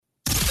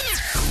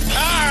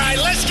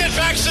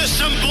taxes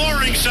some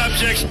boring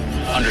subjects.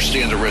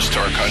 Understand the risk to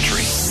our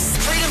country.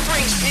 Freedom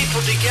brings people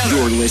together.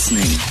 You're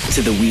listening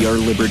to the We Are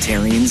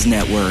Libertarians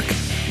Network.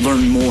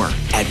 Learn more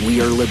at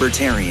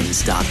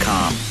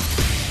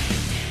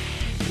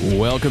wearelibertarians.com.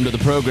 Welcome to the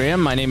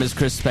program. My name is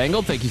Chris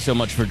Spangle. Thank you so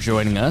much for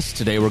joining us.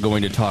 Today we're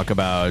going to talk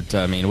about,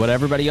 what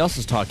everybody else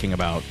is talking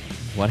about.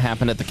 What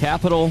happened at the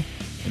Capitol,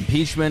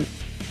 impeachment,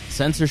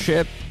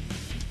 censorship.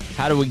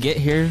 How do we get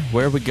here?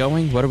 Where are we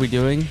going? What are we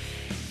doing?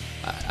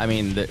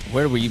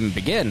 Where do we even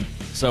begin?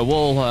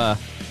 So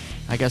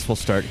I guess we'll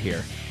start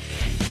here.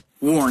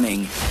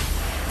 Warning.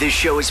 This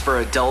show is for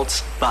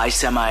adults by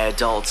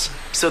semi-adults,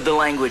 so the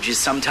language is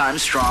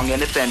sometimes strong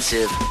and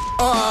offensive.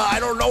 I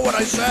don't know what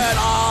I said.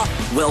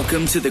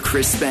 Welcome to the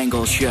Chris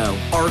Spangle Show.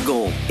 Our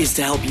goal is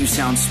to help you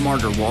sound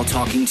smarter while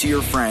talking to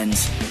your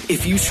friends.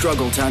 If you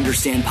struggle to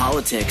understand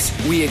politics,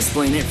 we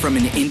explain it from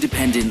an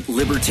independent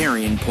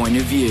libertarian point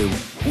of view.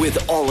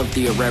 With all of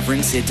the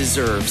irreverence it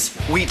deserves,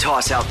 we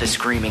toss out the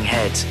screaming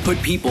heads,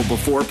 put people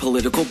before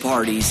political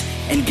parties,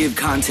 and give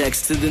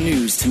context to the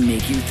news to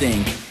make you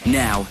think.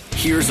 Now,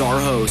 here's our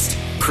host,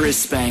 Chris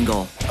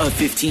Spangle, a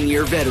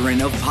 15-year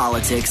veteran of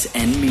politics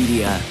and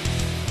media.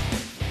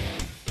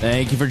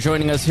 Thank you for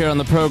joining us here on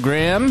the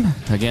program.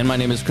 Again, my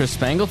name is Chris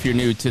Spangle. If you're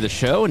new to the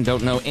show and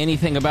don't know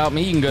anything about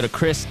me, you can go to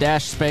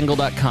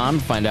chris-spangle.com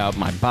to find out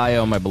my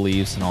bio, my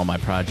beliefs, and all my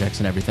projects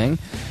and everything.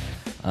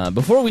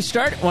 Before we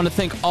start, I want to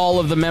thank all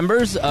of the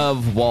members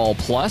of Wall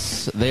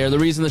Plus. They are the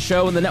reason the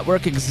show and the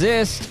network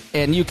exist,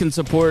 and you can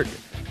support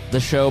the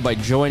show by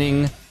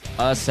joining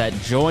us at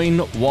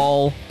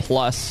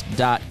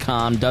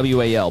joinwallplus.com,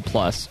 WAL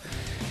Plus,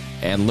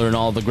 and learn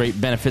all the great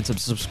benefits of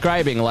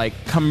subscribing, like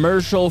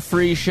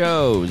commercial-free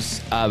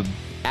shows,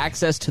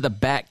 access to the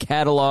back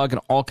catalog, and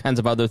all kinds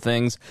of other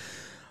things.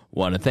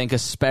 Want to thank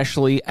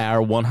especially our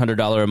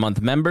 $100 a month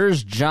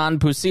members, John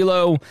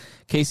Pusilo,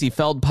 Casey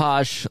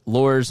Feldposh,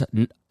 Lors.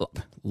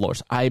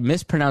 I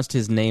mispronounced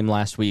his name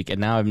last week,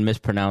 and now I've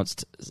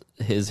mispronounced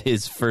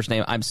his first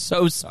name. I'm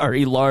so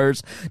sorry,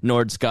 Lars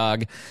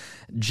Nordskog.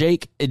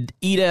 Jake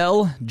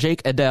Adele.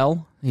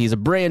 He's a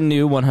brand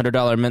new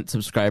 $100 Mint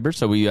subscriber,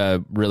 so we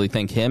really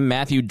thank him.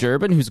 Matthew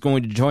Durbin, who's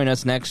going to join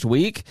us next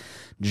week.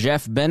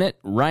 Jeff Bennett,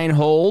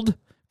 Reinhold,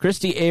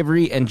 Christy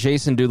Avery, and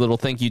Jason Doolittle.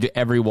 Thank you to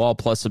every Wall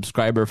Plus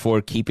subscriber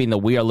for keeping the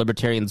We Are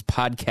Libertarians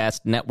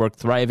podcast network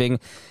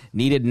thriving.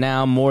 Needed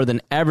now more than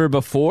ever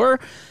before.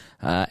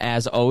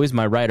 As always,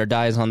 my ride or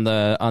dies on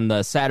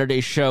the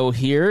Saturday show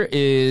here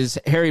is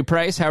Harry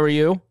Price. How are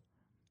you?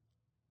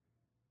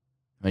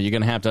 Well, you're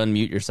going to have to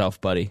unmute yourself,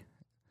 buddy.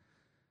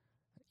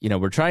 You know,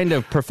 we're trying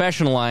to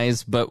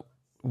professionalize, but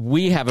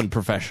we haven't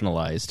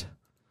professionalized.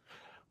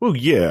 Well,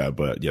 yeah,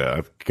 but yeah,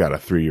 I've got a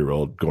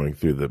 3-year-old going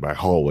through my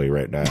hallway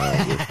right now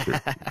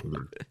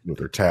with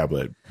her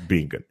tablet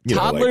being good.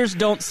 Toddlers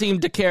don't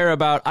seem to care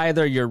about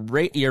either your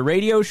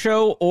radio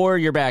show or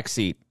your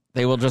backseat.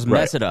 They will just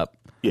mess it up.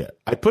 Yeah,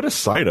 I put a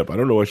sign up. I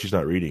don't know why she's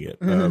not reading it.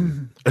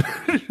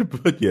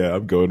 But yeah,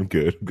 I'm going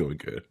good.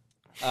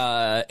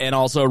 And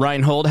also,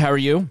 Reinhold, how are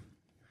you?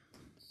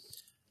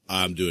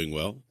 I'm doing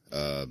well.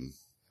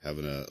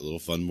 Having a little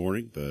fun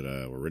morning, but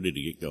we're ready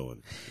to get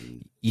going.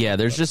 Yeah,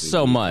 there's just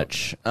so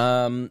much.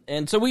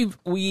 And so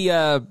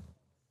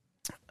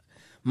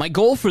my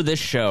goal for this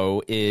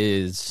show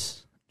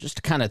is just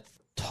to kind of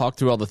talk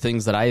through all the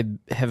things that I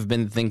have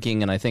been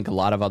thinking, and I think a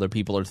lot of other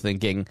people are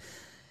thinking.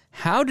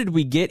 How did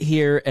we get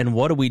here, and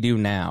what do we do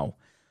now?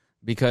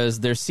 Because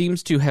there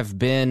seems to have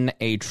been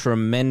a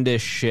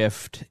tremendous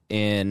shift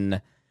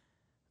in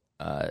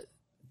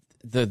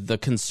the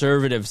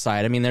conservative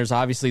side. I mean, there's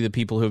obviously the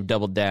people who have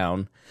doubled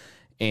down,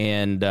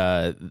 and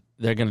they're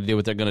going to do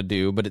what they're going to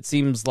do. But it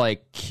seems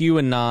like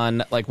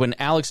QAnon, like when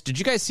did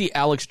you guys see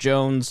Alex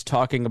Jones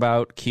talking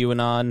about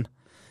QAnon?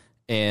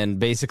 And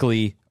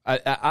basically,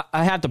 I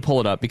had to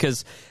pull it up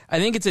because I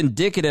think it's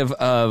indicative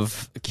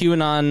of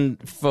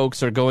QAnon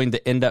folks are going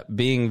to end up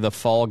being the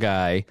fall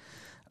guy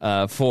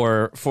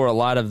for a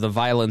lot of the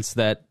violence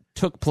that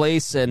took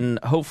place and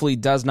hopefully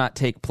does not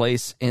take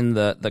place in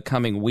the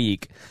coming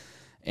week.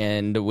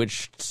 And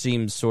which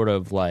seems sort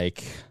of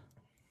like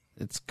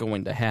it's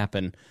going to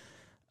happen.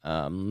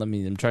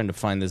 I'm trying to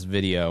find this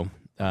video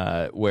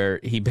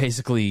where he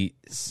basically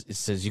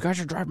says, "You guys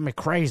are driving me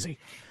crazy."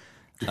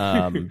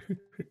 But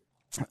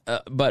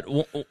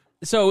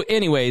so,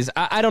 anyways,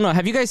 I don't know.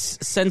 Have you guys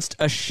sensed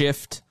a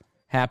shift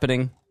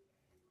happening?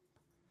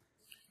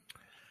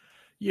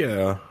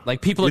 Yeah,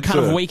 like people are kind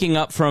of waking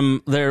up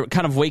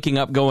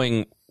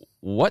going,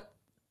 "What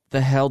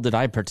the hell did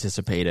I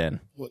participate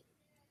in?"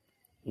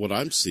 What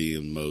I'm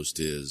seeing most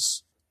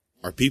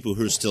are people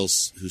who are still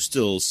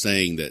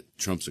saying that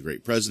Trump's a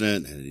great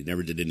president and he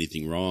never did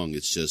anything wrong.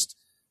 It's just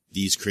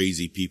these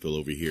crazy people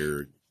over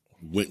here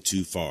went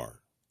too far.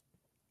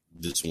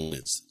 This one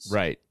instance,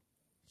 right?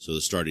 So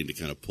they're starting to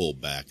kind of pull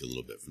back a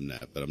little bit from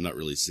that, but I'm not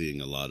really seeing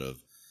a lot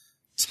of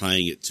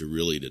tying it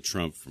to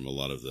Trump from a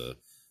lot of the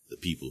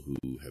people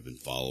who have been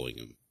following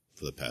him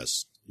for the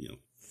past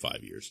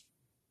 5 years.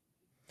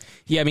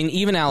 Yeah, I mean,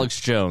 even Alex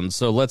Jones.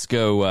 So let's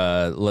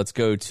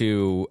go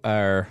to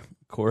our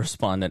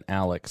correspondent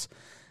Alex,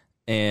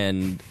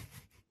 and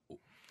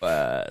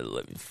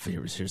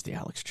here's the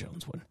Alex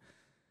Jones one.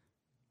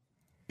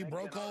 He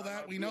broke all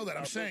that. We know that.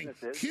 I'm saying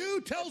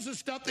Q tells us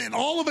stuff and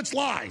all of it's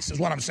lies is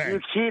what I'm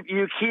saying.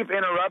 You keep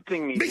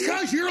interrupting me.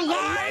 Because you're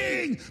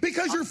lying.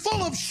 Because you're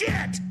full of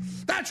shit.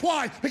 That's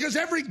why. Because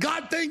every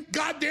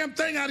goddamn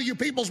thing out of you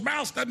people's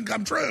mouths doesn't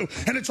come true.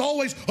 And it's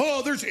always,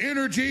 oh, there's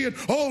energy and,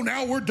 oh,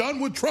 now we're done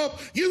with Trump.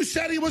 You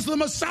said he was the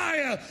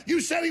Messiah.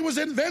 You said he was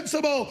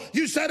invincible.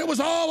 You said it was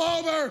all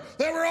over.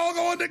 They were all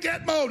going to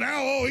Gitmo.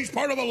 Now, oh, he's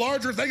part of a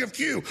larger thing of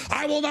Q.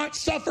 I will not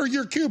suffer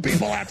your Q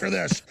people after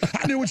this.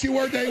 I knew what you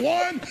were day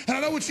one, and I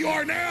know what you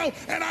are now,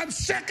 and I'm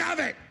sick of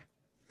it.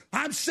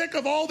 I'm sick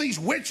of all these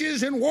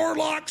witches and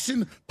warlocks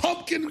and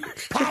pumpkin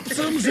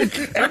possums and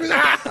everything.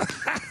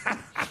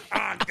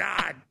 Oh,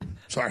 God.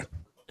 Sorry.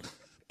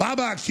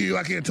 Bye-bye, Q.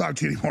 I can't talk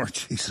to you anymore.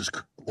 Jesus,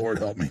 Lord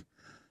help me.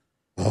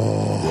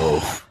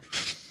 Oh.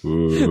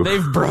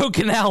 They've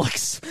broken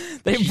Alex.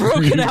 They've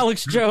broken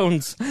Alex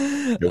Jones.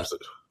 This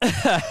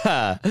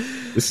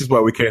is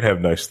why we can't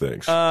have nice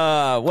things.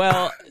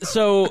 Well,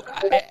 so,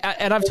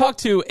 and I've talked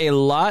to a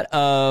lot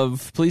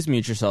of, please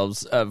mute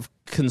yourselves, of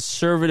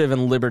conservative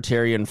and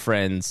libertarian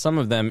friends, some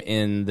of them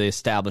in the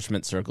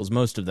establishment circles,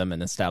 most of them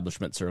in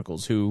establishment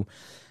circles, who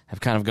have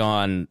kind of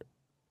gone,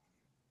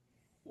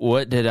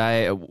 where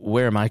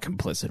am I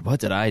complicit? What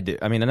did I do?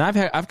 I mean, and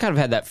I've kind of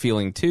had that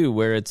feeling too,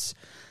 where it's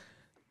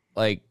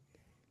like,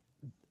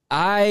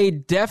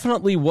 I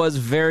definitely was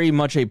very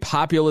much a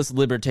populist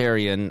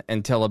libertarian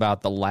until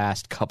about the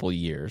last couple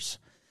years.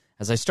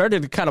 As I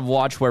started to kind of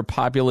watch where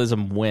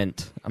populism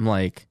went, I'm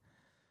like,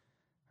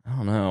 I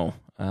don't know.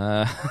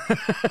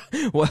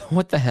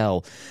 What the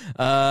hell?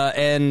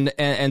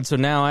 And so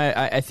now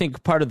I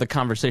think part of the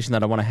conversation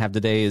that I want to have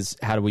today is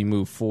how do we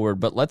move forward?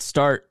 But let's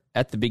start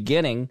at the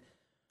beginning.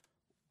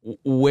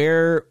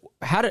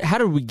 How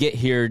did we get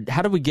here?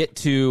 How did we get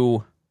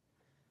to,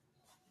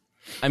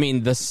 I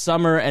mean, the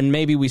summer, and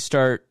maybe we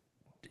start,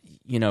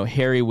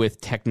 Harry,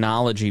 with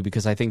technology,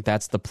 because I think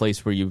that's the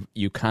place where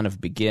you kind of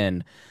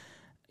begin.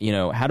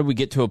 How do we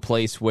get to a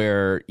place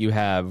where you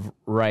have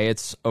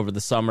riots over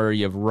the summer,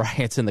 you have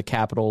riots in the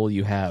Capitol,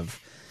 you have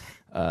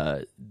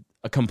a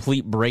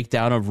complete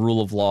breakdown of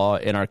rule of law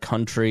in our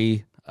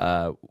country?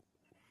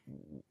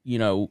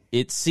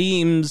 It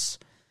seems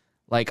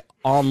like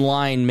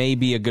online may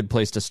be a good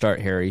place to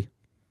start, Harry.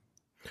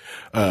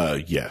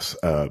 Yes.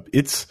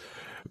 It's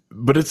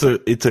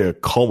a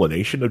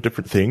culmination of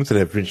different things that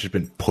have just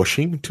been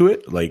pushing to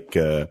it.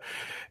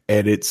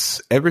 And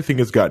everything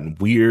has gotten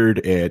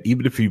weird. And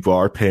even if you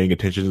are paying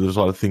attention, there's a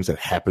lot of things that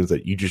happens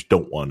that you just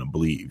don't want to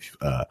believe.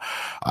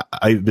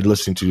 I've been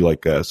listening to a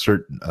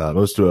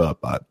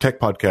tech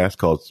podcast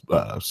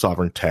called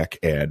Sovereign Tech.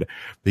 And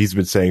he's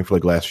been saying for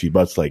the last few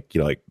months, the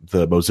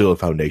Mozilla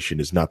Foundation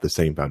is not the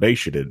same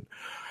foundation. And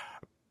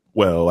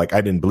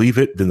I didn't believe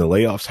it. Then the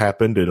layoffs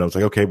happened, and I was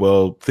like, okay,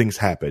 well, things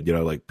happen.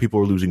 People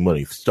are losing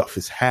money. Stuff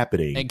is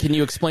happening. And can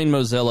you explain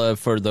Mozilla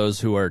for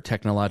those who are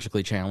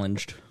technologically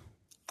challenged?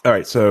 All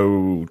right,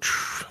 so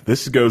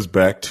this goes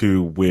back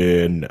to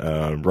when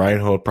Ryan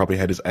Holt probably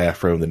had his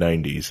afro in the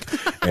 90s,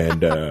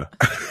 and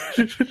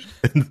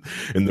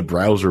in the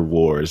browser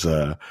wars,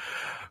 the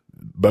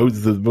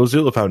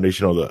Mozilla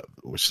Foundation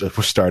was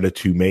started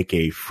to make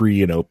a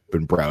free and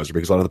open browser,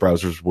 because a lot of the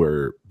browsers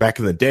were, back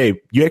in the day,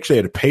 you actually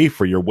had to pay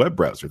for your web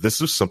browser. This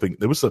was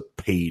a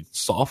paid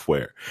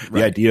software.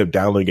 Right. The idea of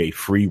downloading a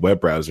free web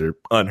browser,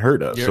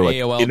 unheard of. Your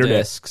AOL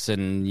disks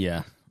and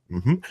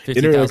Mm-hmm.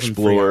 Internet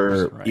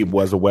Explorer it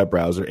was a web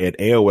browser, and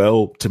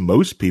AOL to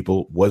most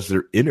people was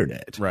their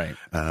internet, right?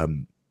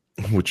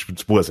 Which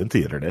wasn't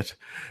the internet,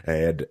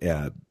 and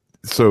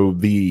so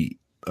the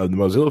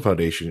Mozilla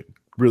Foundation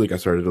really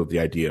got started with the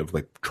idea of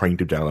trying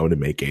to download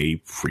and make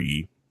a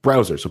free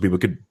browser so people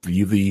could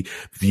view the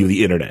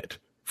internet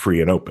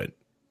free and open,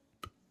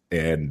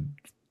 and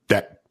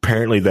that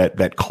apparently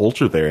that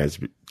culture there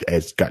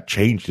has got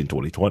changed in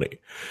 2020,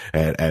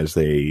 and as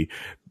they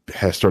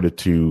has started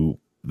to.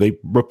 They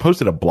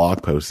posted a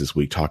blog post this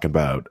week talking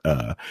about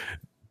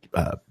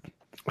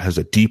has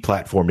a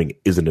deplatforming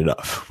isn't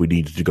enough. We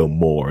need to go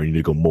more. We need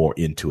to go more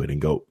into it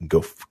and go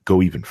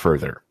even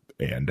further.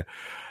 And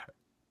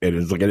it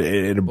is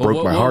it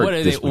broke my heart.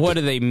 What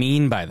do they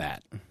mean by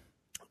that?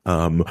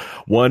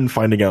 One,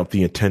 finding out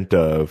the intent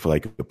of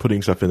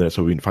putting stuff in there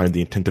so we can find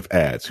the intent of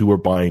ads. Who are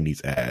buying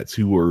these ads?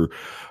 Who are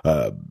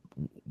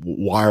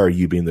why are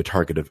you being the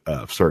target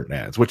of certain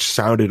ads, which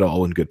sounded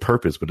all in good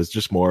purpose, but it's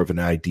just more of an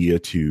idea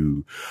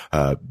to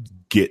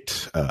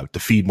to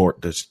feed more,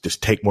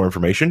 just take more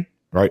information,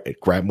 right?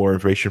 Grab more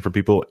information from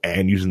people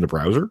and using the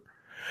browser,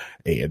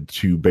 and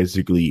to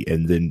basically,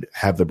 and then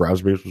have the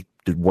browser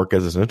work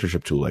as a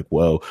censorship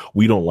tool.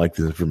 We don't like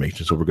this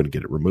information, so we're going to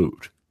get it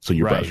removed so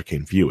your browser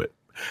can view it.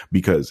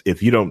 Because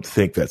if you don't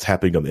think that's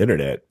happening on the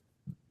internet,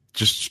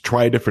 just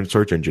try a different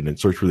search engine and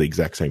search for the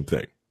exact same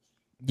thing.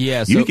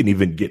 Yeah, you can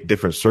even get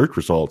different search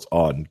results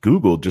on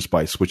Google just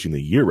by switching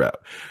the year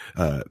out.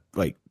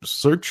 Like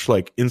search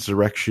like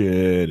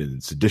insurrection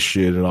and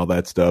sedition and all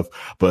that stuff,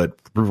 but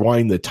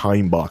rewind the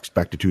time box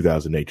back to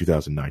 2008,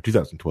 2009,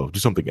 2012. Do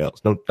something else.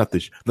 No, not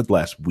the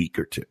last week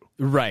or two.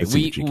 Right.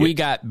 We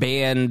got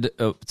banned.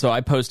 So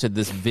I posted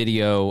this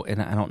video,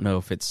 and I don't know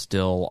if it's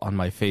still on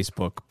my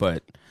Facebook,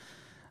 but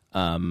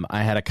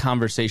I had a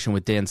conversation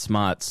with Dan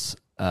Smots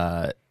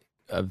of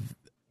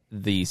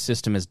the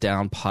System is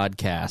Down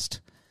podcast,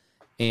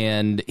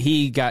 and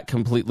he got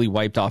completely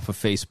wiped off of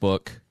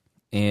Facebook,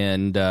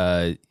 and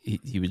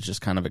he was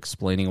just kind of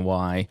explaining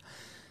why.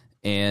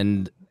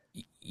 And,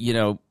 you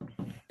know,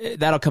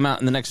 that'll come out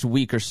in the next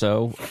week or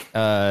so.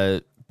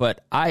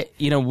 But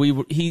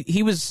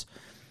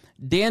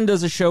Dan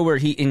does a show where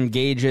he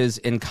engages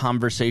in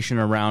conversation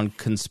around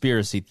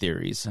conspiracy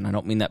theories, and I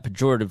don't mean that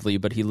pejoratively,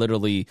 but he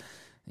literally,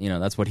 you know,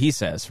 that's what he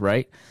says,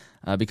 right?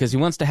 Because he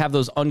wants to have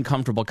those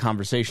uncomfortable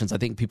conversations. I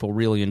think people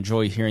really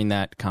enjoy hearing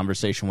that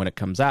conversation when it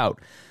comes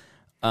out.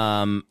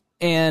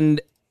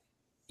 And,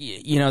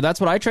 you know, that's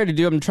what I try to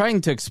do. I'm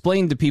trying to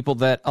explain to people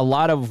that a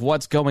lot of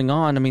what's going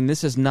on, I mean,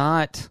 this is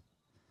not...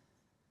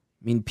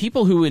 I mean,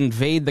 people who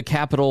invade the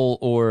Capitol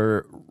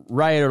or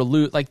riot or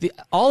loot, like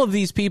all of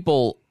these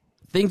people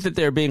think that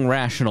they're being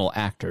rational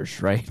actors,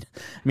 right?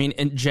 I mean,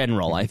 in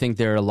general, I think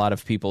there are a lot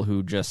of people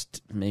who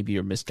just maybe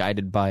are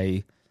misguided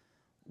by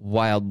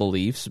wild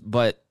beliefs,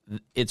 but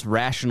it's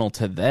rational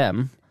to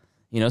them,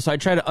 you know. So I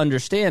try to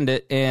understand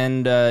it,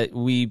 and I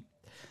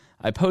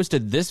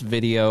posted this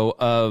video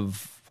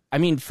of, I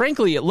mean,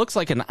 frankly, it looks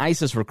like an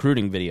ISIS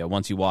recruiting video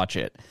once you watch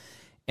it.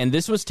 And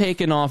this was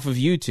taken off of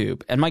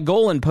YouTube. And my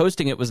goal in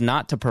posting it was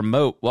not to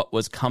promote what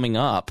was coming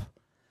up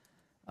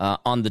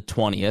on the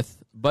 20th,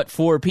 but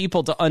for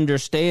people to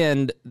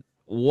understand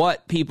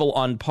what people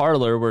on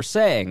Parler were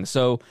saying.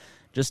 So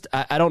just,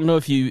 I don't know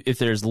if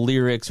there's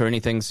lyrics or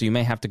anything, so you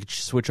may have to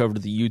switch over to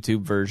the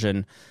YouTube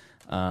version.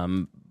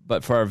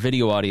 But for our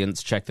video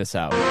audience, check this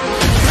out.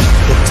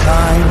 The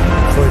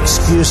time for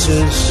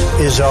excuses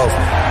is over.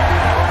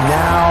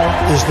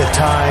 Now is the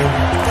time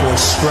for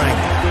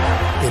strength.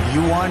 If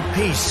you want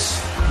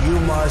peace, you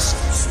must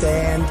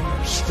stand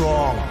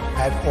strong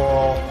at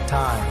all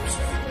times.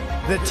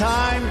 The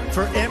time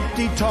for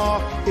empty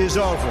talk is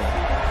over.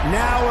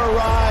 Now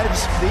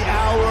arrives the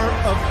hour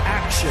of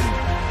action.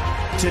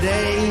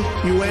 Today,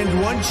 you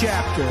end one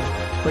chapter,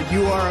 but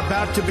you are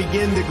about to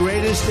begin the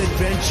greatest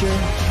adventure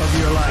of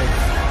your life.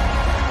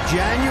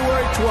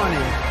 January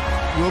 20th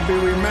will be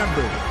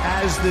remembered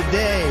as the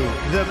day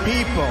the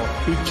people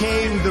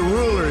became the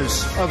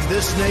rulers of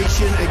this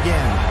nation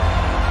again.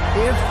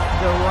 If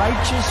the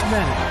righteous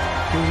many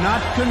do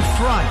not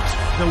confront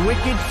the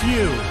wicked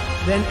few,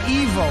 then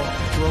evil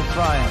will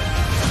triumph.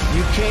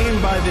 You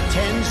came by the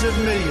tens of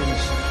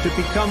millions to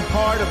become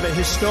part of a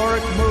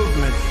historic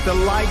movement, the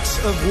likes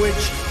of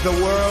which the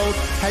world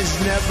has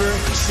never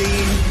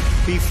seen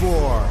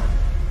before.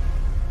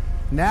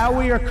 Now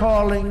we are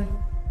calling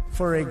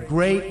for a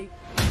great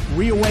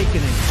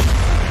reawakening.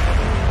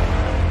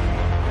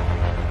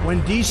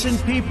 When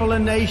decent people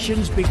and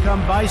nations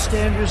become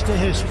bystanders to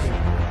history,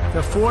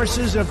 the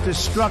forces of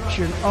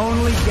destruction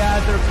only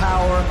gather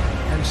power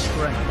and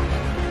strength.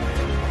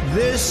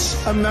 This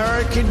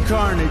American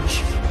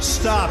carnage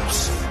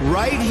stops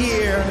right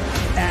here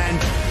and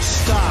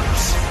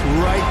stops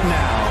right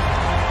now.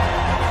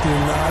 Do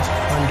not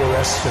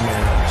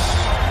underestimate us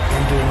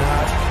and do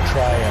not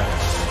try us.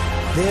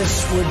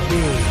 This would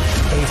be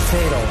a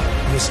fatal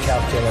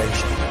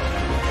miscalculation.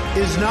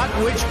 Is not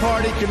which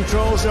party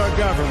controls our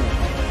government,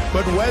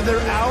 but whether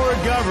our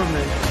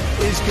government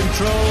is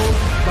controlled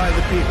by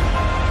the people.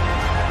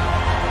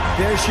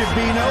 There should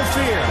be no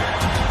fear.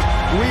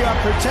 We are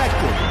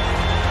protected.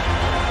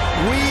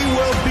 We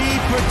will be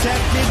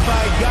protected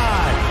by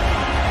God.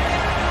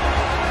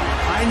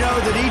 I know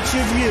that each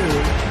of you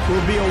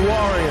will be a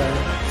warrior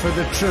for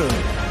the truth,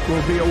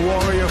 will be a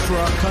warrior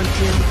for our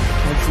country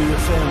and for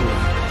your family.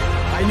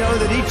 I know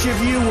that each of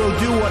you will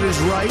do what is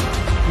right,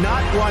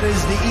 not what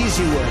is the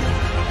easy way.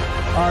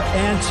 Our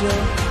answer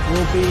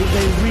will be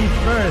a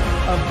rebirth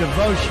of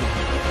devotion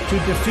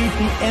to defeat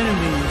the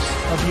enemies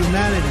of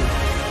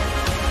humanity.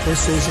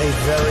 This is a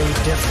very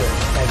different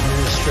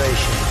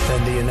administration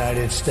than the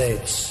United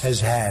States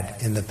has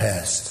had in the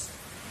past.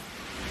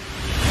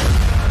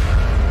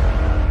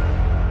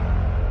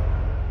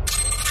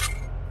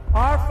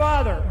 Our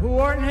Father, who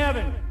art in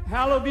heaven,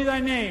 hallowed be thy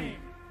name.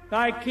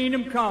 Thy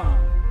kingdom come,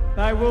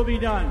 thy will be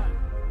done,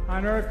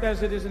 on earth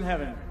as it is in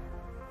heaven.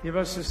 Give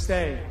us this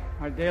day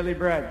our daily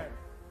bread,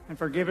 and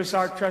forgive us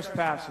our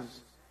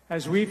trespasses,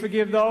 as we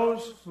forgive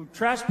those who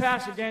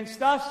trespass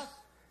against us,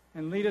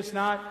 and lead us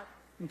not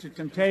into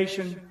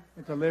temptation,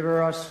 but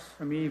deliver us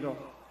from evil.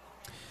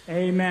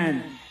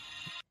 Amen.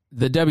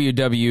 The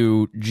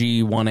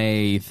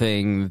WWG1A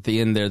thing at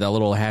the end there, that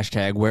little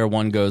hashtag, where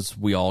one goes,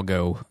 we all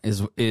go, is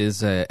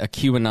a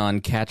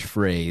QAnon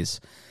catchphrase.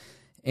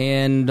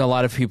 And a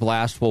lot of people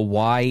asked, well,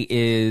 why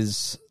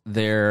is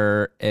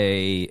there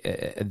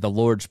the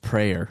Lord's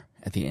Prayer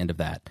at the end of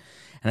that.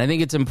 And I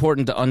think it's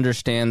important to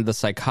understand the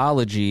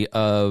psychology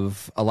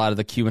of a lot of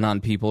the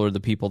QAnon people, or the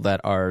people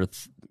that are,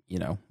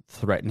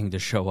 threatening to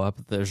show up.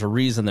 There's a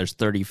reason there's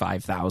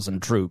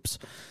 35,000 troops.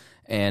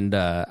 And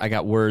I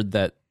got word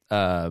that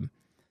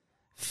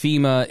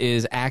FEMA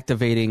is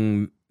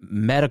activating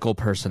medical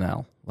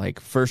personnel, like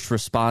first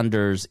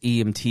responders,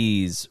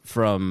 EMTs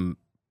from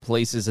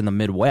places in the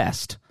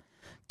Midwest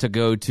to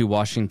go to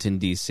Washington,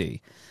 D.C.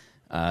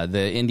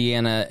 The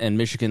Indiana and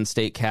Michigan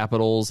state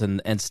capitals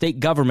and state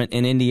government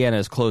in Indiana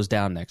is closed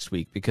down next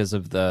week because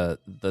of the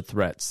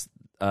threats.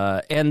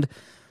 And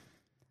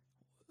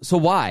so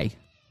why?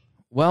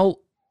 Well,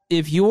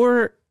 if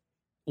you're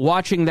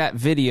watching that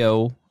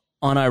video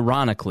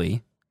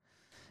unironically,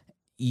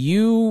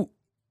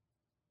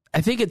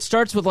 I think it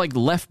starts with like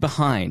Left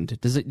Behind.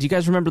 Do you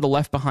guys remember the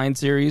Left Behind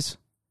series?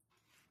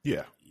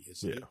 Yeah.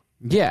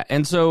 Yeah,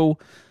 and so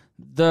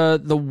the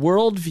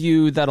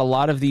worldview that a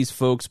lot of these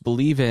folks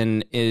believe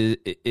in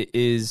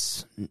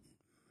is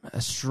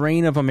a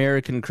strain of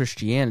American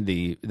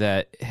Christianity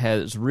that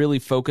has really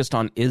focused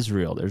on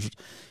Israel. There's,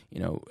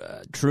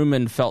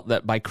 Truman felt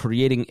that by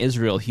creating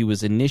Israel, he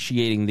was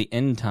initiating the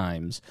end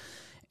times,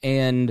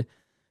 and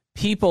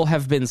people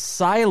have been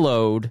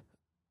siloed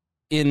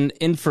in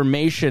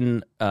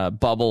information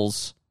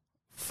bubbles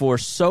for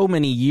so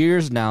many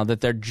years now that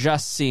they're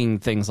just seeing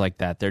things like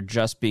that. They're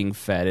just being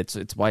fed.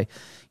 It's why,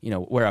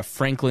 where a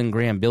Franklin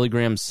Graham, Billy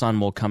Graham's son,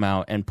 will come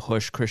out and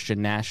push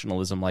Christian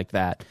nationalism like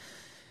that,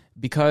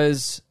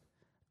 because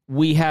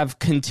we have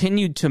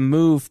continued to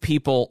move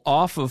people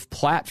off of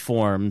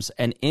platforms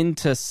and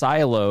into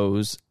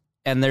silos,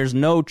 and there's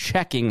no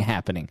checking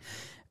happening.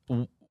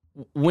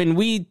 When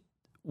we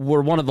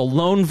were one of the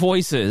lone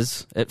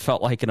voices, it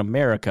felt like in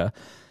America,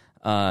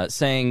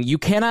 saying you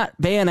cannot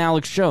ban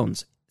Alex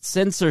Jones.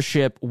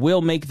 Censorship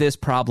will make this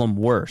problem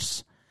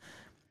worse.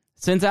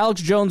 Since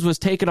Alex Jones was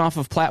taken off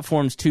of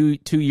platforms two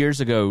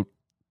years ago,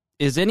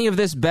 is any of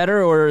this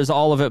better, or is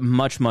all of it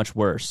much, much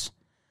worse?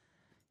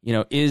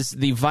 Is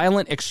the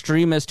violent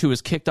extremist who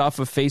was kicked off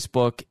of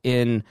Facebook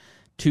in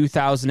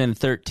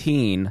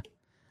 2013,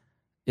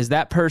 is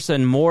that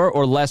person more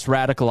or less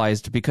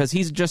radicalized because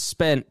he's just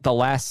spent the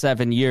last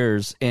 7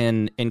 years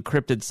in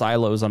encrypted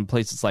silos on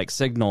places like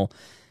Signal,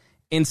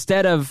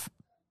 instead of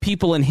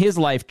people in his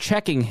life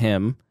checking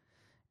him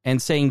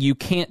and saying, you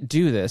can't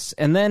do this?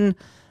 And then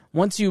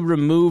once you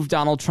remove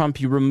Donald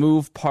Trump, you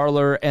remove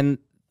Parler, and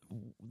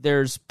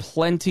there's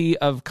plenty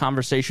of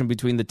conversation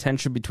between the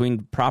tension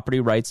between property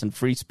rights and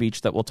free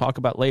speech that we'll talk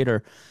about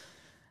later.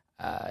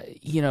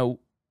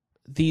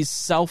 These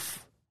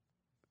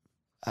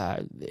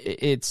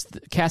it's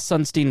Cass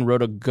Sunstein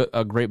wrote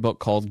a great book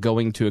called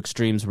Going to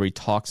Extremes, where he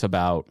talks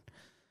about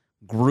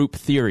group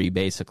theory,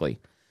 basically.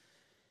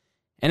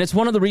 And it's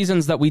one of the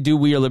reasons that We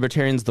Are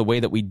Libertarians the way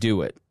that we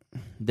do it.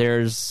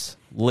 There's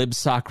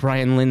Libsock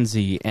Ryan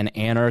Lindsay and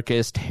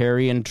anarchist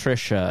Harry and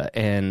Trisha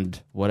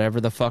and whatever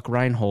the fuck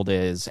Reinhold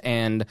is,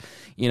 and,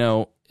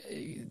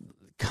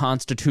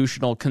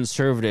 constitutional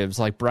conservatives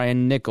like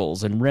Brian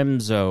Nichols and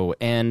Remzo,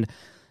 and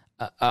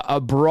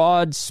a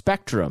broad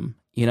spectrum,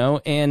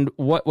 and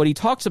what he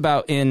talks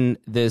about in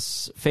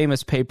this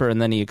famous paper, and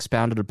then he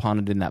expounded upon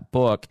it in that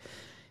book,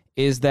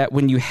 is that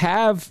when you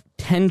have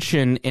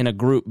tension in a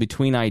group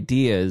between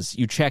ideas,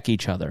 you check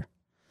each other.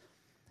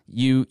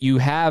 You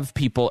have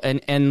people,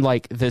 and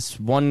like this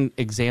one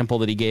example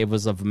that he gave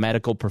was of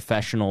medical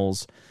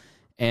professionals,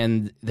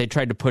 and they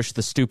tried to push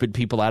the stupid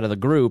people out of the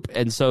group,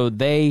 and so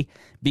they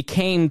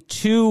became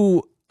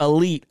too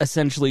elite,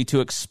 essentially,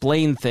 to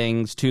explain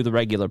things to the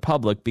regular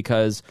public,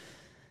 because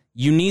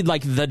you need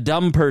like the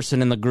dumb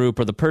person in the group,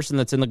 or the person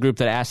that's in the group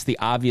that asks the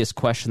obvious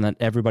question that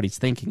everybody's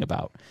thinking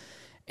about.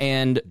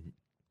 And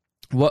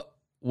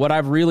what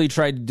I've really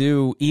tried to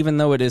do, even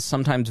though it is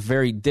sometimes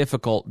very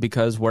difficult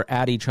because we're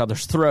at each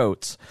other's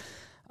throats,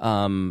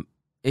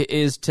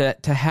 is to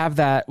have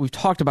that. We've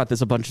talked about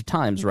this a bunch of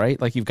times, right?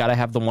 Like, you've got to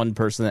have the one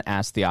person that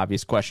asks the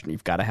obvious question.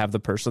 You've got to have the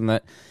person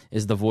that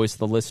is the voice of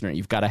the listener.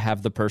 You've got to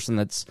have the person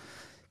that's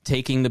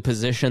taking the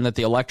position that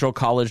the Electoral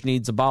College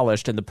needs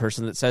abolished, and the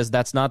person that says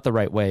that's not the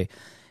right way.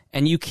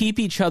 And you keep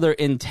each other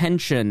in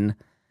tension,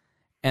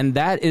 and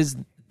that is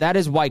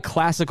why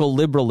classical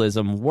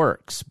liberalism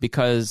works,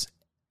 because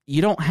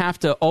you don't have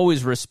to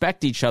always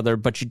respect each other,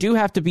 but you do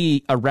have to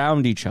be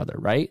around each other,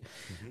 right?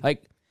 Mm-hmm.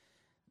 Like,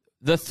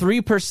 the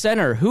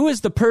 3%er, who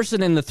is the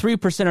person in the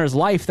 3%er's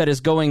life that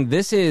is going,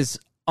 this is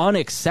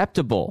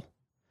unacceptable?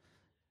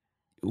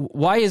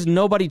 Why is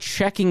nobody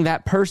checking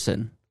that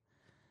person?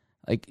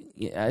 Like,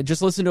 I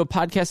just listened to a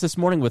podcast this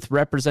morning with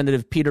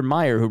Representative Peter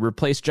Meyer, who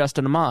replaced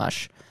Justin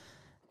Amash.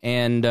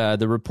 And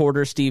the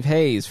reporter Steve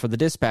Hayes for the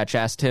Dispatch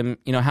asked him,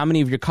 how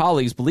many of your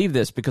colleagues believe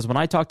this? Because when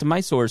I talk to my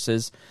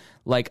sources,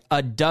 like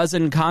a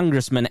dozen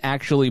congressmen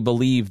actually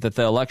believe that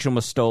the election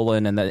was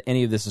stolen and that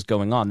any of this is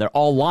going on. They're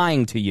all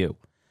lying to you.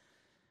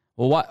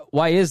 Well,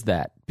 why is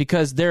that?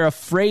 Because they're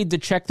afraid to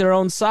check their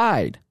own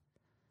side.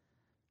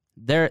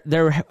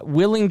 They're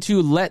willing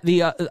to let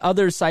the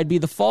other side be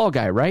the fall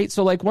guy, right?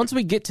 So, like, once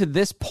we get to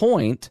this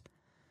point,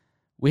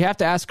 we have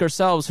to ask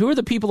ourselves, who are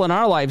the people in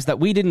our lives that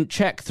we didn't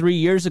check 3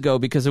 years ago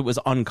because it was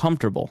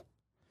uncomfortable?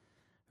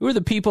 Who are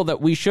the people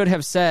that we should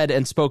have said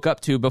and spoke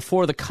up to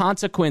before the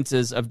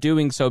consequences of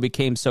doing so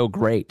became so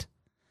great?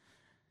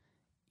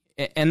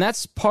 And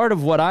that's part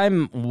of what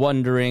I'm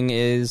wondering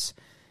is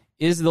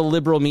the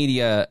liberal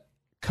media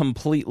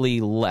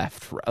completely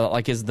left?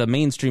 Like, is the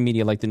mainstream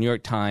media, like the New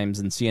York Times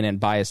and CNN,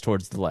 biased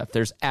towards the left?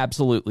 There's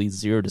absolutely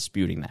zero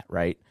disputing that,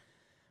 right?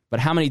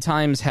 But how many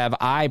times have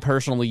I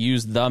personally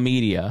used the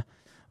media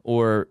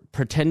or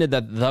pretended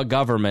that the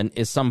government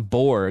is some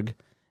Borg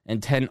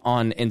intent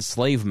on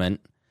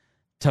enslavement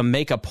to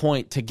make a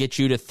point to get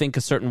you to think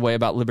a certain way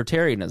about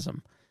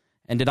libertarianism?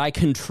 And did I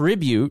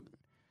contribute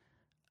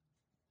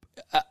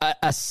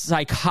a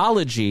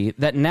psychology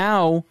that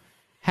now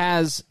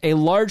has a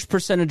large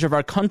percentage of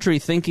our country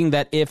thinking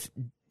that if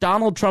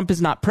Donald Trump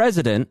is not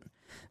president,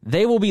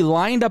 they will be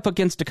lined up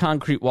against a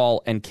concrete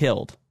wall and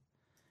killed?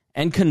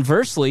 And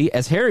conversely,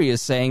 as Harry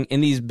is saying, in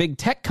these big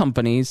tech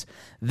companies,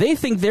 they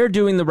think they're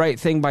doing the right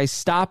thing by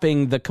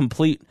stopping the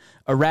complete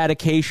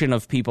eradication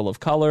of people of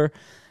color.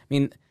 I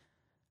mean,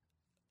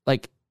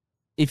 like,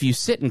 if you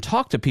sit and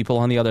talk to people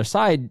on the other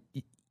side,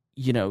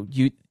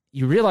 you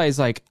realize,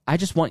 like, I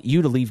just want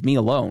you to leave me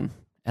alone.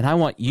 And I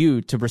want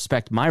you to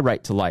respect my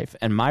right to life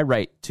and my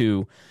right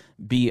to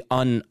be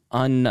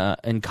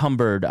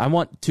unencumbered. I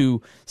want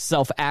to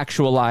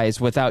self-actualize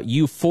without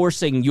you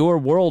forcing your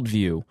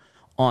worldview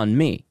on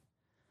me.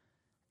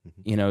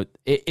 You know,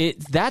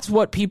 that's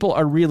what people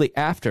are really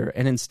after.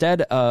 And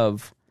instead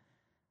of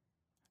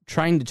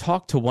trying to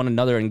talk to one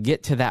another and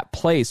get to that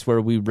place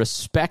where we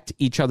respect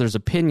each other's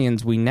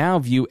opinions, we now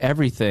view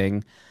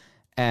everything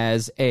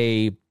as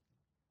an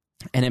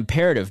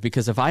imperative.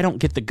 Because if I don't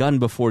get the gun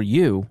before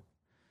you,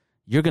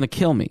 you're going to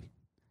kill me.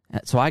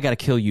 So I got to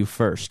kill you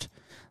first.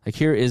 Like,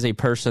 here is a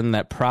person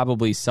that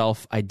probably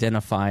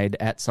self-identified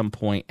at some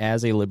point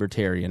as a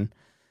libertarian.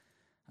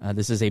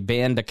 This is a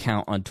banned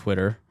account on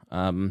Twitter.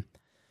 I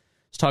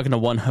was talking to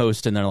one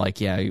host, and they're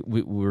like, yeah,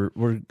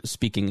 we're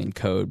speaking in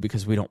code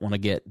because we don't want to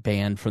get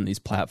banned from these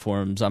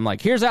platforms. I'm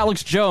like, here's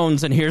Alex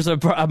Jones, and here's a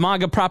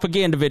MAGA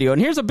propaganda video,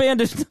 and here's a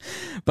bandit.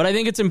 But I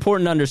think it's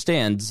important to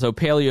understand. So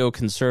paleo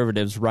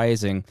conservatives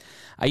rising.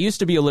 I used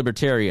to be a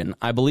libertarian.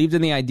 I believed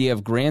in the idea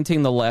of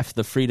granting the left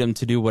the freedom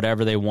to do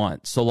whatever they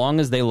want, so long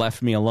as they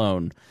left me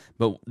alone.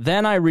 But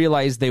then I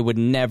realized they would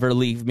never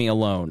leave me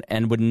alone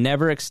and would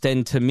never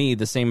extend to me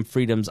the same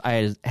freedoms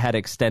I had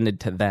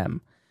extended to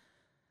them.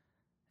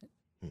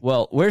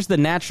 Well, where's the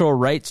natural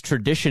rights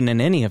tradition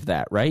in any of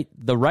that, right?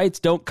 The rights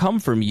don't come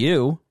from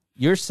you.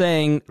 You're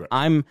saying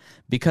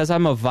because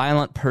I'm a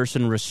violent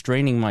person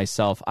restraining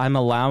myself, I'm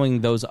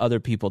allowing those other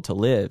people to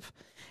live.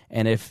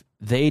 And if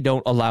they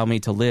don't allow me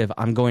to live,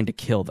 I'm going to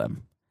kill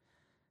them.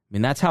 I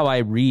mean, that's how I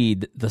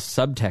read the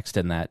subtext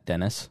in that,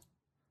 Dennis.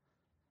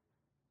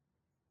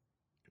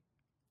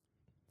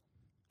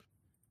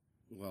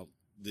 Well,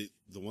 the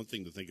one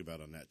thing to think about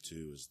on that,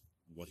 too, is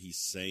what he's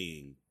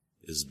saying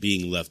is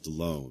being left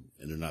alone,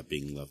 and they're not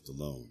being left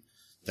alone.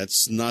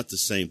 That's not the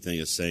same thing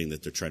as saying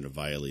that they're trying to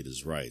violate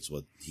his rights.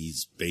 What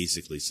he's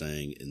basically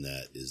saying in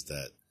that is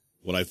that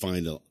what I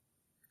find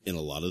in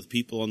a lot of the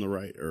people on the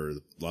right, or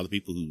a lot of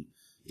people who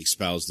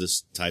espouse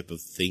this type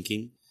of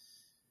thinking,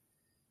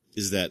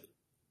 is that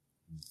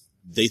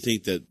they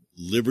think that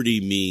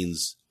liberty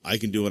means I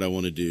can do what I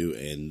want to do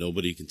and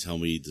nobody can tell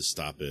me to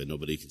stop it.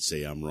 Nobody can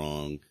say I'm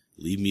wrong.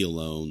 Leave me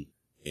alone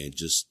and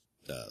just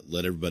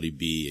let everybody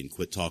be and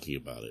quit talking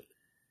about it.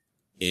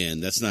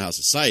 And that's not how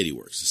society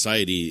works.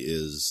 Society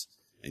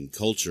and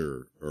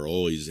culture are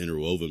always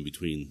interwoven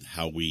between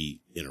how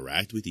we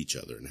interact with each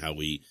other and how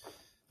we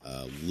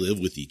live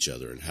with each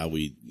other and how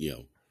we,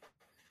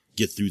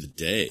 get through the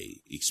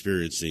day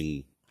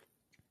experiencing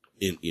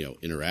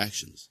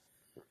interactions.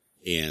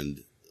 And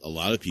a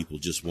lot of people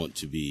just want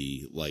to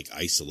be like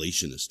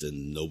isolationist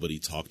and nobody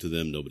talk to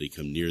them, nobody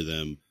come near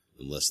them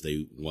unless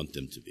they want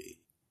them to be.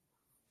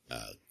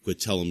 Quit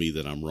telling me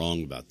that I'm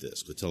wrong about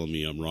this. Quit telling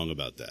me I'm wrong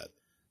about that.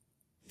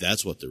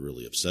 That's what they're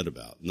really upset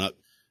about. Not,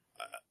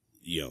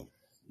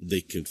 they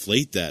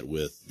conflate that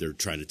with they're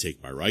trying to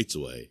take my rights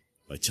away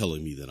by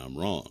telling me that I'm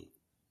wrong.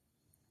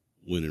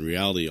 When in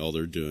reality, all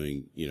they're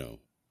doing,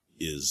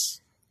 is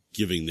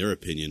giving their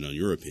opinion on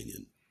your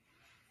opinion.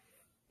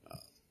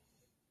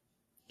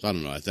 So I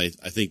don't know. I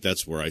think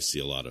that's where I see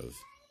a lot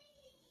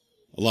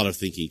of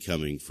thinking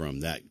coming from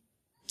that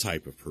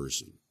type of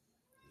person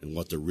and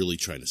what they're really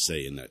trying to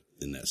say in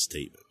that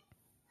statement.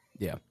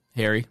 Yeah.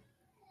 Harry?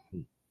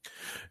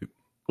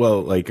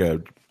 Well,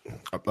 I'd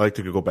like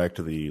to go back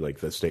to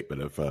the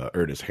statement of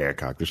Ernest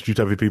Hancock. There's two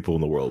types of people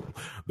in the world: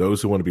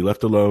 those who want to be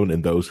left alone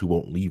and those who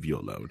won't leave you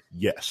alone.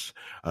 Yes,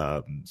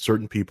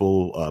 certain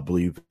people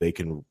believe they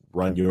can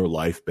run your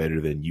life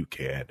better than you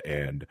can,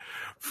 and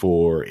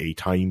for a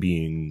time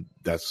being,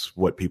 that's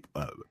what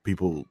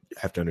people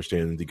have to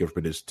understand. The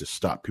government is to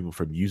stop people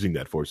from using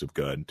that force of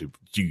gun to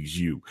use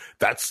you.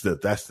 That's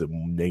the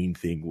main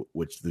thing,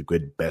 which the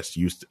good best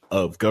use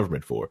of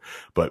government for.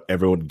 But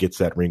everyone gets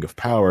that ring of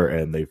power,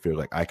 and they feel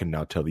like I can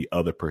now tell the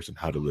other person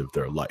how to live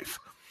their life.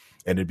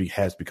 And it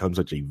has become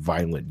such a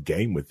violent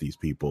game with these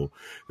people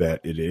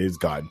that it has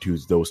gotten to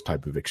those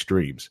type of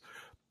extremes.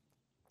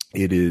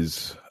 It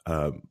is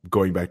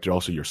going back to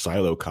also your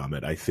silo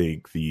comment. I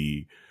think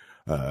the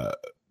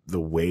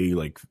way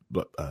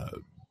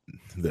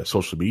the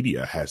social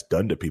media has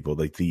done to people,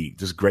 like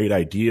this great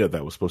idea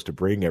that was supposed to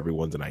bring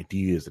everyone's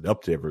ideas and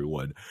up to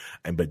everyone,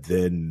 but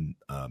then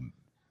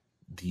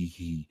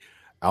the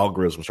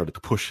algorithm started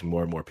to push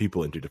more and more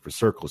people into different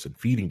circles and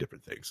feeding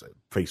different things.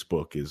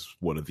 Facebook is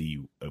one of the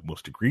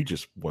most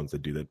egregious ones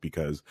that do that,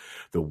 because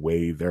the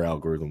way their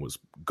algorithm was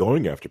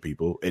going after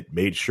people, it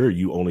made sure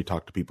you only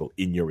talk to people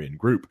in your in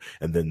group,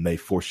 and then they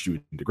forced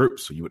you into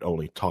groups, so you would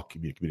only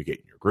communicate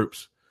in your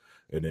groups,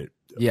 and it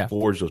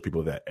forged those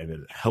people that, and it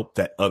helped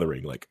that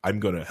othering. Like, I'm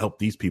going to help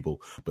these people,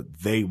 but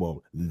they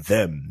won't.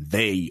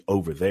 They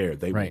over there,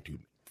 they won't do.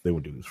 They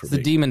won't do this for me.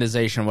 The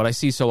demonization. What I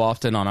see so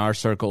often on our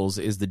circles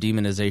is the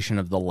demonization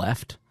of the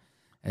left,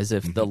 as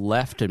if the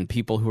left and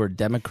people who are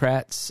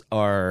Democrats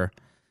are,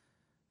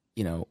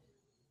 the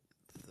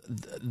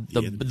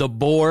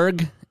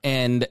Borg,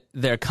 and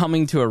they're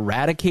coming to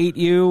eradicate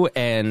you,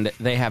 and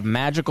they have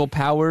magical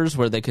powers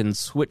where they can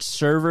switch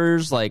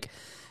servers. Like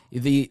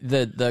the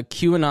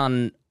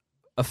QAnon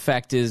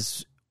effect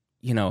is,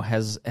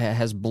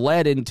 has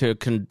bled into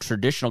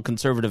traditional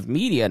conservative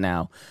media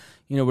now.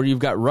 Where you've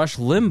got Rush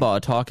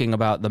Limbaugh talking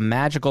about the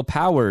magical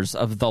powers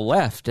of the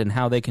left and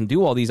how they can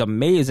do all these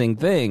amazing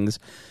things.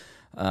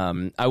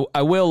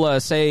 I will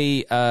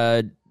say,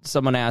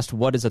 someone asked,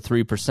 what is a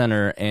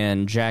 3%er?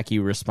 And Jackie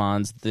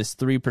responds, this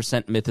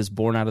 3% myth is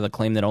born out of the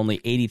claim that only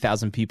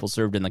 80,000 people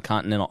served in the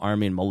Continental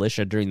Army and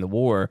militia during the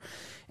war.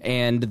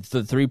 And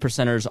the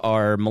 3%ers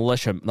are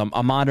militia,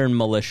 a modern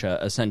militia,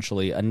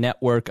 essentially, a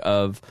network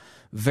of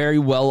very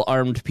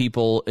well-armed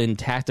people in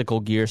tactical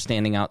gear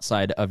standing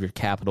outside of your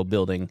Capitol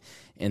building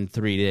in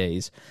 3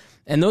 days.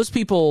 And those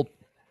people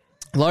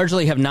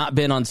largely have not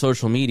been on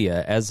social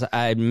media. As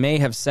I may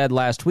have said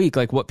last week,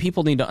 like, what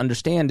people need to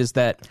understand is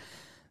that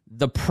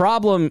the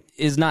problem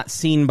is not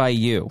seen by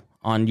you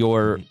on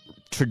your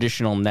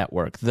traditional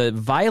network. The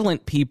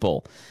violent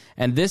people,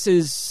 and this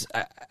is,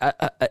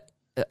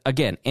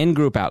 again,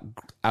 in-group,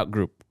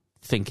 out-group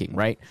thinking,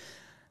 right?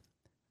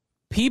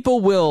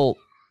 People will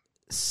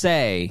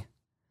say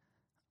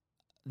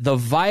the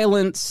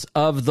violence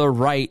of the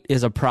right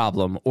is a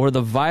problem, or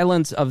the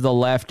violence of the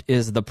left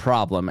is the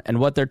problem. And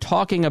what they're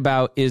talking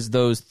about is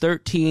those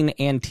 13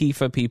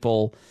 Antifa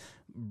people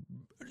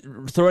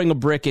throwing a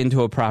brick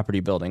into a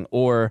property building,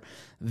 or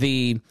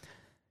the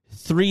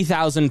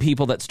 3,000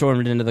 people that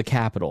stormed into the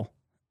Capitol.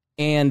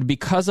 And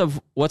because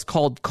of what's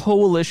called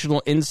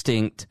coalitional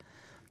instinct,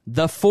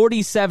 the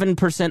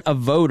 47% of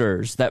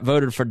voters that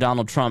voted for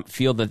Donald Trump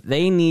feel that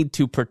they need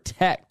to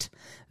protect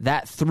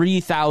that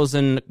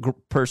 3,000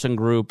 person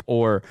group,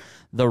 or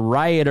the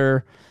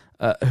rioter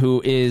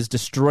who is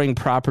destroying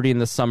property in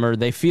the summer.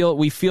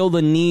 We feel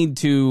the need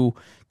to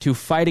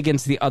fight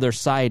against the other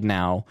side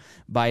now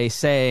by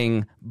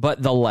saying,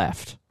 but the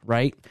left,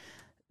 right?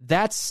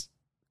 That's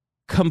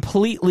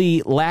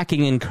completely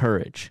lacking in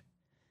courage.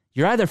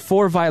 You're either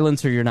for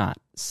violence or you're not.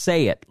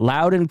 Say it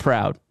loud and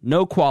proud.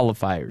 No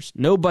qualifiers.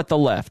 No but the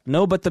left.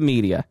 No but the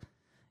media.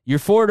 You're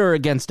for it or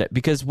against it.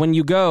 Because when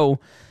you go,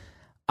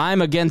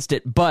 I'm against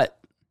it, but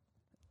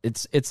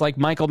it's like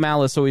Michael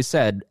Malice always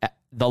said,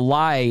 the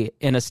lie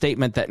in a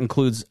statement that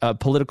includes a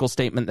political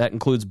statement that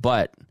includes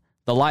but,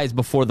 the lie is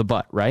before the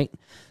but, right?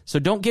 So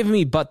don't give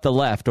me but the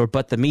left or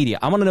but the media.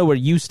 I want to know where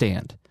you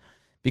stand.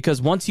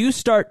 Because once you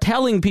start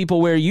telling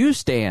people where you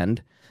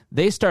stand,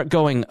 they start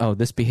going, oh,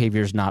 this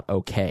behavior is not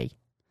okay.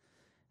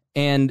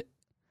 And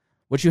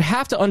what you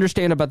have to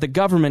understand about the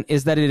government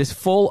is that it is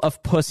full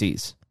of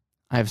pussies.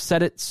 I've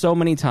said it so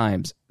many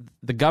times.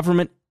 The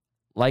government,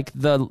 like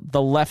the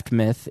left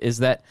myth, is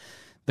that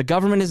the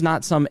government is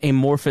not some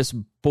amorphous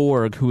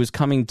Borg who is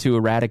coming to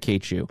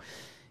eradicate you.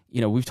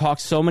 We've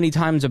talked so many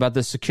times about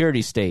the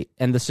security state,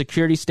 and the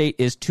security state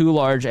is too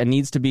large and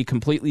needs to be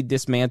completely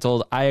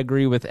dismantled. I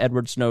agree with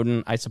Edward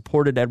Snowden. I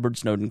supported Edward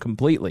Snowden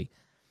completely.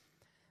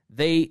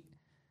 They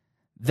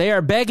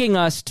are begging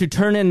us to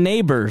turn in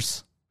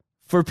neighbors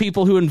for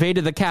people who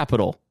invaded the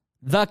Capitol.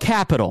 The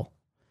Capitol.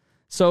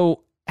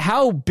 So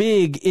how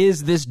big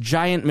is this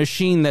giant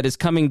machine that is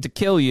coming to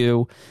kill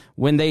you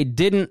when they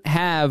didn't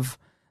have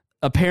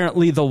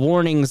apparently the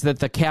warnings that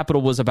the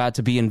Capitol was about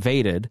to be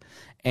invaded,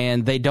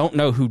 and they don't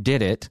know who did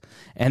it,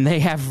 and they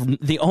have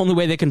the only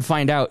way they can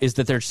find out is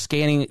that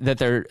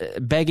they're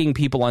begging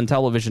people on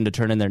television to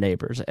turn in their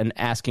neighbors and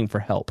asking for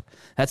help.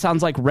 That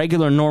sounds like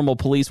regular normal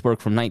police work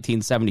from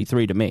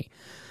 1973 to me.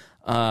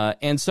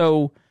 And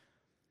so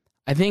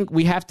I think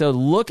we have to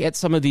look at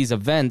some of these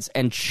events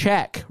and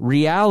check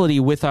reality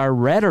with our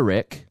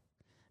rhetoric,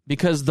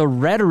 because the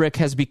rhetoric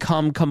has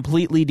become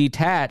completely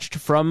detached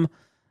from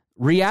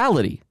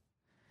reality.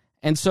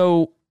 And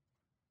so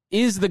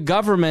is the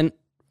government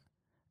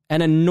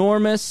an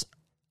enormous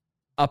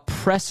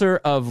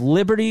oppressor of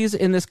liberties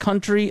in this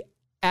country?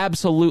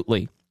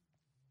 Absolutely.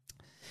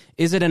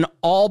 Is it an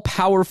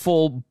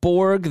all-powerful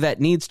Borg that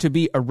needs to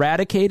be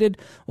eradicated?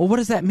 Well, what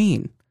does that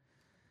mean?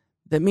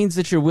 that means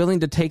that you're willing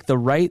to take the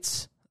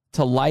rights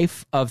to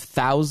life of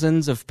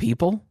thousands of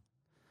people.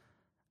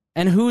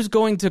 And who's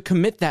going to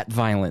commit that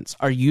violence?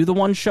 Are you the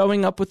one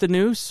showing up with the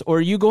noose, or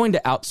are you going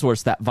to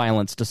outsource that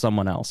violence to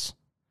someone else?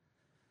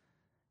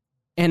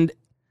 And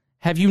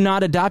have you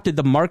not adopted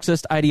the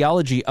Marxist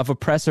ideology of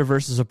oppressor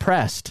versus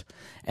oppressed?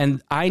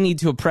 And I need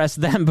to oppress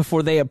them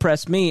before they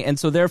oppress me, and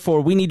so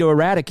therefore we need to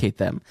eradicate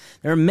them.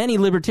 There are many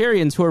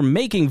libertarians who are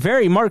making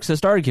very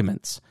Marxist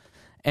arguments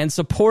and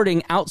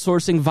supporting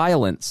outsourcing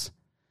violence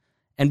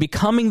and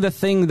becoming the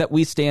thing that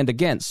we stand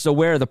against. So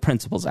where are the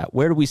principles at?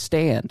 Where do we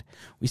stand?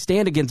 We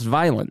stand against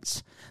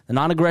violence. The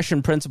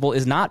non-aggression principle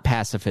is not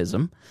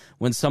pacifism.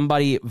 When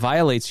somebody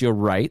violates your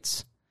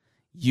rights,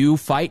 you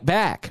fight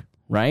back,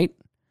 right?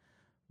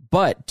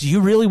 But do you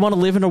really want to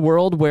live in a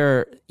world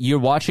where you're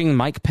watching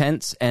Mike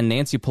Pence and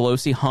Nancy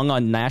Pelosi hung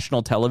on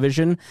national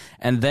television,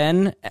 and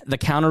then the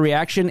counter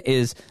reaction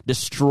is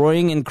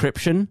destroying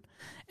encryption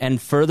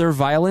and further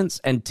violence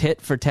and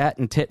tit for tat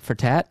and tit for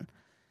tat?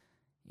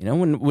 You know,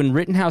 when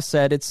Rittenhouse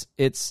said it's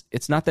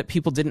not that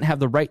people didn't have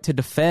the right to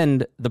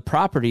defend the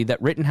property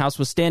that Rittenhouse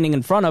was standing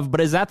in front of,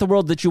 but is that the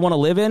world that you want to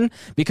live in?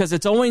 Because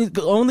it's only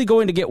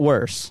going to get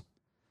worse.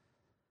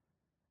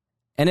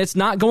 And it's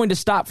not going to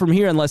stop from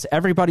here unless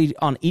everybody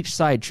on each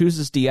side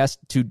chooses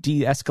to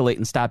de-escalate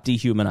and stop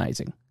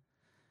dehumanizing.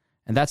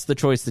 And that's the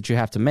choice that you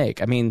have to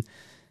make. I mean,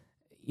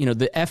 you know,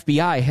 the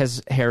FBI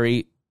has,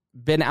 Harry,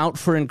 been out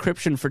for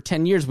encryption for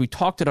 10 years. We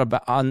talked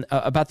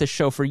about this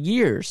show for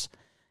years,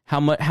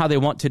 how they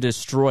want to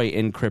destroy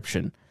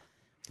encryption.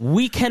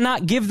 We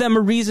cannot give them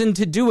a reason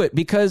to do it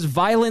because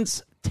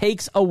violence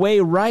takes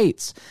away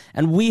rights,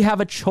 and we have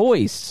a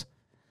choice.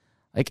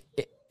 Like,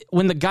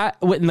 when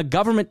the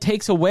government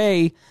takes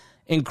away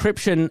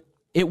encryption,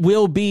 it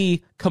will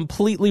be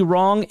completely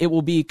wrong. It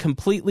will be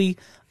completely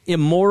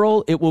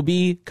immoral. It will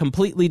be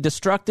completely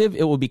destructive.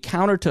 It will be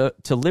counter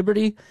to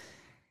liberty.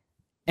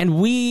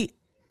 And we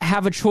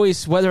have a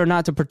choice whether or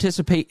not to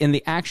participate in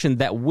the action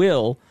that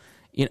will,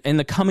 in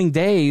the coming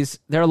days.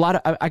 There are a lot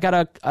of. I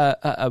got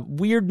a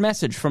weird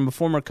message from a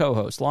former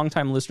co-host.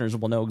 Longtime listeners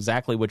will know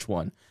exactly which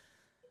one.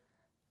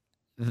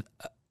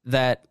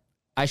 That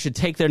I should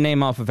take their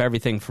name off of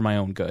everything for my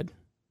own good.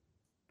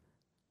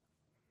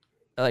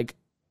 Like,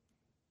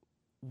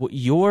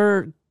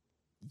 you're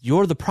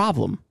the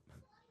problem.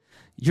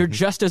 You're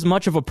just as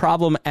much of a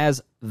problem as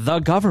the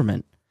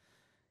government.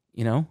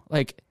 You know,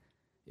 like,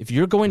 if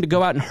you're going to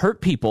go out and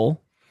hurt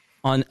people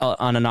on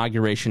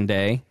Inauguration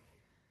Day,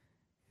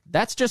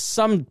 that's just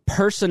some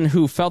person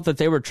who felt that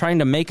they were trying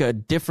to make a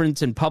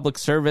difference in public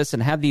service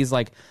and have these,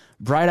 like,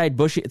 bright-eyed,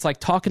 bushy. It's like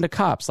talking to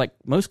cops. Like,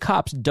 most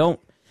cops don't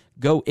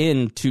go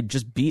in to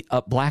just beat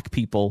up black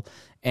people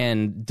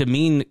and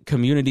demean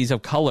communities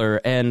of color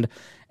and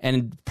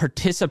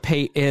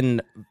participate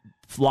in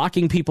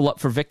locking people up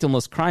for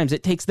victimless crimes.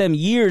 It takes them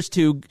years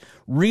to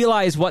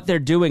realize what they're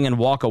doing and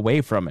walk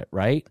away from it,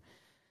 right?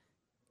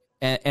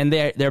 And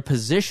their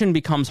position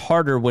becomes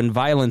harder when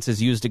violence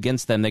is used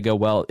against them. They go,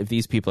 well, if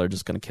these people are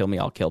just going to kill me,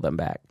 I'll kill them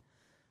back.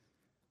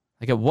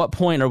 Like, at what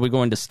point are we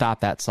going to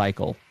stop that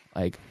cycle?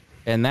 Like,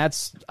 and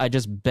that's, I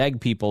just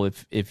beg people,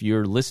 if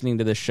you're listening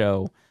to this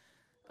show,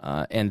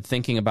 and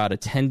thinking about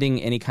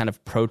attending any kind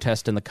of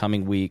protest in the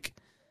coming week,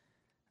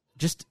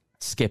 just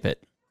skip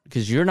it,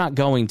 because you're not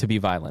going to be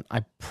violent.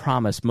 I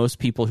promise most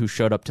people who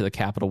showed up to the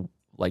Capitol,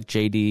 like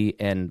JD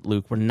and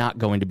Luke, were not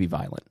going to be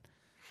violent.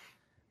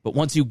 But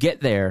once you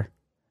get there,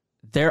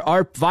 there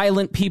are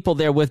violent people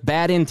there with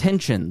bad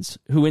intentions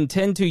who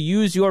intend to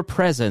use your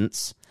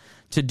presence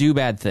to do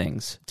bad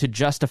things, to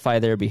justify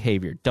their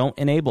behavior. Don't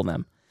enable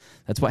them.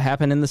 That's what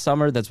happened in the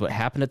summer. That's what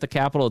happened at the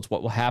Capitol. It's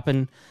what will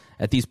happen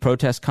at these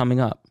protests coming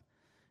up.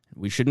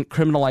 We shouldn't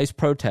criminalize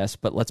protests,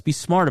 but let's be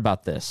smart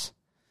about this.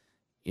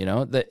 You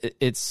know,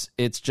 it's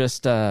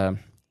just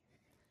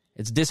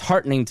it's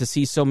disheartening to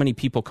see so many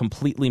people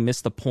completely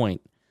miss the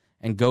point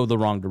and go the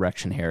wrong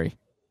direction, Harry.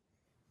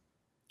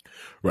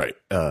 Right.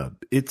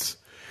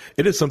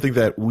 It is something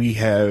that we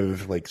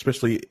have, like,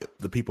 especially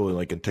the people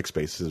in tech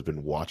spaces have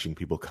been watching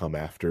people come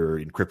after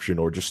encryption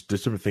or just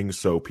different things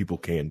so people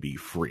can be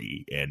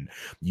free and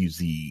use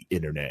the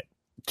internet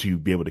to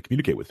be able to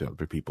communicate with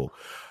other people.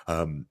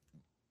 Don't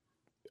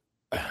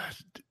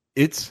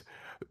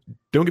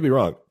get me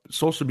wrong,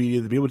 social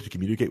media, to be able to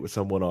communicate with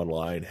someone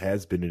online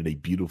has been a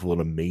beautiful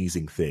and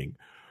amazing thing.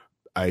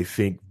 I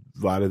think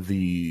a lot of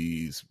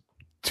these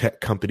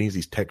tech companies,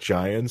 these tech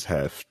giants,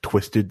 have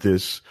twisted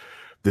this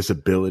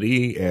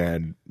ability,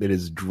 and it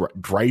is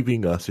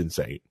driving us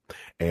insane.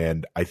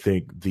 And I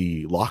think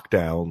the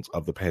lockdowns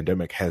of the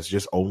pandemic has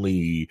just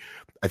only,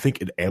 I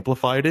think it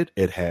amplified it.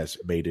 It has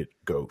made it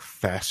go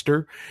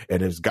faster,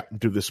 and has gotten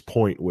to this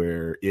point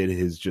where it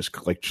has just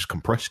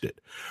compressed it.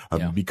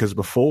 Because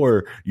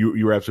before,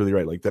 you were absolutely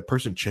right. Like, that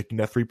person checking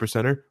that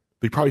 3%er,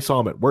 they probably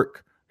saw him at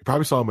work. They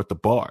probably saw him at the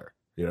bar,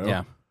 you know?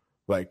 Yeah.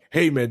 Like,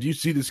 hey man, do you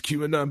see this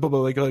QAnon? Blah, blah,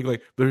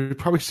 like they're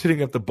probably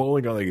sitting at the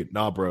bowling alley. Like,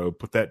 nah, bro,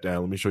 put that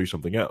down. Let me show you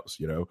something else.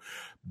 You know,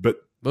 but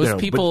most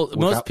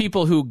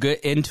people who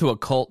get into a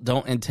cult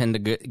don't intend to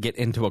get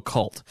into a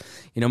cult.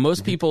 You know,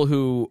 most people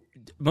who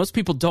most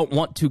people don't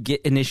want to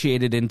get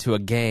initiated into a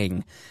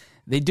gang.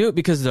 They do it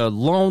because they're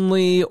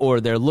lonely,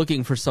 or they're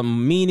looking for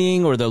some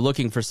meaning, or they're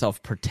looking for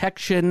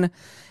self-protection.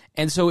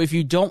 And so if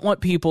you don't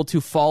want people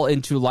to fall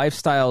into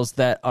lifestyles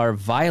that are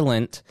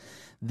violent,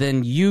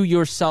 then you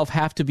yourself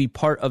have to be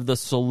part of the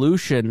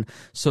solution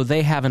so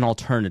they have an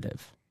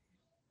alternative.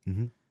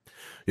 Mm-hmm.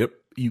 Yep.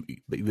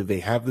 They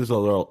have this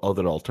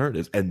other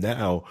alternatives, and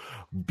now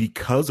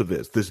because of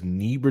this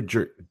knee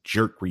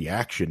jerk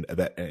reaction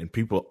and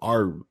people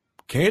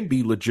can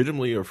be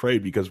legitimately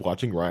afraid, because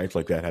watching riots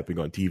like that happening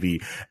on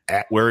TV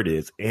at where it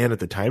is and at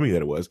the timing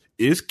that it was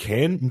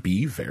can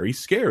be very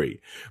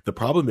scary. The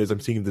problem is I'm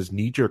seeing this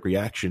knee jerk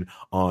reaction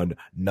on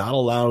not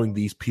allowing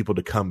these people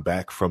to come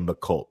back from the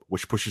cult,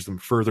 which pushes them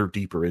further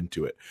deeper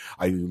into it.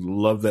 I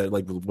love that,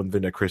 like, the one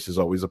thing that Chris is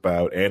always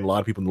about, and a lot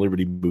of people in the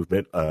liberty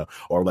movement are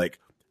like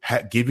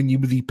giving you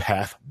the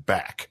path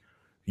back.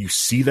 You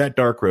see that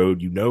dark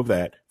road, you know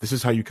that this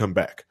is how you come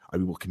back. I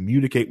will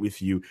communicate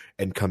with you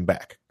and come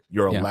back.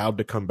 You're allowed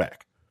to come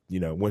back.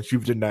 Once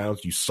you've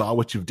denounced, you saw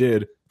what you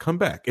did, come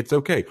back. It's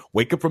okay.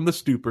 Wake up from the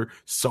stupor,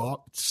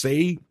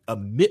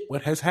 admit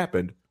what has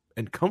happened,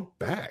 and come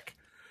back.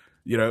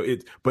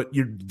 But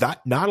you're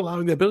not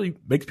allowing that ability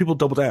makes people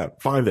double down.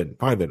 Fine then.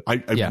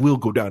 I will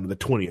go down to the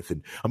 20th,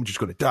 and I'm just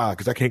going to die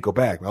because I can't go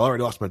back. I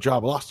already lost my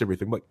job. I lost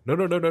everything. I'm like,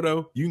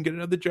 no. You can get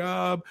another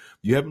job.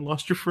 You haven't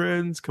lost your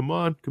friends. Come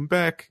on, come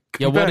back.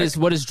 Come back.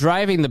 What is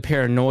driving the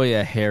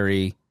paranoia,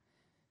 Harry?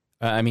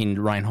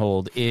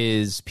 Reinhold,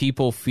 is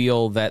people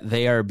feel that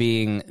they are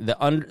being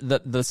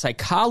the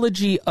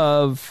psychology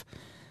of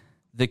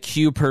the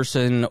Q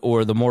person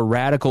or the more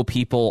radical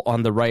people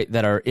on the right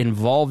that are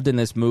involved in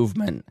this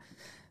movement.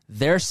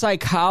 Their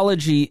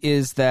psychology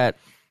is that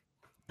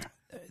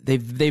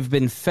they've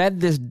been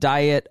fed this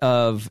diet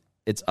of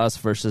it's us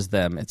versus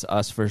them. It's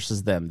us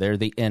versus them. They're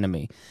the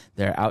enemy.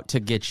 They're out to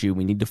get you.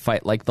 We need to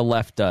fight like the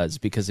left does,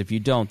 because if you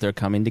don't, they're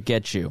coming to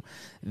get you.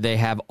 They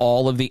have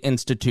all of the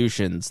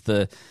institutions.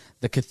 The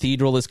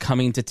cathedral is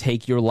coming to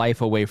take your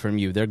life away from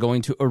you. They're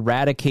going to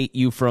eradicate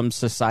you from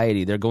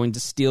society. They're going to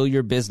steal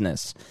your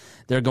business.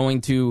 They're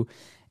going to...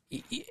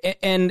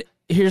 And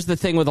here's the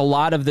thing with a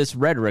lot of this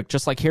rhetoric,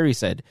 just like Harry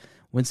said,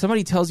 when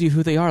somebody tells you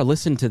who they are,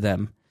 listen to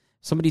them.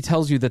 Somebody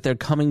tells you that they're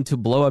coming to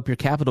blow up your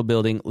Capitol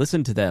building,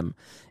 listen to them.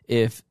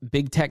 If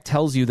big tech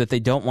tells you that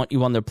they don't want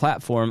you on their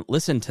platform,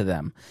 listen to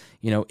them.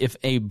 If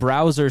a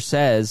browser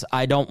says,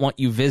 I don't want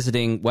you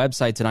visiting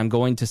websites and I'm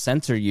going to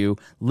censor you,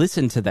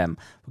 listen to them.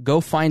 Go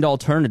find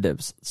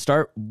alternatives.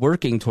 Start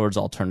working towards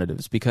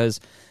alternatives, because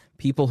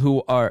people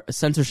who are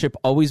censorship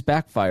always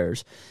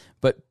backfires.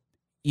 But,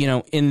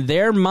 in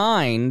their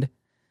mind,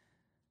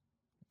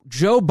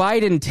 Joe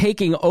Biden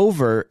taking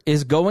over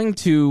is going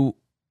to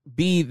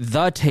be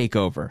the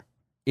takeover.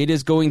 It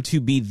is going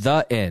to be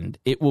the end.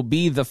 It will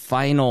be the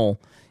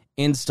final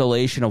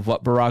installation of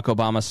what Barack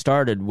Obama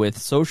started with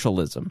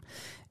socialism.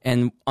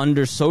 And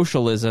under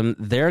socialism,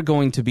 they're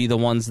going to be the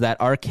ones that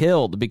are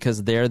killed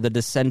because they're the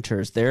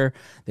dissenters.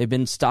 They've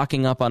been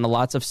stocking up on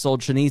lots of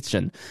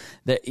Solzhenitsyn.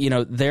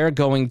 They're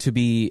going to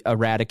be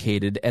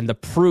eradicated, and the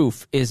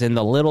proof is in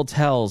the little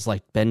tells,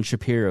 like Ben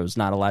Shapiro's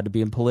not allowed to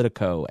be in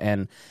Politico,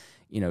 and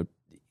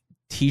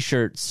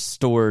T-shirt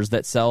stores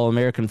that sell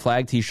American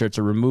flag T-shirts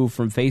are removed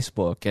from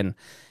Facebook. And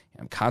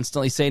I'm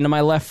constantly saying to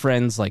my left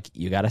friends, like,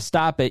 you got to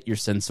stop it. Your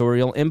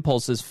sensorial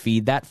impulses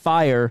feed that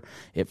fire.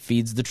 It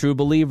feeds the true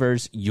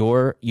believers.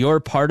 You're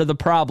part of the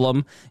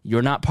problem.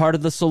 You're not part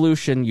of the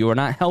solution. You're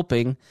not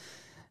helping.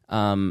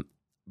 But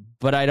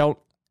I don't,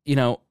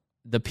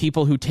 the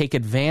people who take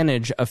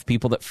advantage of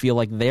people that feel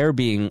like they're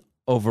being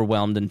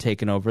overwhelmed and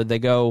taken over, they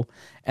go,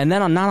 and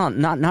then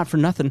not for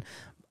nothing,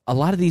 a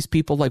lot of these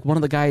people, like one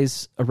of the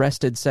guys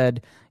arrested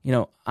said,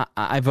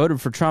 I voted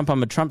for Trump.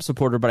 I'm a Trump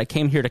supporter, but I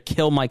came here to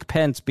kill Mike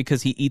Pence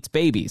because he eats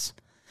babies.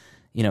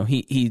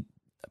 He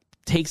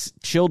takes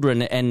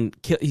children and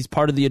he's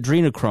part of the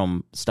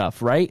adrenochrome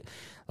stuff, right?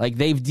 Like,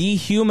 they've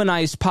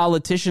dehumanized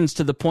politicians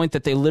to the point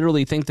that they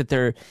literally think that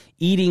they're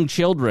eating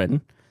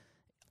children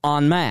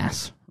en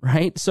masse,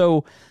 right?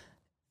 So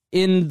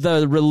in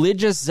the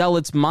religious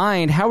zealot's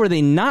mind, how are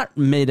they not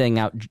meting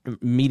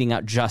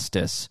out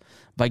justice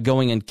by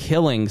going and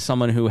killing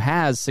someone who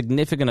has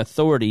significant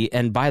authority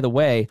and, by the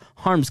way,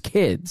 harms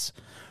kids,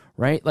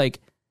 right?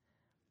 Like,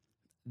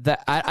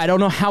 that. I don't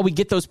know how we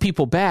get those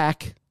people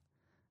back,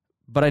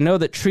 but I know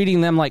that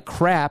treating them like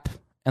crap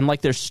and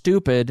like they're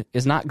stupid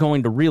is not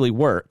going to really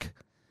work,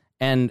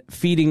 and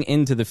feeding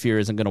into the fear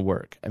isn't going to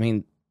work. I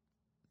mean,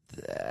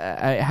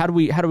 how do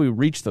we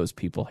reach those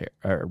people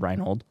here,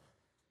 Reinhold?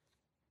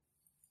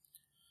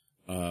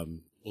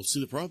 Well,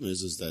 see, the problem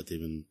is that they've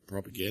been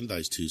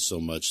propagandized to so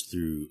much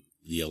through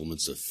the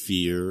elements of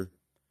fear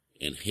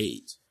and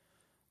hate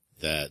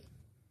that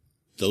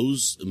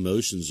those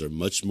emotions are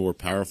much more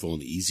powerful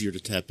and easier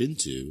to tap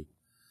into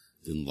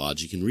than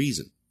logic and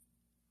reason,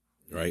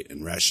 right?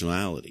 And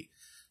rationality.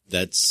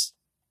 That's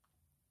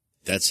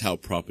how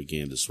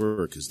propagandists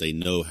work, because they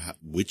know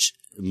which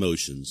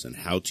emotions and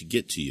how to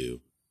get to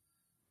you,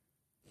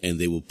 and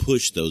they will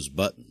push those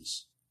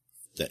buttons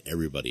that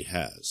everybody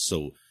has.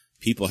 So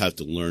people have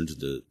to learn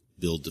to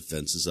build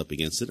defenses up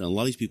against it. And a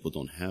lot of these people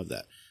don't have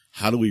that.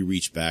 How do we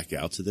reach back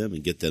out to them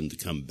and get them to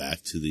come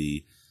back to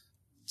the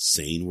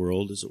sane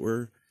world, as it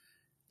were?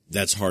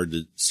 It's hard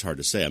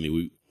to say. I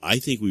mean, I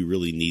think we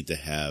really need to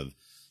have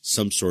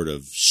some sort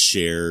of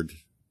shared,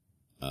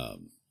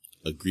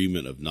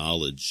 agreement of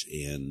knowledge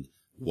and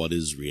what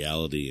is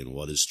reality and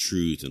what is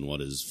truth and what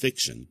is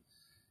fiction.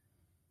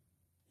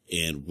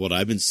 And what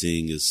I've been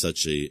seeing is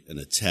such an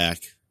attack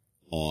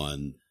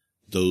on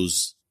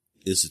those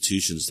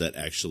institutions that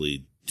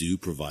actually do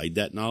provide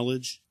that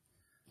knowledge.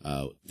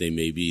 They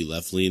may be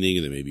left-leaning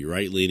and they may be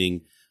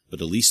right-leaning,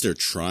 but at least they're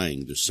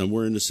trying. They're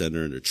somewhere in the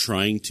center and they're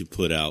trying to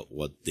put out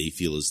what they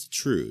feel is the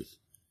truth.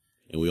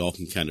 And we all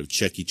can kind of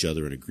check each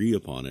other and agree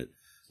upon it.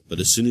 But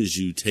as soon as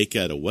you take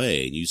that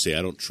away and you say,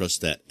 I don't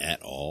trust that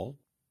at all,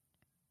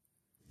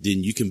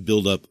 then you can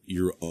build up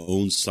your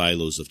own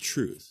silos of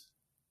truth,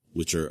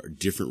 which are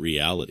different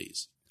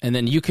realities. And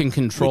then you can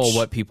control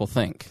what people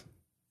think.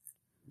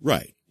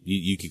 Right.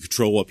 You can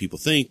control what people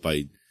think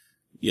by,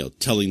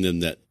 telling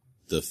them that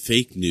the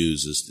fake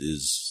news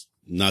is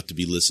not to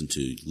be listened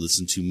to.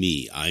 Listen to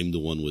me. I'm the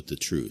one with the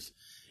truth.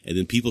 And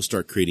then people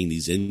start creating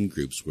these in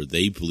groups where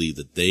they believe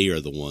that they are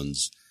the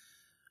ones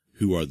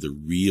who are the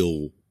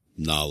real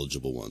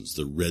knowledgeable ones,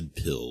 the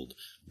red-pilled.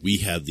 We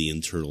have the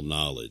internal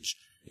knowledge,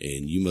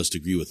 and you must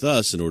agree with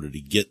us in order to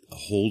get a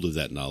hold of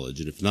that knowledge.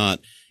 And if not,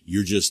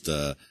 you're just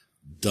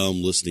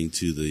dumb listening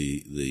to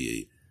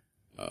the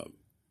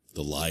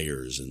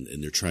liars,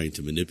 and they're trying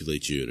to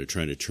manipulate you, and they're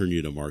trying to turn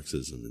you to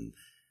Marxism. And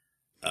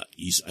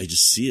I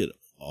just see it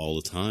all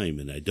the time,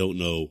 and I don't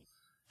know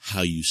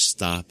how you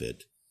stop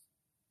it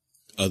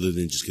other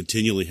than just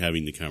continually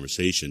having the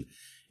conversation.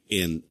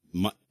 And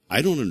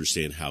I don't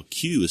understand how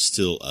Q is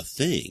still a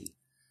thing.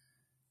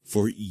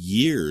 For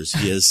years,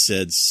 he has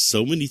said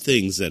so many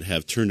things that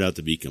have turned out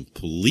to be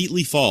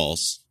completely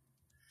false,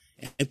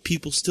 and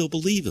people still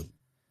believe him.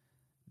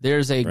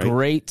 There's a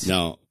great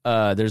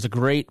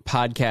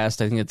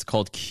podcast. I think it's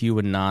called Q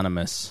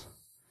Anonymous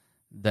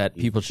that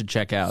people should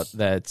check out.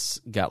 That's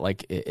got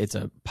it's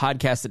a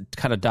podcast that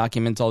kind of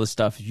documents all this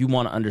stuff. If you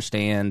want to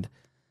understand,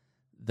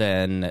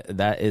 then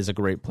that is a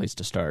great place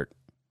to start.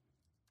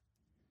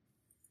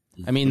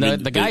 I mean,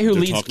 the guy who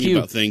leads Q,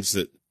 about things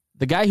that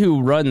the guy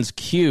who runs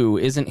Q,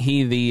 isn't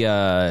he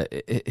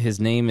his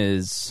name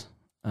is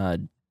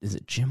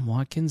it Jim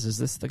Watkins? Is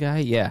this the guy?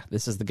 Yeah,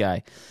 this is the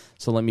guy.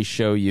 So let me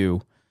show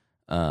you.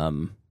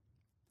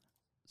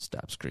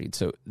 Stop screen.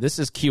 So this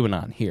is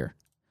QAnon here.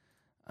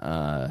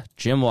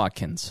 Jim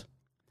Watkins.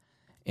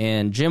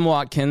 And Jim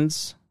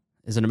Watkins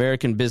is an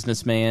American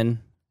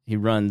businessman. He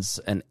ran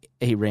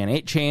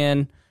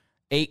 8chan,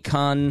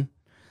 8con.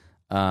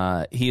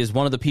 He is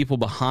one of the people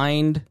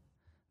behind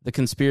the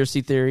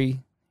conspiracy theory.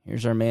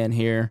 Here's our man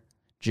here,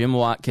 Jim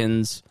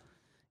Watkins.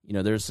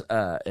 There's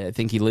I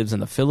think he lives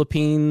in the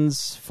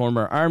Philippines,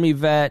 former Army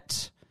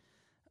vet.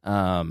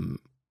 You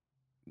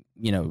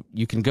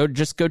can go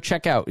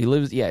check out. He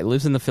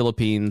lives in the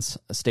Philippines,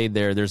 stayed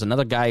there. There's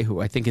another guy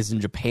who I think is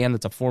in Japan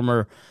that's a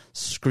former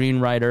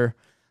screenwriter.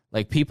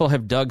 Like, people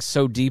have dug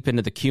so deep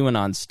into the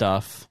QAnon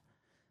stuff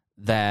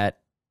that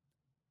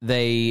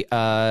they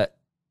know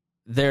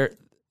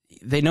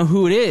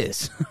who it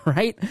is,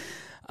 right?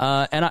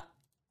 There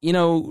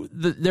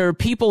are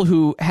people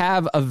who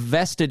have a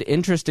vested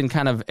interest in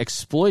kind of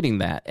exploiting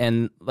that.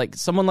 And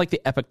someone like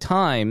the Epoch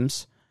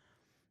Times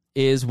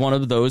is one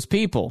of those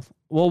people.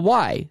 Well,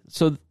 why?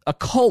 So a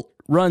cult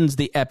runs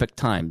the Epoch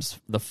Times,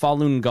 the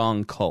Falun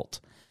Gong cult.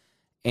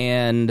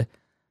 And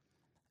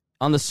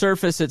on the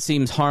surface, it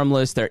seems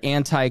harmless. They're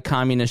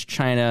anti-communist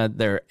China.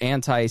 They're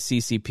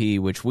anti-CCP,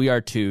 which we are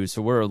too.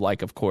 So we're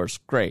of course,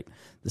 great.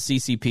 The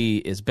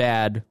CCP is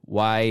bad.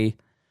 Why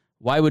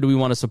would we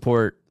want to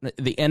support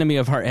the enemy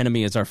of our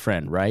enemy is our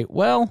friend, right?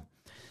 Well,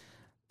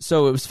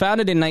 so it was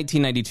founded in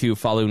 1992,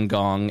 Falun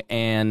Gong,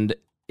 and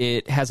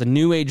it has a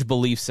New Age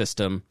belief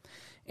system.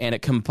 And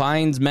it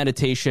combines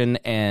meditation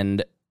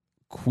and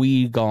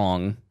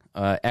Qigong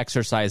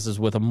exercises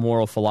with a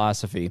moral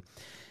philosophy.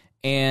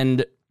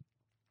 And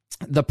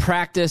the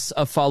practice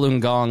of Falun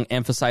Gong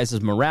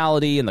emphasizes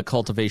morality and the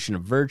cultivation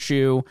of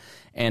virtue.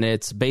 And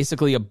it's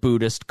basically a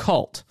Buddhist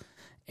cult.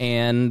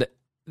 And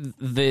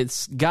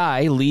this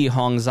guy, Li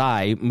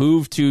Hongzhi,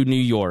 moved to New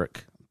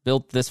York,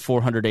 built this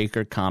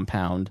 400-acre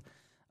compound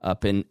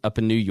up in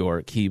New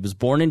York. He was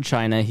born in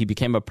China. He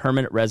became a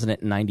permanent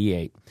resident in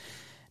 1998.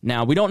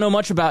 Now, we don't know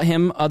much about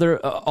him.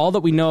 All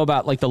that we know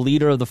about the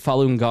leader of the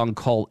Falun Gong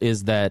cult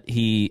is that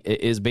he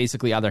is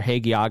basically either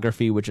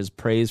hagiography, which is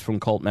praise from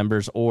cult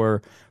members,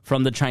 or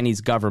from the Chinese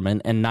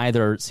government, and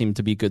neither seem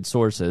to be good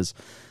sources.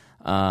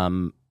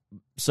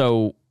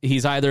 So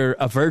he's either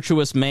a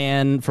virtuous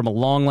man from a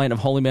long line of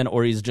holy men,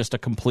 or he's just a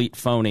complete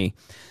phony.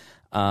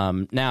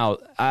 Now,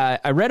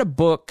 I read a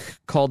book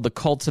called The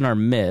Cults and Our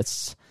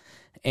Myths,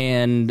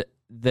 and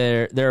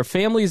there are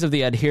families of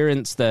the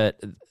adherents to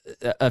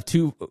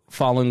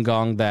Falun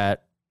Gong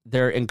that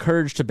they're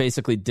encouraged to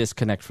basically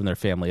disconnect from their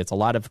family. It's a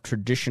lot of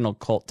traditional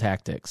cult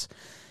tactics.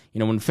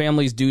 When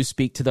families do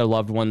speak to their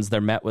loved ones,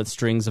 they're met with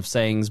strings of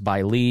sayings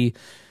by Li,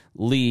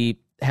 Lee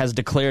has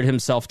declared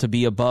himself to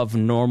be above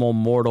normal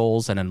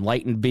mortals, an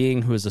enlightened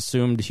being who has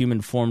assumed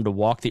human form to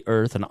walk the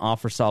earth and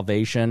offer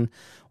salvation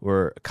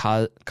or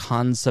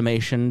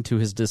consummation to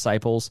his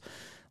disciples.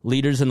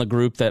 Leaders in the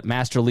group that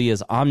Master Lee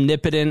is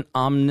omnipotent,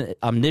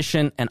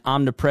 omniscient, and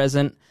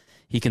omnipresent.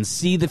 He can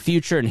see the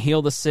future and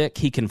heal the sick.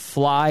 He can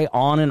fly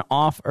on and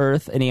off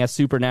Earth, and he has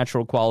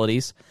supernatural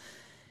qualities.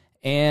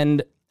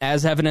 And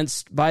as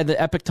evidenced by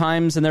the Epoch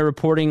Times and their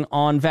reporting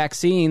on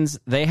vaccines,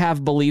 they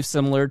have beliefs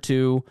similar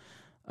to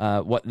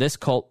what this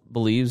cult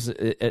believes.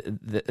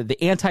 The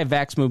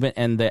anti-vax movement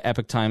and the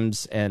Epoch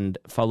Times and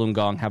Falun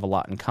Gong have a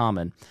lot in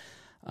common.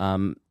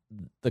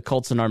 The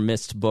Cults in Our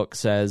Midst book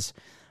says,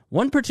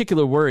 one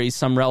particular worry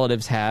some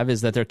relatives have is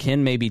that their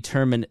kin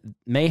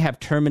may have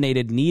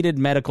terminated needed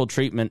medical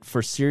treatment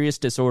for serious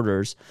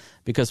disorders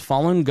because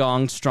Falun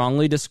Gong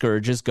strongly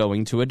discourages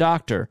going to a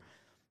doctor.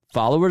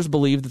 Followers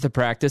believe that the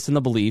practice and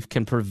the belief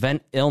can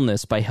prevent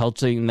illness by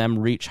helping them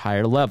reach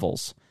higher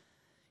levels.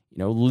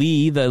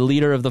 Lee, the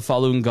leader of the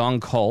Falun Gong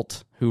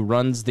cult, who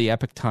runs the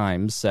Epoch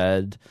Times,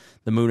 said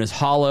the moon is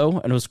hollow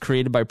and was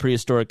created by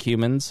prehistoric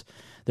humans.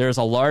 There is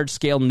a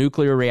large-scale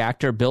nuclear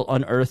reactor built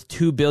on Earth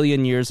 2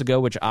 billion years ago,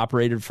 which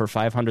operated for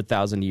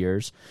 500,000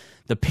 years.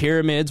 The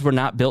pyramids were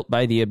not built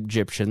by the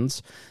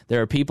Egyptians.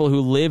 There are people who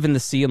live in the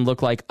sea and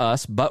look like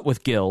us, but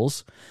with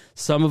gills.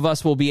 Some of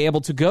us will be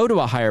able to go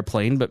to a higher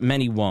plane, but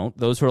many won't.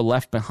 Those who are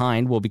left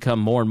behind will become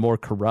more and more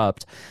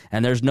corrupt,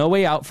 and there's no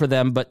way out for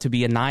them but to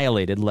be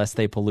annihilated lest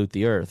they pollute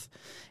the Earth.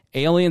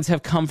 Aliens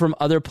have come from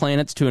other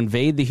planets to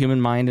invade the human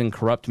mind and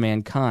corrupt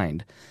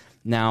mankind.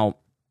 Now,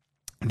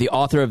 the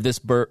author of this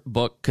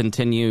book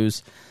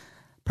continues,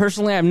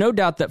 personally, I have no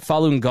doubt that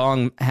Falun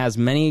Gong has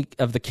many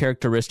of the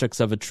characteristics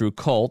of a true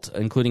cult,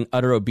 including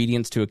utter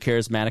obedience to a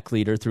charismatic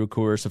leader through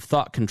coercive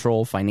thought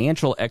control,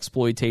 financial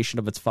exploitation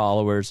of its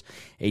followers,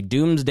 a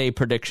doomsday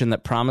prediction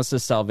that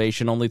promises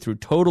salvation only through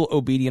total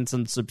obedience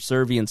and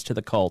subservience to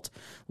the cult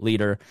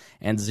leader,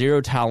 and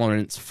zero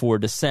tolerance for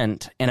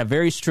dissent, and a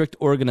very strict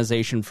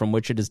organization from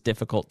which it is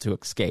difficult to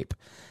escape.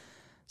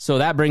 So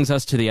that brings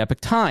us to the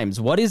Epoch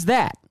Times. What is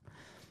that?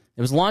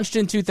 It was launched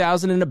in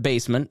 2000 in a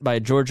basement by a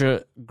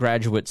Georgia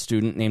graduate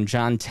student named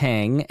John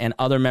Tang and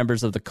other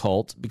members of the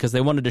cult because they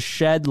wanted to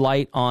shed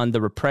light on the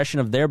repression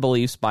of their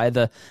beliefs by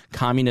the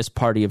Communist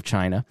Party of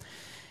China.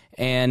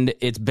 And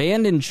it's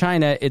banned in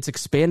China. It's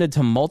expanded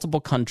to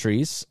multiple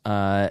countries.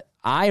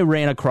 I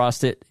ran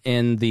across it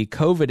in the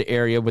COVID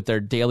area with their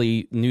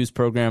daily news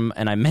program,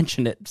 and I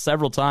mentioned it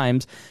several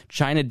times.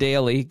 China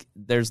Daily,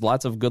 there's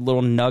lots of good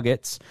little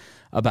nuggets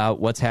about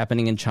what's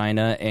happening in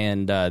China,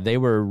 and they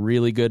were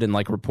really good in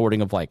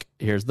reporting of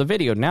here's the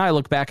video. Now I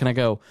look back and I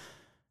go,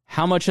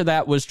 how much of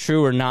that was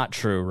true or not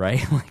true,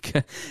 right?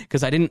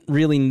 Because I didn't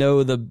really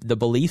know the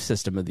belief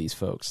system of these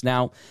folks.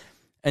 Now,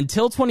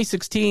 until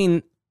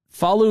 2016,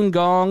 Falun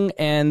Gong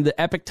and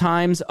the Epoch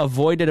Times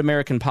avoided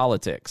American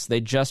politics. They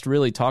just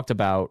really talked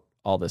about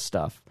all this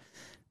stuff.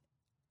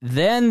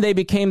 Then they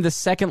became the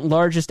second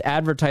largest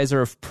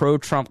advertiser of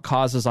pro-Trump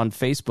causes on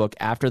Facebook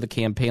after the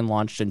campaign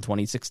launched in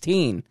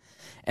 2016.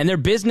 And their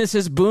business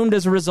has boomed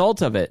as a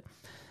result of it.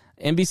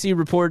 NBC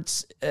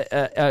reports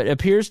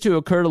appears to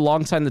occur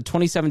alongside the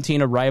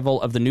 2017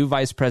 arrival of the new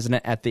vice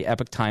president at the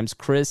Epoch Times,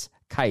 Chris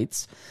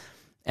Kites,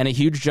 and a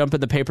huge jump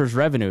in the paper's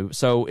revenue.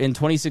 So in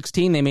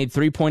 2016, they made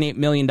 $3.8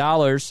 million.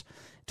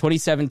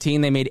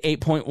 2017, they made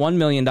 $8.1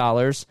 million.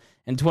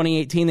 In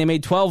 2018, they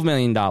made $12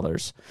 million.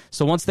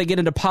 So once they get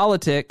into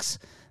politics,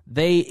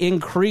 they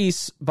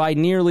increase by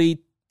nearly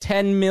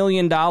 $10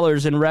 million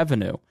in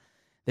revenue.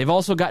 They've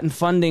also gotten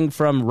funding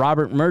from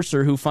Robert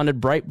Mercer, who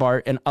funded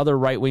Breitbart and other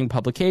right-wing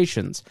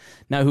publications.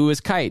 Now, who is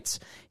Kites?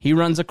 He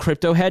runs a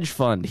crypto hedge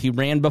fund. He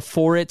ran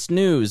Before It's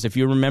News, if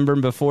you remember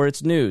Before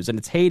It's News. In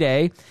its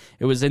heyday,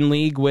 it was in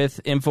league with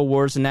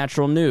InfoWars and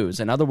Natural News.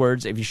 In other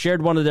words, if you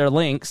shared one of their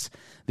links,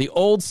 the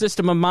old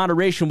system of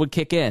moderation would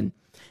kick in.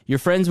 Your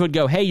friends would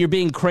go, hey, you're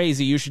being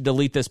crazy. You should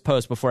delete this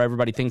post before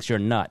everybody thinks you're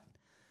a nut.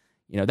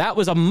 That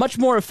was a much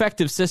more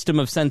effective system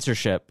of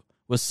censorship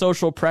with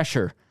social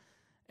pressure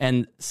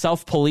and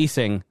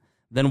self-policing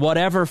than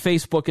whatever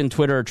Facebook and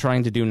Twitter are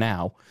trying to do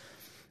now.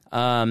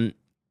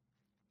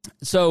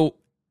 So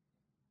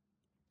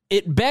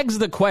it begs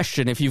the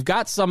question, if you've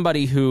got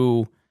somebody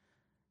who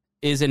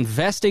is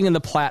investing in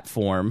the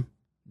platform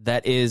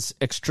that is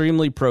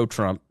extremely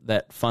pro-Trump,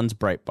 that funds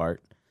Breitbart,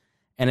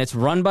 and it's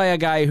run by a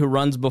guy who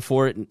runs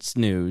Before It's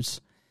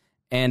News,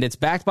 and it's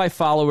backed by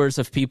followers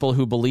of people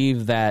who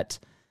believe that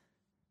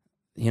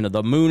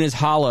the moon is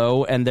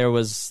hollow and there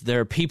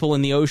are people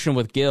in the ocean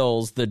with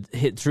gills, the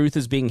truth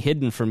is being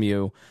hidden from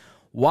you.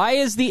 Why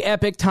is the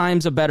Epoch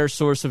Times a better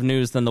source of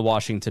news than the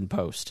Washington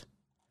Post?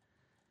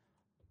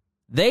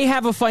 They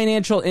have a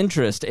financial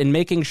interest in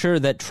making sure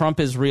that Trump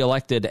is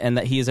reelected and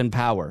that he is in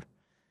power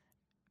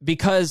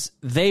because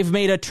they've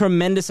made a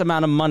tremendous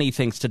amount of money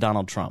thanks to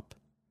Donald Trump.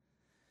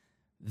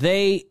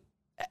 They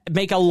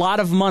make a lot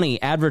of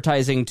money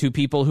advertising to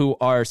people who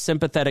are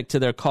sympathetic to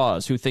their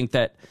cause, who think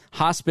that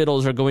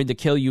hospitals are going to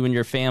kill you and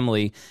your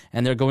family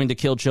and they're going to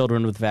kill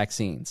children with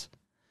vaccines.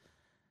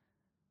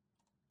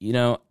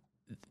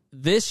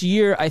 this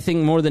year, I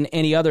think more than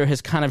any other,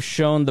 has kind of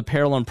shown the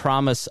peril and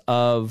promise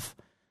of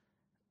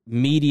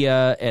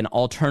media and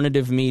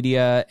alternative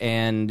media.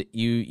 And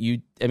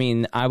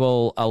I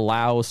will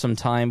allow some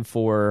time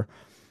for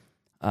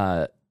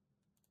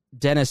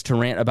Dennis to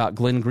rant about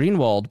Glenn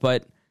Greenwald,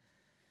 but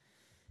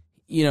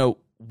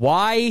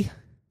why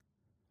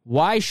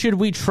should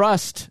we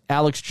trust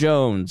Alex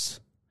Jones,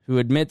 who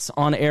admits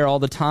on air all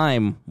the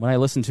time when I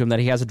listen to him that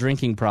he has a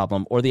drinking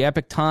problem, or the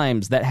Epoch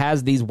Times that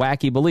has these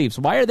wacky beliefs?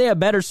 Why are they a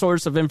better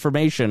source of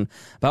information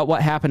about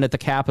what happened at the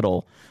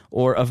Capitol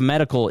or of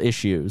medical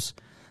issues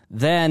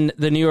than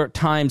the New York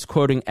Times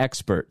quoting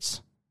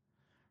experts?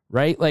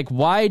 Right? Like,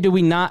 why do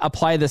we not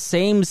apply the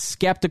same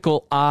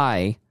skeptical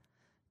eye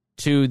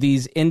to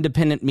these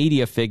independent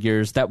media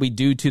figures that we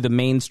do to the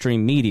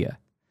mainstream media?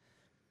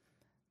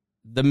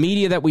 The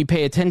media that we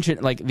pay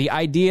attention, like the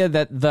idea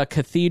that the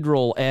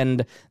cathedral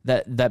and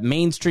that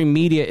mainstream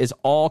media is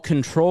all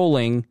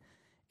controlling,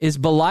 is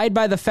belied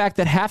by the fact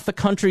that half the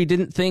country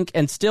didn't think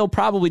and still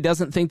probably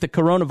doesn't think the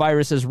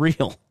coronavirus is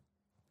real.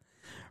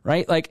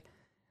 Right? Like,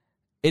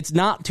 it's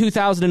not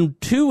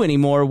 2002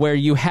 anymore, where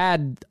you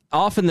had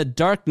off in the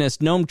darkness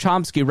Noam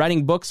Chomsky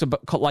writing books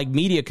about like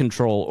media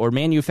control or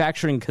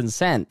manufacturing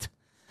consent,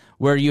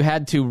 where you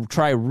had to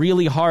try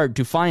really hard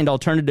to find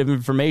alternative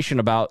information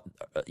about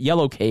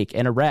yellow cake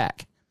and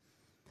Iraq.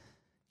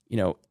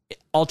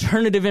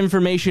 Alternative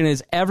information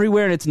is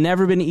everywhere, and it's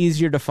never been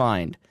easier to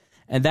find.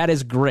 And that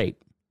is great.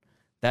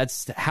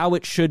 That's how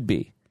it should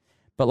be.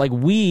 But like,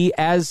 we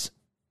as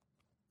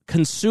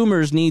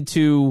consumers need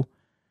to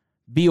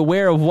be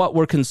aware of what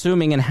we're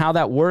consuming and how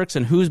that works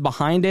and who's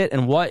behind it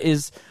and what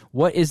is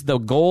the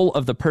goal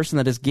of the person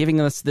that is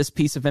giving us this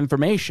piece of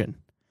information.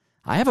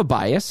 I have a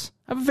bias.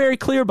 I have a very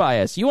clear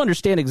bias. You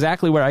understand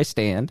exactly where I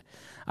stand.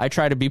 I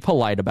try to be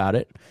polite about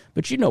it,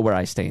 but you know where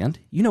I stand.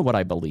 You know what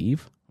I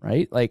believe,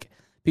 right? Like,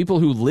 people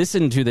who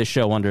listen to this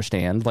show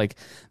understand. Like,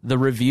 the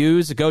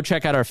reviews, go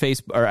check out our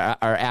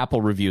our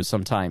Apple reviews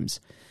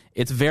sometimes.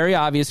 It's very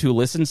obvious who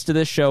listens to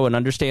this show and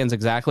understands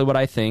exactly what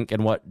I think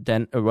and what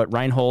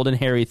Reinhold and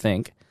Harry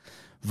think,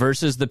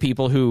 versus the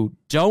people who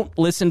don't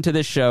listen to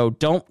this show,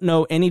 don't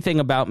know anything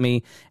about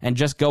me, and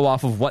just go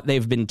off of what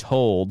they've been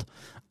told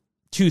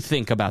to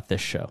think about this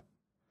show,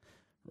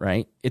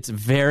 right? It's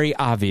very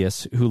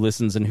obvious who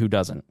listens and who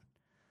doesn't,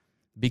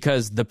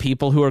 because the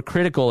people who are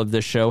critical of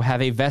this show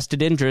have a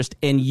vested interest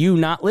in you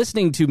not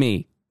listening to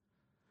me.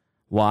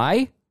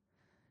 Why?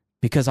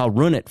 Because I'll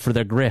ruin it for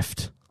their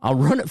grift. I'll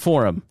ruin it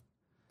for them.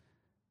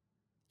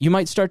 You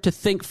might start to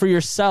think for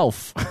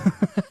yourself,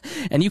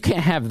 and you can't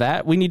have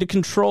that. We need to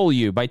control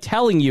you by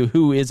telling you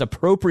who is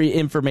appropriate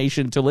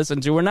information to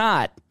listen to or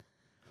not.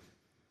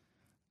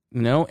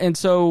 And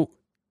so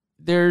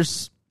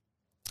there's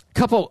a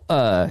couple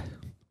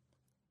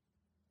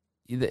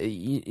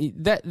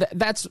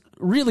that's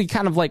really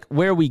kind of like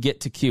where we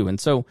get to Q. And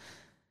so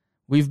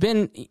we've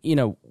been,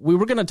 we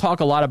were going to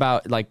talk a lot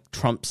about like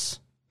Trump's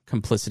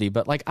complicity,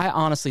 but like, I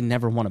honestly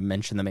never want to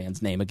mention the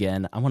man's name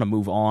again. I want to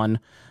move on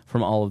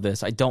from all of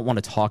this. I don't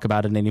want to talk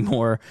about it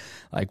anymore.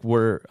 Like,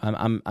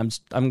 I'm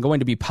going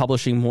to be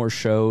publishing more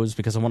shows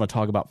because I want to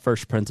talk about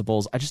first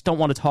principles. I just don't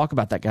want to talk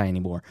about that guy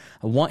anymore.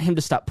 I want him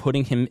to stop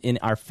putting him in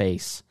our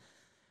face.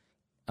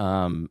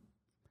 But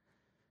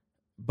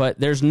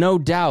there's no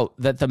doubt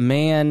that the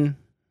man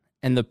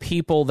and the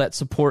people that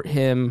support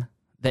him,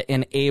 that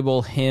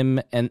enable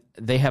him, and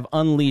they have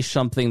unleashed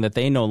something that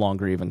they no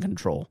longer even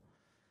control.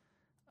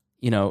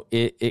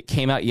 It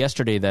came out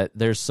yesterday that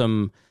there's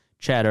some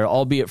chatter,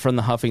 albeit from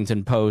the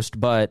Huffington Post,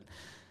 but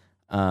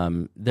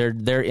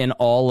they're in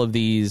all of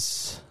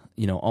these,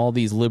 all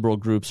these liberal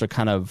groups are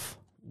kind of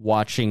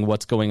watching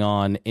what's going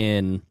on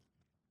in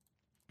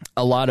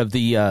a lot of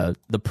the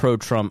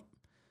pro-Trump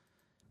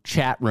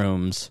chat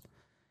rooms.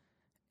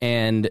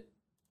 And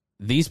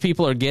these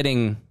people are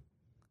getting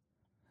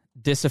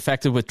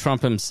disaffected with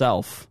Trump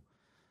himself.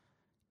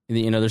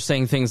 They're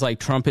saying things like,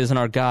 Trump isn't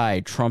our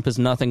guy. Trump is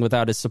nothing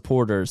without his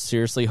supporters.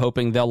 Seriously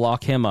hoping they'll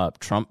lock him up.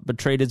 Trump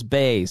betrayed his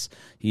base.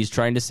 He's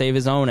trying to save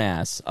his own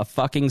ass. A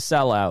fucking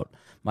sellout.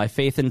 My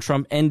faith in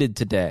Trump ended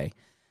today.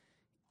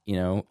 We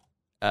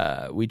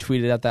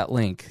tweeted out that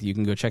link. You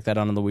can go check that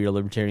out on the We Are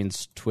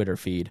Libertarians Twitter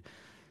feed.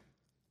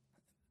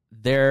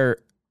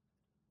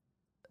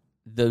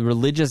 The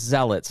religious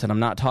zealots, and I'm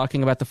not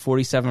talking about the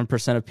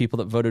 47% of people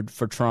that voted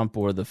for Trump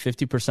or the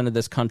 50% of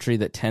this country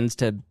that tends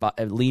to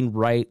lean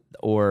right,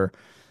 or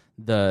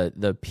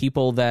the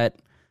people that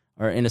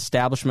are in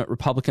establishment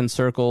Republican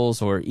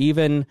circles, or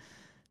even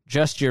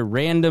just your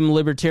random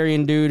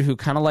libertarian dude who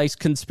kind of likes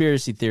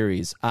conspiracy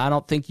theories. I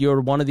don't think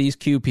you're one of these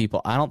Q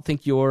people. I don't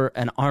think you're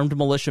an armed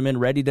militiaman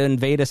ready to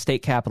invade a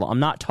state capitol.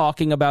 I'm not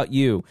talking about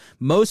you.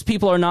 Most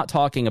people are not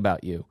talking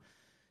about you.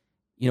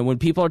 When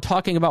people are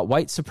talking about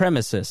white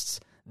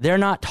supremacists, they're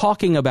not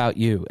talking about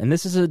you. And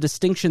this is a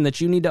distinction that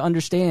you need to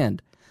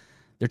understand.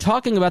 They're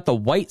talking about the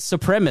white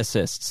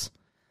supremacists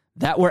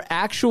that were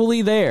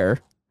actually there,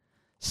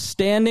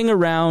 standing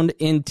around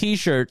in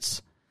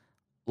T-shirts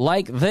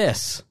like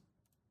this.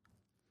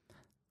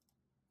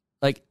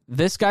 Like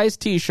this guy's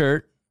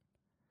T-shirt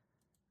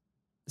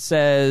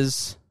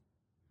says,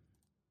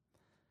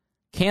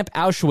 Camp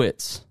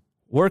Auschwitz,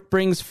 work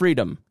brings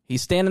freedom.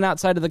 He's standing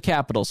outside of the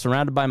Capitol,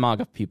 surrounded by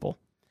MAGA people.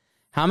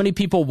 How many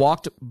people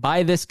walked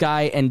by this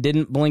guy and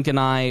didn't blink an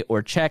eye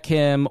or check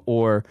him,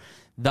 or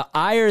the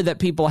ire that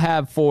people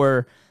have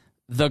for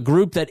the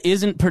group that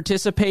isn't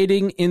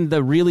participating in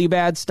the really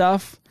bad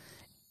stuff?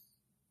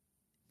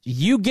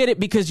 You get it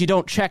because you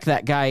don't check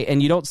that guy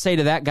and you don't say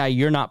to that guy,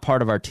 you're not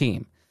part of our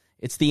team.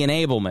 It's the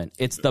enablement.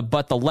 It's the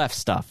left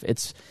stuff.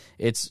 It's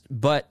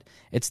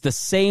the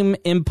same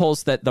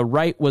impulse that the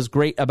right was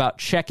great about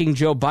checking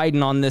Joe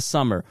Biden on this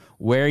summer.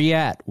 Where are you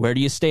at? Where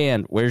do you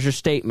stand? Where's your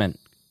statement?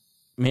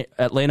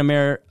 Atlanta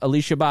Mayor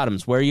Alicia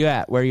Bottoms, where are you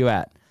at? Where are you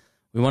at?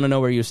 We want to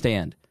know where you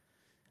stand.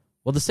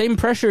 Well, the same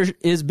pressure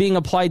is being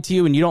applied to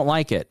you and you don't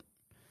like it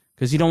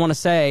because you don't want to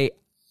say,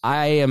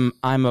 I'm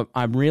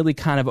really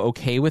kind of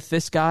okay with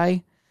this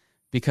guy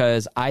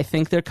because I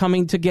think they're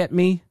coming to get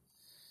me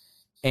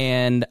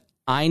and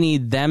I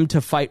need them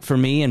to fight for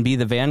me and be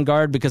the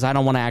vanguard because I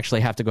don't want to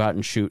actually have to go out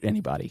and shoot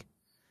anybody.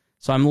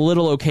 So I'm a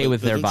little okay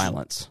with their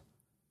violence.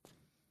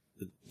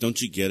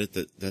 Don't you get it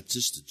that that's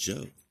just a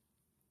joke?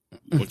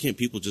 Why can't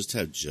people just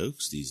have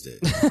jokes these days?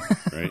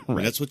 Right? Right. I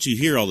mean, that's what you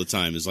hear all the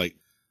time is like,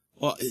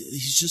 well,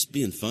 he's just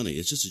being funny.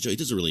 It's just a joke. He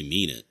doesn't really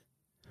mean it.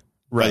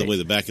 Right. By the way,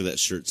 the back of that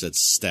shirt said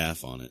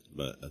staff on it,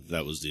 but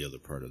that was the other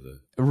part of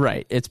the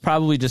right. It's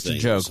probably just a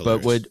joke,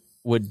 but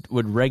would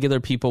regular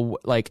people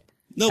like?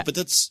 No, but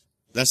that's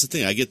the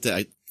thing. I get that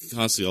I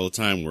constantly all the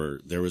time where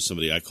there was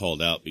somebody I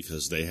called out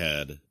because they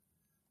had,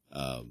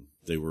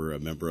 they were a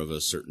member of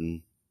a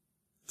certain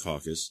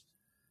caucus,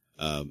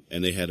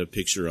 and they had a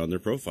picture on their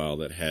profile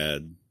that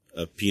had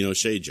a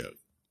Pinochet joke,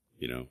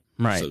 you know,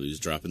 right? So he's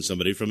dropping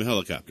somebody from a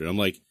helicopter. I'm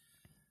like,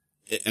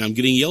 and I'm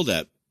getting yelled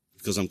at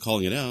because I'm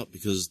calling it out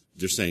because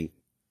they're saying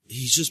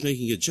he's just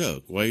making a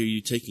joke. Why are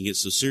you taking it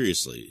so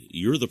seriously?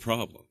 You're the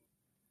problem.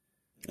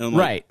 And I'm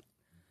right. Like,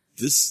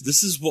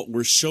 this is what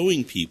we're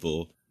showing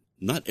people.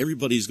 Not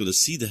everybody's going to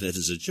see that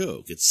as a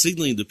joke. It's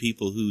signaling to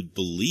people who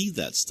believe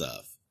that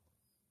stuff.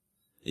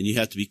 And you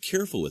have to be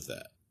careful with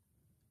that.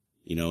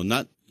 You know,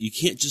 you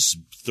can't just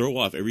throw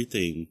off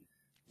everything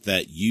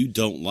that you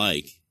don't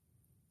like,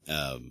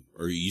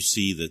 or you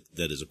see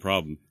that is a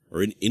problem,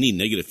 or any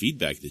negative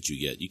feedback that you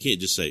get. You can't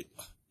just say,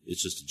 oh,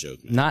 it's just a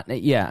joke, man.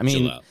 I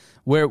mean,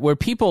 where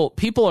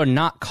people are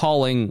not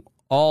calling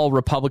all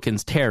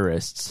Republicans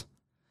terrorists.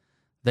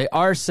 They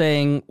are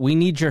saying, we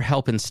need your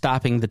help in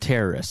stopping the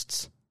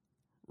terrorists.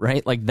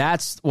 Right? Like,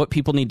 that's what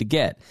people need to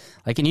get.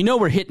 Like, and you know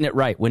we're hitting it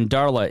right when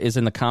Darla is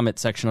in the comment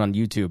section on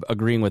YouTube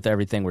agreeing with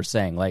everything we're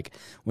saying. Like,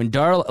 when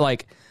Darla,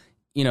 like,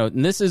 you know,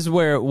 and this is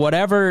where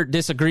whatever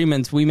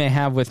disagreements we may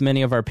have with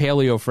many of our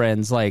paleo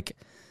friends, like,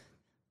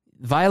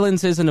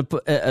 violence isn't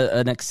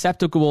an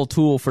acceptable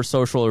tool for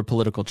social or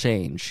political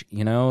change.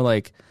 You know,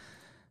 like,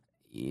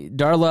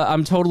 Darla,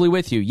 I'm totally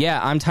with you.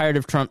 Yeah, I'm tired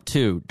of Trump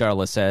too,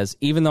 Darla says,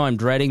 even though I'm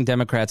dreading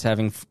Democrats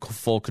having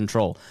full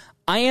control.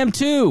 I am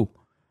too.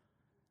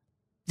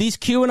 These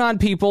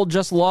QAnon people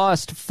just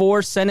lost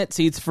 4 Senate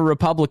seats for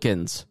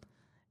Republicans.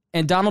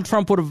 And Donald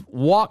Trump would have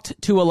walked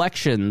to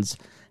elections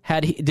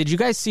had he... Did you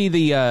guys see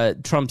the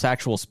Trump's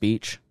actual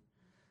speech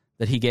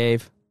that he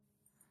gave?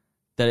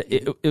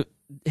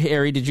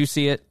 Harry, did you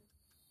see it?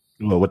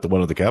 Well, what, the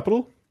one at the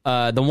Capitol?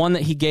 The one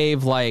that he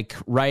gave, like,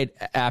 right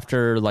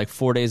after, like,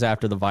 4 days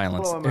after the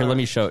violence. Hello, Here, let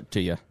me show it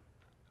to you.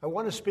 I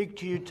want to speak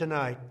to you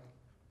tonight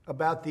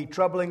about the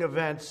troubling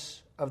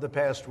events of the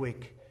past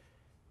week.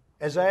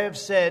 As I have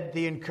said,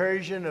 the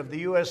incursion of the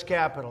U.S.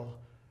 Capitol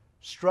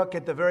struck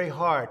at the very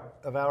heart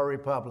of our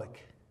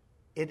republic.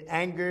 It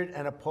angered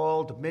and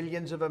appalled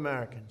millions of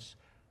Americans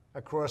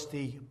across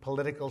the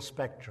political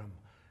spectrum.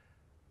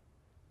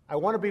 I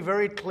want to be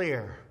very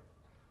clear.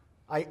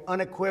 I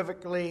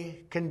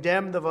unequivocally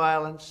condemn the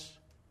violence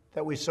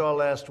that we saw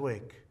last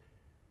week.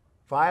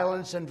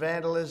 Violence and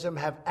vandalism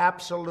have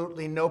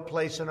absolutely no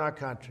place in our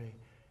country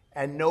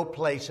and no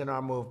place in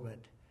our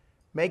movement.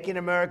 Making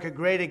America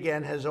great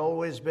again has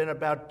always been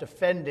about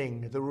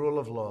defending the rule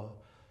of law,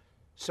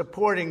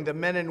 supporting the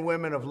men and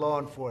women of law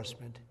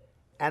enforcement,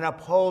 and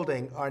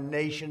upholding our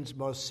nation's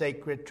most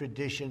sacred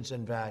traditions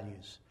and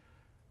values.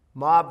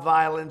 Mob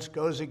violence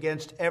goes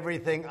against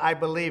everything I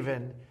believe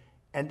in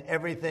and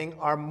everything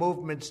our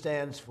movement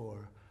stands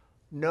for.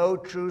 No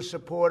true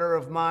supporter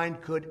of mine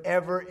could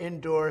ever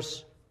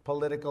endorse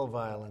political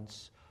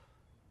violence.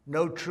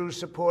 No true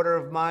supporter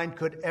of mine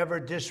could ever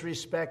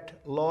disrespect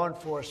law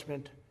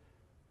enforcement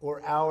or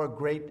our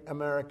great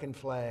American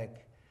flag.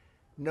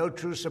 No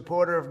true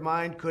supporter of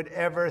mine could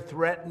ever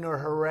threaten or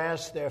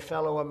harass their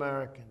fellow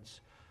Americans.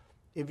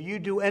 If you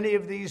do any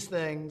of these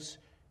things,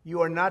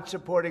 you are not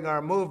supporting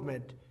our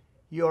movement,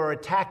 you are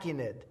attacking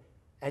it,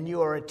 and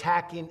you are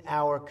attacking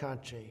our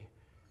country.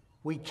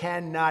 We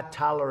cannot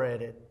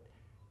tolerate it.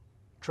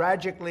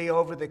 Tragically,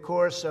 over the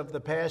course of the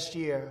past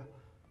year,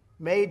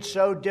 made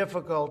so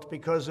difficult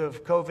because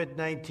of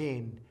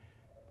COVID-19,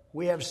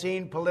 we have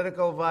seen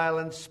political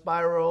violence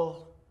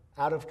spiral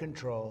out of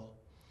control.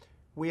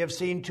 We have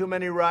seen too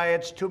many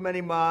riots, too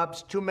many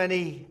mobs, too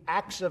many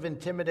acts of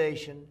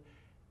intimidation,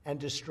 and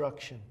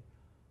destruction.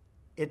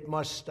 It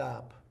must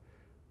stop.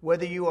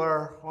 Whether you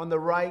are on the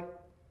right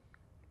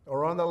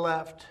or on the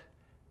left,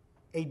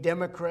 a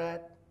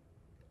Democrat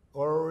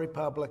or a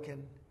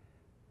Republican,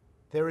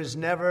 there is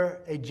never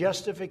a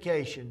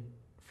justification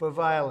for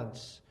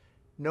violence.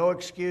 No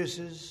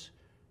excuses,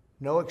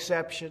 no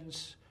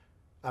exceptions.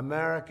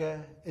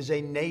 America is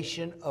a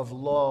nation of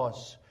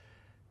laws.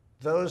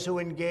 Those who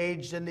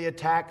engaged in the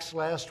attacks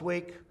last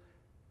week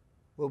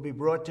will be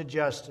brought to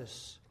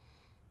justice.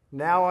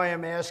 Now I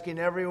am asking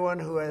everyone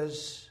who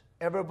has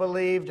ever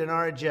believed in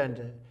our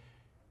agenda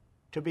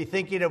to be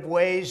thinking of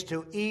ways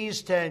to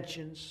ease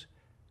tensions,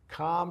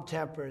 calm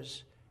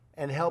tempers,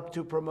 and help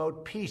to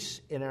promote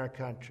peace in our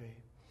country.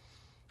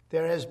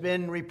 There has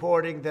been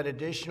reporting that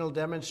additional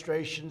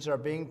demonstrations are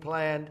being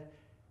planned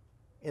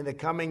in the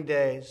coming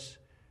days,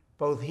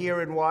 both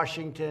here in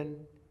Washington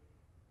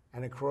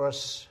and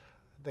across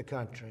the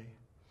country.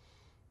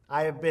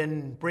 I have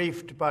been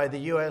briefed by the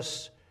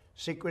U.S.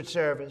 Secret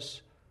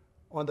Service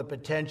on the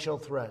potential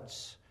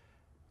threats.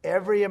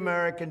 Every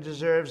American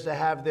deserves to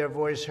have their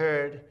voice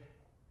heard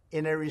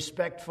in a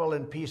respectful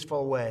and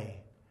peaceful way.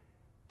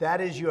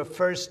 That is your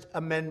First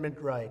Amendment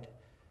right.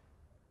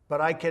 But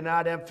I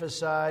cannot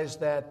emphasize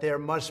that there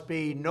must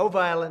be no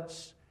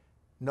violence,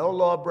 no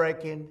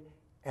law-breaking,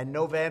 and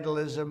no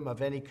vandalism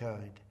of any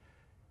kind.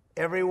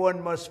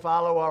 Everyone must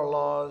follow our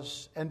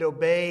laws and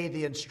obey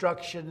the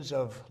instructions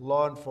of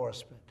law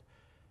enforcement.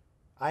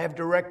 I have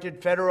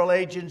directed federal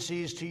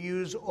agencies to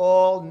use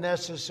all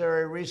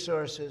necessary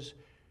resources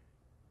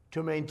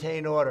to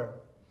maintain order.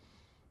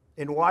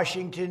 In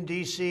Washington,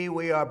 D.C.,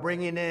 we are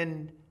bringing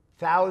in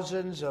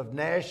thousands of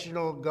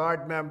National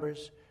Guard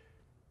members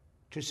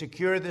to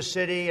secure the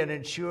city and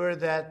ensure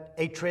that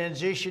a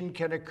transition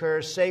can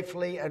occur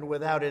safely and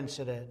without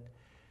incident.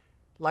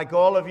 Like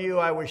all of you,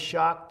 I was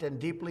shocked and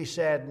deeply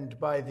saddened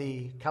by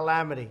the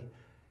calamity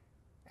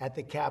at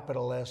the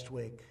Capitol last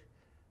week.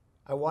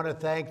 I want to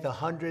thank the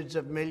hundreds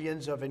of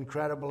millions of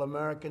incredible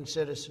American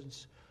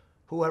citizens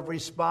who have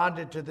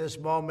responded to this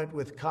moment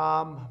with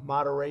calm,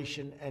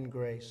 moderation, and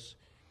grace.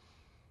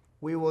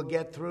 We will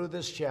get through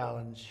this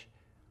challenge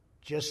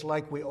just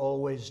like we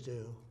always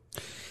do.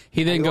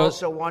 He then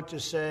goes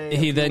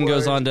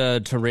on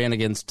to rant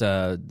against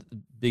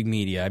big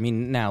media. I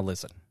mean, now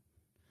listen.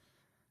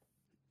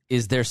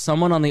 Is there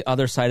someone on the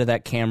other side of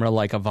that camera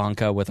like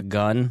Ivanka with a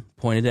gun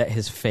pointed at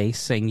his face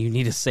saying you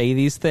need to say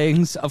these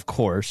things? Of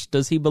course.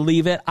 Does he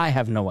believe it? I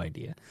have no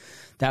idea.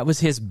 That was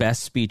his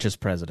best speech as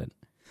president.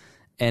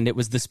 And it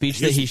was the speech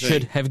that he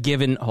should have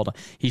given. Hold on.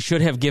 He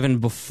should have given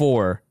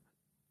before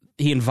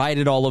he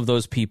invited all of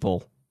those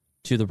people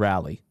to the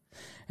rally.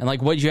 And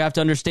like what you have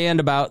to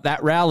understand about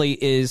that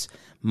rally is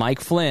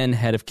Mike Flynn,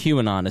 head of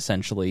QAnon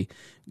essentially,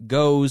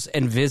 goes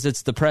and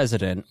visits the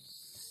president.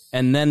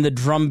 And then the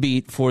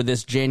drumbeat for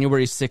this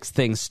January 6th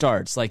thing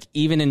starts. Like,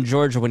 even in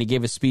Georgia, when he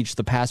gave a speech,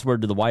 the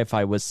password to the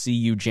Wi-Fi was "See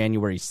you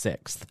January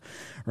 6th,"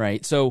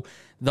 right? So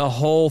the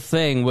whole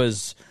thing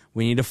was,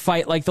 we need to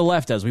fight like the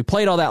left does. We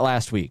played all that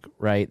last week,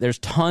 right? There's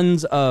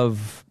tons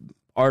of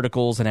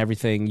articles and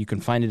everything. You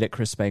can find it at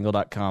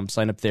chrisspangle.com.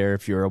 Sign up there.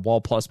 If you're a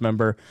Wall Plus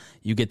member,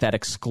 you get that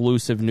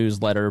exclusive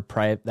newsletter,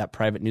 that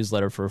private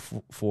newsletter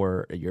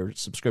for your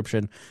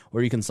subscription,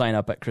 or you can sign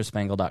up at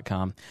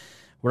chrisspangle.com.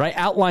 Where I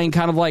outline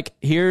kind of like,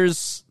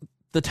 here's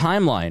the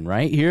timeline,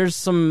 right? Here's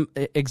some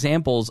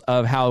examples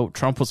of how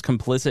Trump was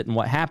complicit in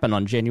what happened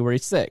on January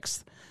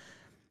 6th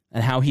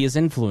and how he has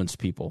influenced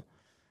people.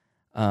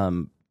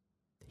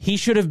 He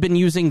should have been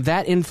using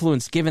that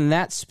influence, given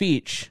that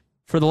speech,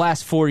 for the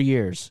last 4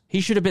 years. He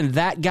should have been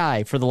that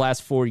guy for the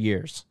last 4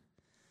 years.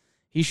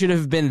 He should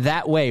have been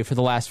that way for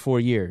the last 4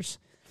 years.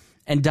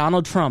 And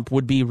Donald Trump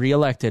would be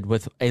reelected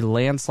with a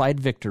landslide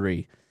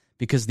victory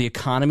because the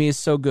economy is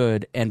so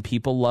good and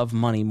people love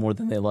money more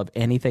than they love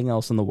anything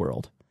else in the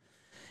world.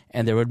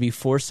 And there would be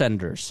 4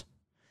 senators.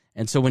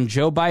 And so when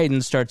Joe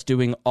Biden starts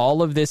doing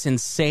all of this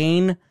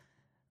insane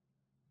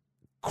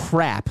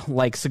crap,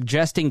 like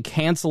suggesting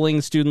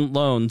canceling student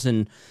loans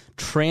and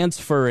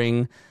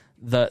transferring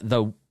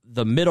the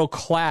middle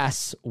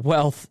class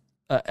wealth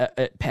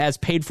as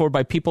paid for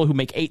by people who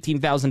make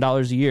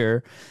 $18,000 a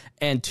year,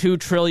 and $2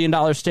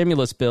 trillion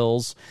stimulus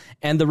bills,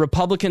 and the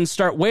Republicans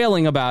start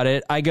wailing about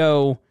it, I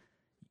go,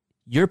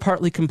 you're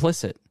partly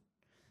complicit.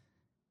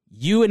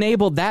 You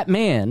enabled that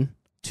man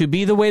to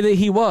be the way that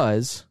he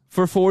was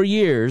for 4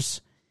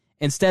 years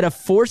instead of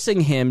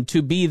forcing him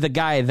to be the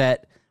guy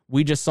that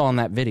we just saw in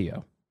that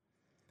video.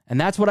 And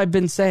that's what I've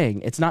been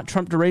saying. It's not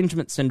Trump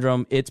derangement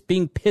syndrome. It's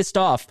being pissed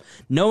off,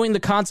 knowing the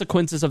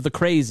consequences of the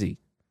crazy.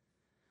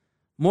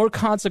 More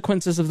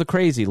consequences of the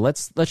crazy.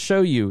 Let's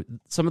show you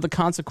some of the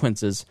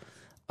consequences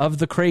of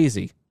the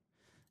crazy.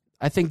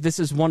 I think this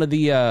is one of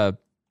the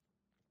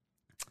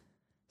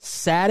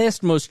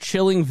saddest, most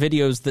chilling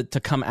videos to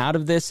come out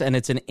of this, and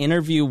it's an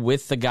interview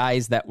with the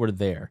guys that were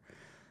there.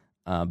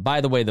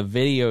 By the way, the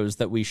videos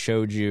that we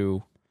showed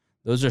you,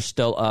 those are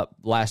still up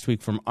last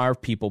week from our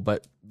people,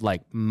 but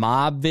like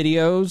mob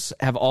videos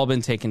have all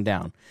been taken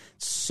down.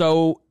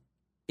 So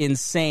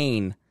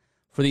insane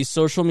for these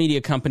social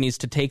media companies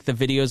to take the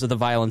videos of the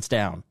violence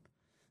down,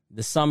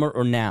 this summer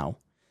or now.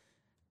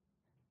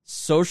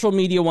 Social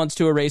media wants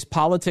to erase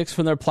politics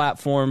from their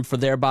platform for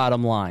their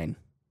bottom line.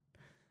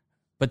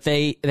 But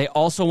they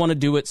also want to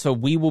do it so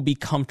we will be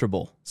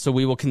comfortable, so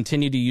we will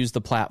continue to use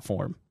the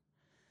platform.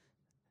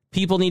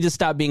 People need to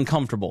stop being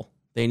comfortable.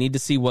 They need to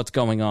see what's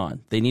going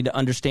on. They need to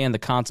understand the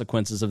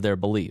consequences of their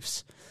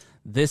beliefs.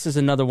 This is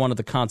another one of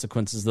the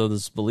consequences of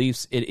those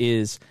beliefs. It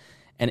is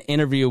an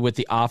interview with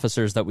the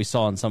officers that we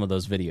saw in some of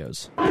those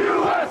videos.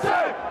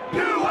 USA!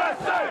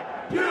 USA!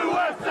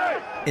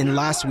 USA! In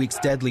last week's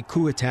deadly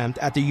coup attempt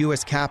at the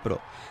U.S.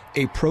 Capitol,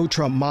 a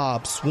pro-Trump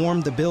mob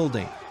swarmed the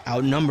building,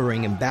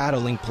 outnumbering and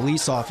battling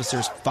police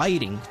officers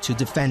fighting to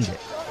defend it.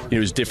 It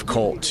was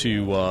difficult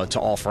to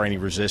offer any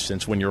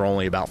resistance when you're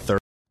only about 30.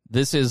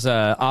 This is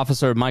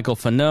Officer Michael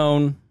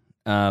Fanone.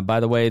 By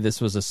the way,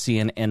 this was a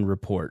CNN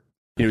report.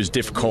 It was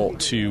difficult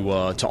to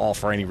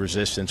offer any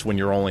resistance when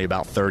you're only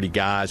about 30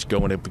 guys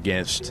going up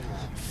against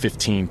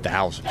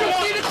 15,000.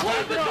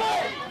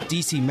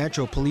 D.C.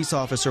 Metro Police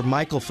Officer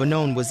Michael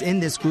Fanone was in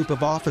this group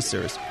of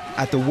officers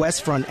at the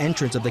west front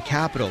entrance of the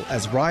Capitol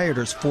as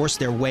rioters forced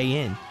their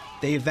way in.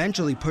 They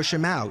eventually push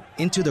him out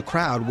into the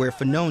crowd where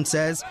Fanone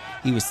says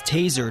he was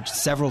tasered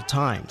several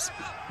times.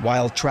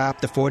 While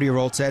trapped, the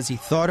 40-year-old says he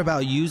thought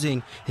about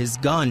using his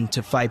gun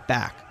to fight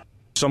back.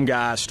 Some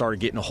guys started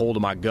getting a hold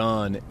of my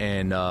gun,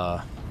 and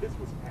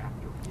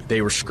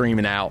they were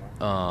screaming out,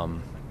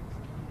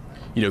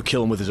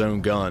 kill him with his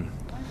own gun.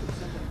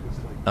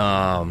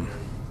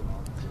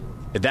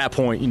 At that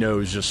point, it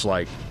was just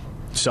like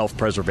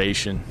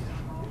self-preservation.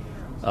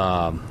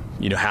 How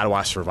do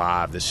I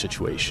survive this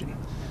situation?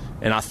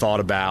 And I thought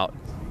about,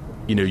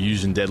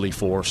 using deadly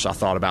force. I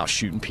thought about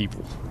shooting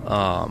people.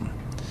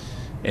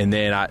 And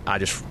then I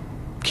just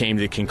came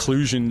to the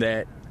conclusion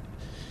that,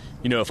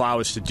 if I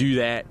was to do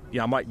that,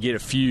 I might get a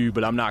few,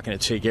 but I'm not going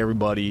to take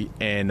everybody,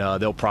 and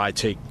they'll probably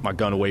take my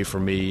gun away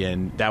from me,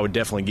 and that would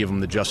definitely give them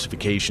the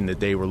justification that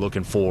they were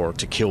looking for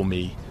to kill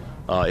me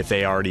if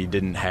they already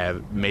didn't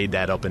have made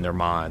that up in their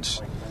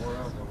minds.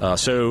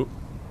 So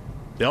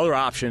the other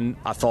option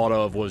I thought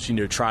of was,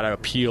 try to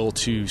appeal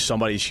to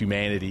somebody's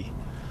humanity.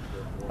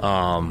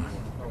 And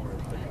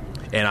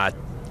I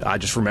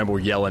just remember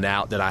yelling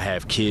out that I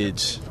have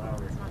kids,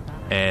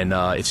 and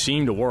it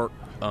seemed to work.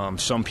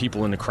 Some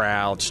people in the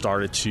crowd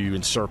started to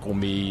encircle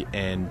me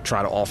and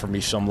try to offer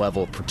me some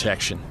level of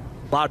protection.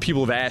 A lot of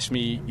people have asked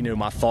me,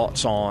 my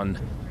thoughts on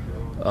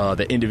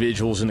the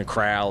individuals in the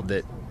crowd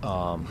that,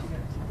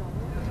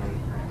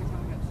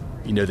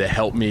 that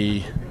helped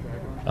me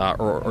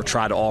or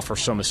try to offer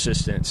some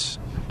assistance.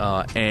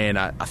 And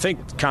I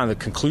think kind of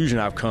the conclusion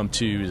I've come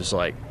to is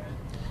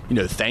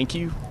thank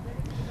you,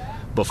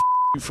 but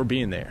you for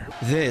being there.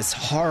 This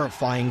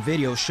horrifying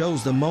video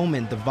shows the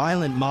moment the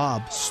violent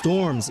mob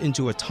storms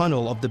into a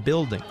tunnel of the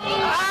building,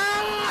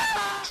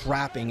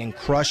 trapping and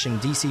crushing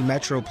D.C.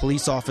 Metro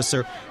Police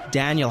Officer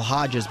Daniel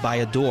Hodges by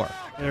a door.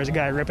 There was a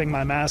guy ripping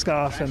my mask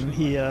off, and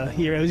he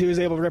was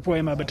able to rip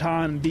away my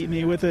baton and beat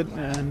me with it,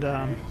 and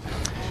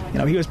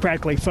he was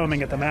practically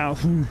foaming at the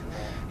mouth.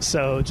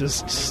 So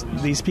just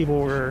these people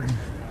were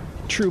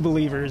true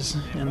believers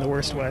in the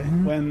worst way.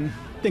 When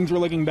things were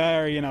looking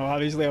bad,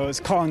 obviously I was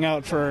calling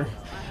out for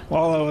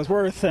all I was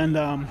worth, and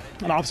an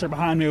officer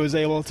behind me was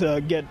able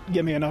to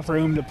give me enough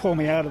room to pull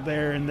me out of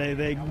there, and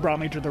they brought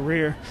me to the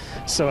rear,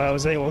 so I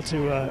was able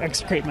to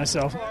extricate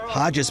myself.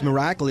 Hodges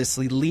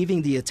miraculously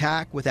leaving the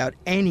attack without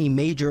any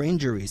major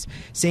injuries,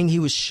 saying he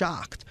was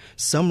shocked.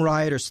 Some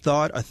rioters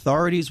thought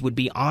authorities would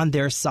be on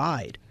their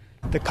side.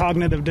 The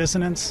cognitive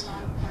dissonance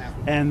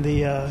and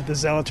the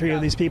zealotry of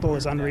these people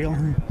is unreal.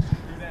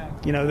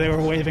 They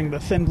were waving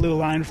the thin blue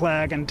line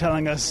flag and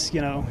telling us,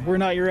 we're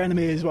not your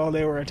enemies, while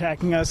they were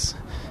attacking us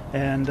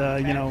and,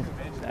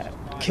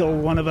 kill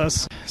one of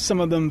us. Some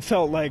of them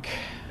felt like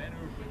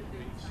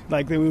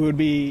we would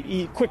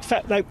be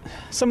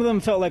some of them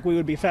felt like we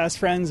would be fast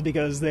friends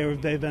because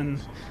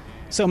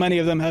so many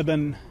of them have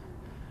been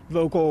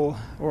vocal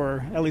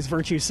or at least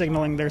virtue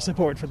signaling their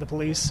support for the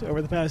police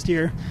over the past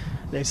year.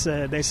 They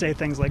say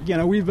things like,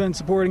 we've been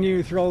supporting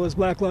you through all this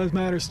Black Lives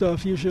Matter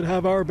stuff. You should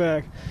have our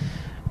back.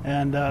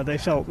 And they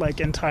felt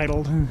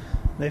entitled.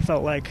 They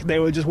felt like they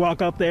would just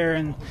walk up there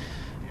and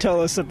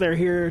tell us that they're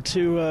here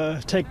to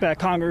take back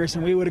Congress,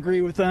 and we would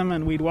agree with them,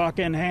 and we'd walk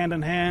in hand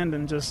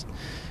and just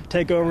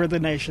take over the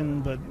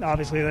nation. But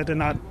obviously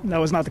that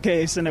was not the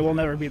case, and it will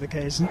never be the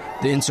case.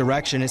 The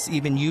insurrectionists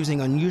even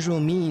using unusual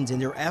means in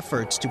their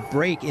efforts to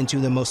break into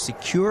the most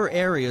secure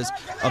areas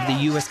of the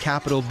U.S.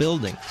 Capitol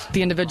building.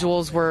 The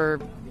individuals were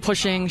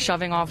pushing,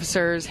 shoving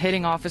officers,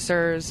 hitting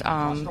officers.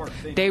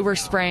 They were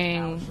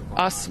spraying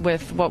us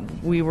with what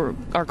we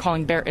are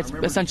calling it's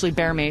essentially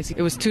bear mace.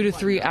 It was 2 to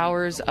 3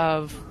 hours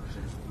of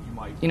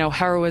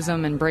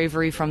heroism and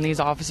bravery from these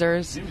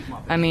officers.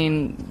 I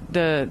mean,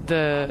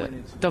 the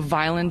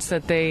violence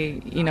that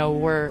they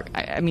were.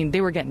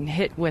 They were getting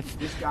hit with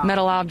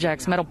metal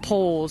objects, metal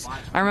poles.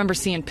 I remember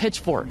seeing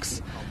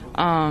pitchforks.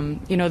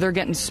 They're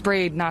getting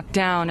sprayed, knocked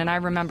down. And I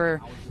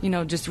remember,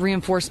 just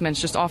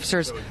reinforcements, just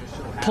officers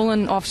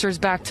pulling officers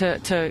back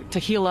to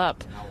heal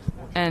up.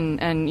 And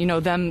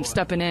them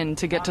stepping in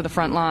to get to the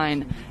front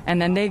line. And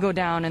then they go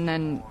down, and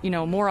then,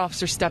 more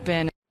officers step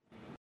in.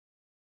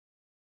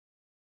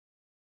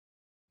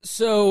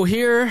 So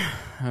here,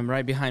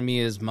 right behind me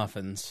is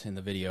Muffins in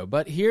the video.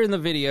 But here in the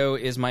video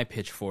is my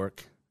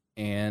pitchfork.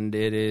 And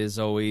it is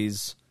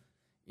always,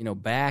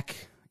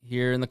 back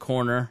here in the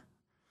corner.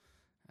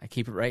 I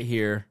keep it right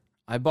here.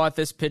 I bought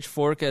this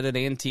pitchfork at an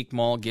antique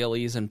mall,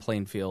 Gillies in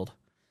Plainfield,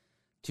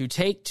 to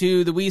take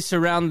to the We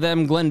Surround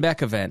Them Glenn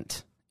Beck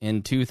event.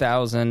 In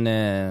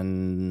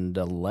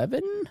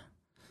 2011?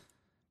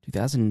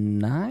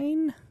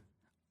 2009?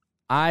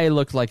 I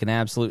looked like an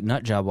absolute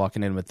nut job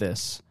walking in with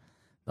this.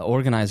 The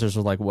organizers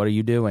were like, "What are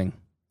you doing?"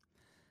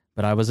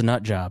 But I was a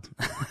nut job.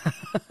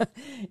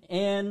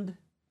 And,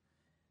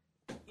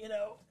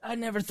 I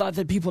never thought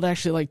that people would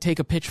actually, take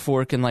a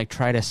pitchfork and,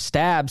 try to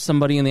stab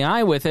somebody in the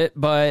eye with it.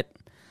 But,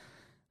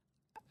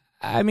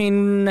 I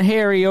mean,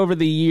 Harry, over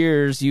the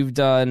years, you've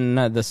done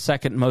the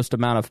second most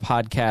amount of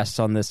podcasts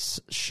on this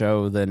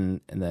show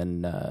than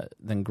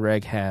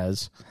Greg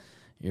has.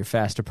 You're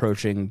fast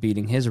approaching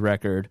beating his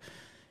record.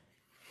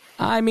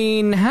 I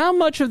mean, how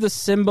much of the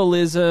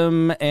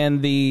symbolism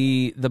and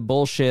the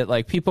bullshit,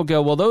 people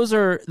go, well, those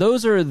are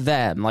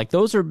them.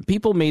 Those are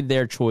people made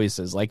their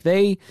choices.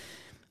 They,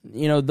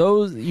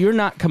 those, you're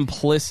not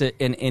complicit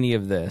in any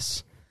of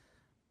this.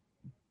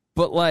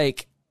 But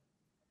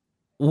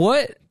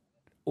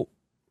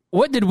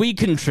what did we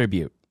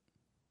contribute?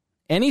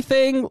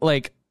 Anything?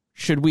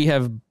 Should we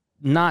have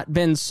not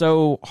been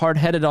so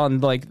hard-headed on,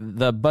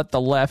 the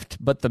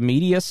left, but the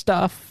media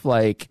stuff?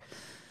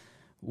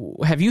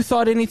 Have you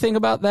thought anything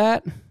about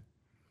that?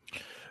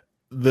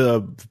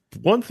 The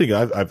one thing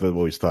I've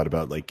always thought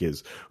about,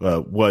 is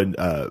one,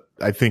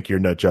 I think your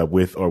nut job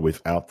with or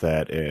without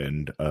that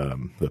and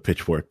the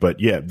pitchfork. But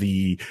yeah,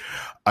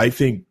 I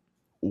think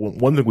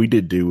one thing we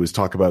did do was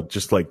talk about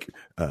just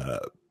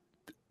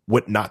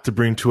what not to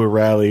bring to a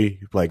rally,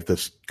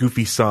 this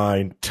goofy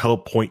sign,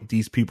 point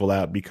these people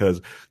out,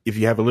 because if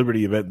you have a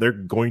Liberty event, they're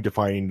going to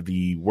find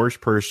the worst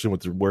person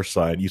with the worst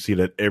sign. You see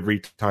that every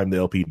time the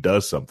LP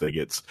does something.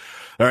 It's,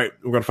 all right,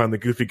 we're going to find the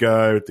goofy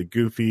guy with the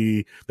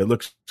goofy, that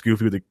looks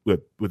goofy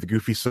with the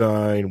goofy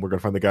sign. We're going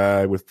to find the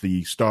guy with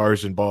the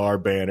Stars and Bar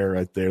banner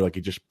right there.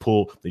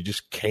 They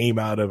just came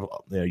out of,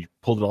 you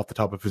pulled it off the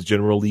top of his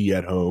General Lee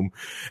at home.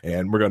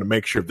 And we're going to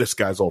make sure this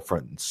guy's all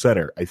front and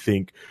center. I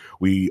think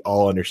we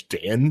all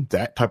understand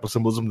that type of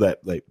symbolism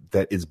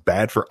that is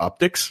bad for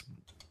optics.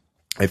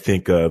 I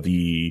think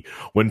the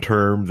one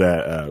term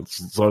that a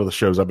lot of the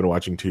shows I've been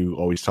watching too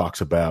always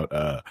talks about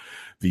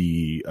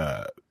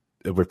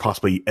we're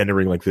possibly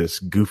entering this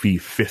goofy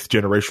fifth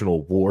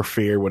generational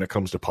warfare when it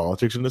comes to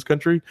politics in this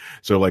country.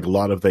 So a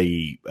lot of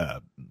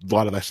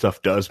that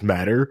stuff does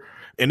matter,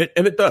 and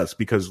it does,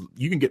 because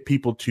you can get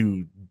people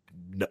to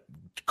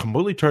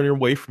completely turn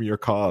away from your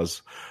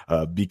cause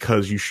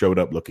because you showed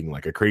up looking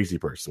like a crazy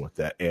person with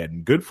that.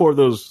 And good for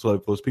those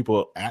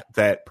people at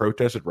that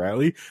protest at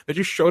rally that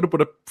just showed up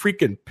with a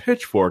freaking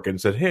pitchfork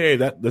and said, hey,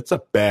 that's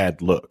a bad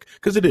look,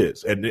 because it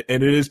is. And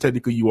it is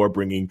technically, you are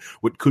bringing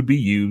what could be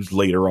used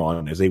later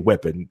on as a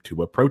weapon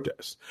to a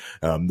protest.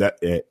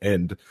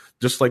 And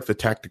just like the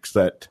tactics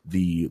that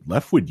the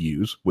left would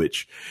use,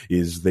 which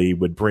is they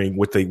would bring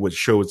what they would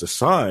show as a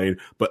sign,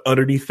 but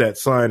underneath that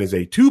sign is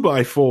a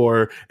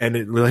 2x4, and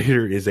it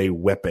later is a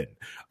weapon,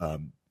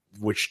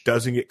 which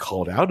doesn't get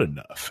called out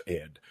enough.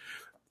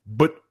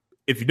 But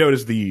if you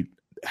notice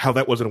how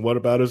that wasn't a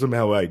whataboutism,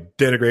 how I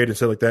denigrated and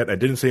said like that, I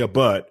didn't say a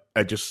but,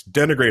 I just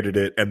denigrated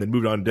it and then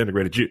moved on and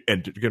denigrated you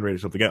and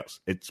generated something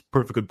else. It's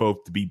perfectly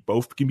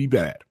both can be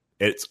bad.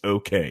 It's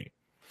okay.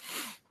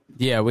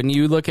 Yeah, when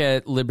you look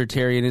at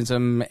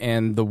libertarianism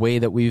and the way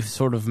that we've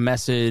sort of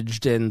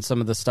messaged and some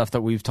of the stuff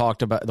that we've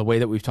talked about, the way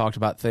that we've talked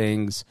about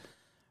things,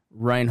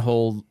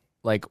 Reinhold,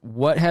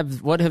 what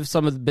have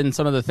been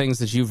some of the things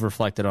that you've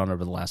reflected on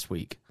over the last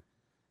week?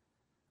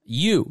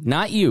 You,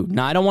 not you.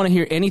 No, I don't want to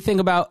hear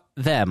anything about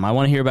them. I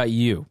want to hear about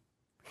you,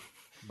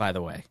 by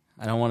the way.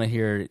 I don't want to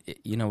hear, Harry,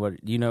 you know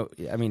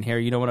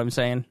what I'm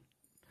saying?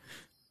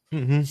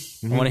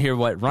 Mm-hmm. I want to hear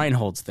what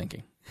Reinhold's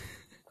thinking.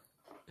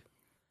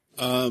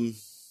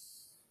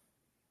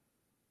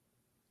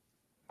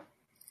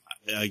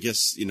 I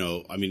guess,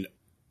 it's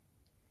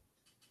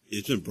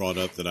been brought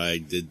up that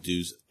I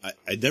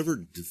never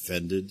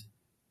defended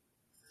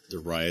the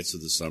riots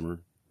of the summer,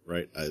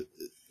 right?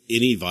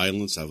 Any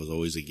violence, I was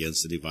always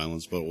against any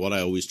violence, but what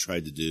I always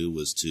tried to do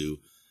was to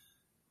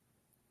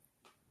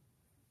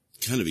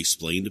kind of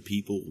explain to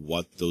people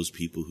what those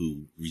people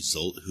who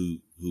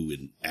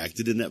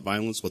acted in that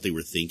violence, what they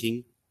were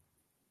thinking,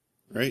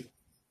 right?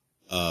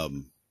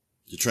 To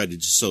try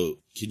to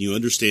can you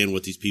understand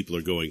what these people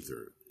are going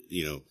through?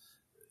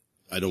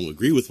 I don't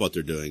agree with what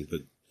they're doing,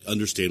 but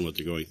understand what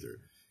they're going through.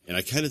 And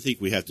I kind of think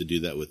we have to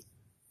do that with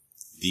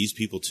these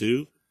people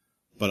too.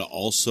 But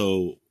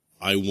also,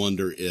 I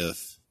wonder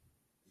if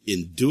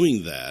in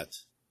doing that,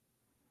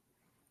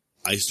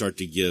 I start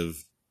to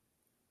give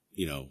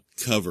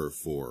cover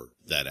for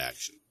that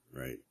action,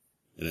 right?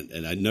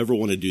 And I never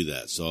want to do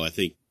that. So I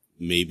think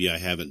maybe I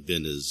haven't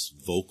been as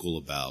vocal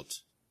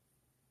about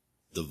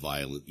the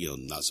violent,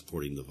 not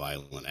supporting the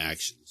violent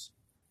actions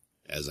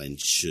as I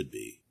should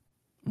be.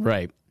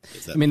 Right.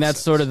 I mean, that's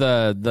sort of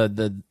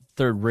the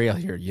third rail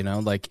here,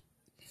 like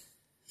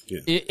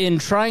in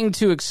trying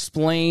to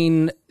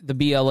explain the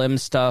BLM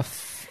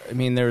stuff. I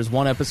mean, there's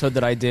one episode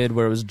that I did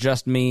where it was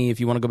just me. If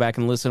you want to go back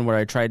and listen, where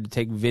I tried to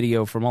take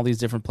video from all these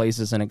different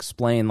places and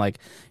explain, like,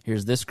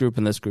 here's this group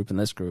and this group and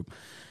this group,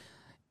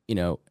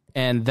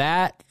 and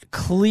that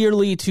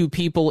clearly to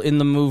people in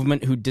the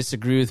movement who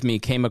disagree with me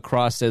came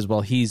across as,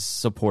 well, he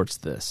supports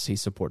this, he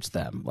supports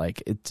them.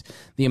 Like, it's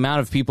the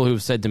amount of people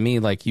who've said to me,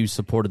 like, you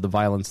supported the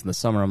violence in the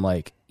summer. I'm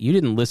like, you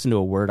didn't listen to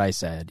a word I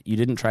said. You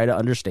didn't try to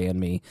understand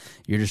me.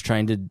 You're just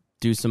trying to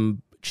do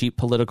some cheap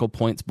political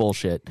points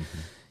bullshit,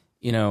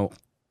 And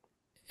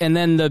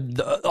then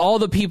all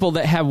the people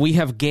that we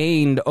have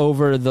gained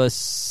over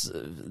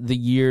the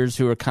years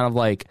who are kind of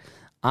like,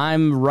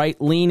 I'm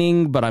right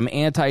leaning, but I'm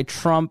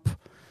anti-Trump,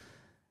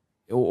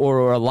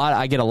 or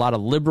I get a lot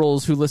of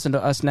liberals who listen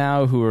to us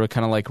now who are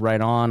kind of like,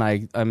 right on.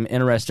 I'm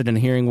interested in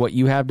hearing what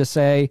you have to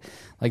say.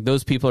 Like,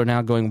 those people are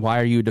now going,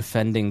 why are you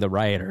defending the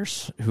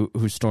rioters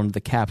who stormed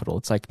the Capitol?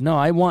 It's like, no,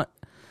 I want,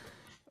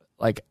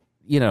 like,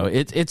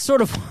 it's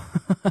sort of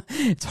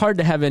it's hard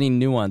to have any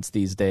nuance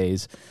these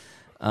days.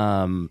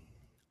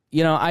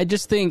 I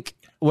just think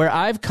where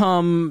I've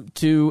come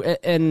to,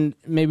 and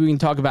maybe we can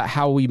talk about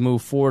how we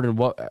move forward and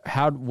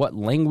what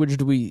language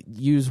do we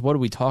use? What do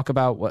we talk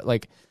about?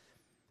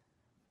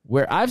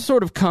 Where I've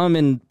sort of come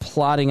in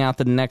plotting out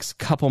the next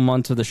couple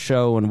months of the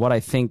show, and what I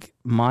think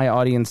my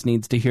audience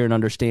needs to hear and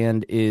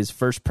understand is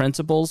first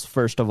principles,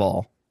 first of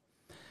all.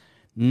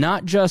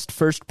 Not just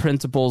first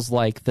principles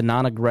like the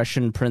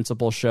non-aggression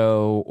principle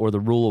show or the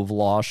rule of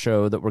law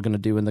show that we're going to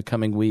do in the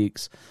coming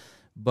weeks,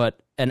 but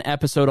an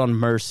episode on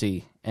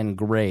mercy and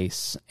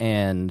grace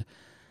and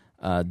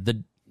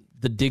the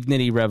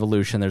Dignity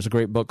Revolution. There's a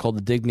great book called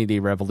The Dignity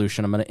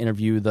Revolution. I'm going to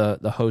interview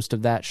the host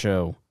of that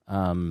show.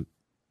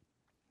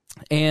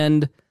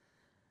 And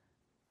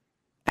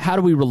how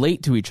do we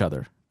relate to each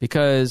other?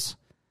 Because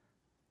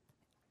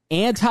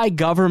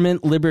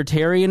anti-government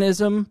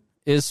libertarianism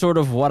is sort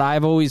of what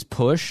I've always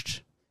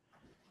pushed.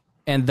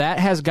 And that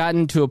has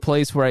gotten to a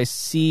place where I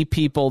see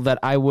people that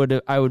I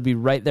would be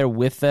right there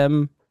with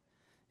them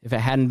if it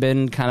hadn't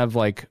been kind of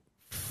like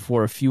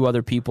for a few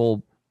other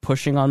people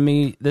pushing on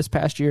me this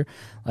past year.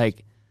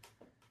 Like,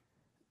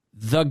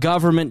 the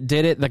government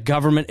did it. The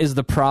government is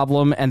the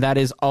problem. And that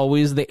is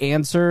always the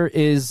answer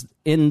is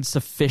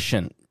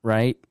insufficient,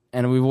 right?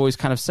 And we've always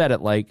kind of said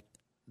it, like,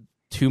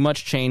 too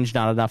much change,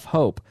 not enough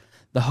hope.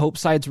 The hope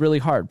side's really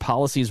hard.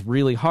 Policy's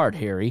really hard,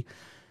 Harry.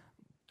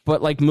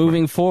 But, like,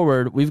 moving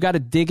forward, we've got to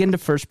dig into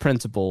first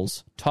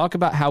principles, talk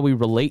about how we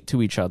relate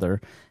to each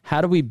other. How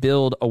do we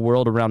build a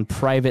world around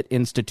private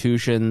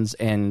institutions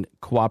and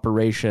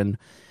cooperation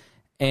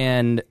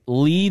and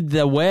lead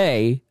the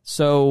way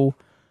so,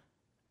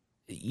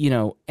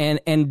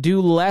 and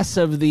do less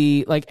of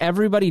the, like,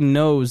 everybody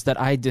knows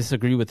that I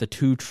disagree with the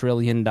 $2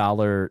 trillion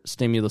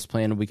stimulus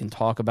plan. We can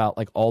talk about,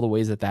 like, all the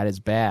ways that is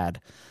bad.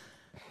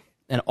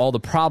 And all the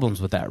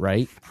problems with that,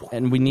 right?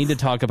 And we need to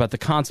talk about the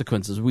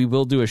consequences. We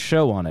will do a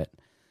show on it.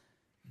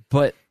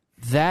 But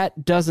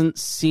that doesn't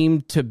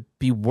seem to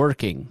be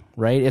working,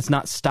 right? It's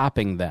not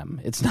stopping them.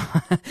 It's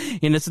not,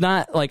 and it's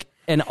not like,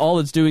 and all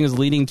it's doing is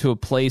leading to a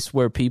place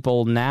where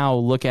people now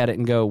look at it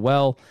and go,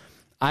 well,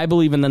 I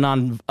believe in the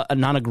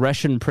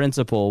non-aggression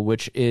principle,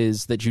 which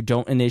is that you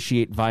don't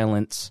initiate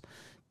violence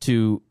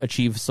to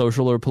achieve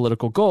social or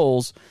political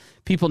goals.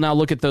 People now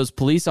look at those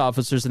police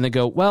officers and they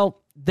go, well,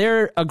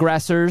 they're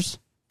aggressors,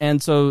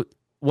 and so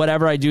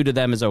whatever I do to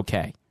them is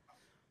okay.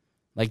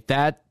 Like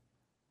that,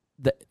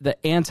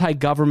 the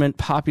anti-government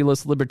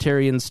populist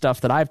libertarian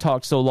stuff that I've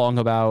talked so long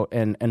about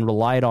and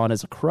relied on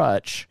as a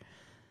crutch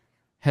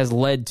has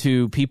led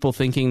to people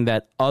thinking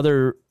that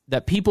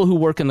people who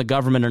work in the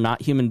government are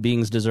not human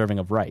beings deserving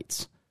of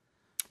rights.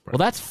 Right. Well,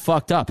 that's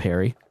fucked up,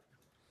 Harry.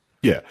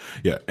 Yeah,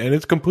 and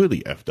it's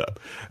completely effed up.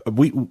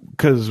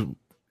 Because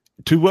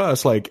to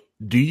us, like,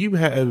 do you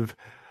have,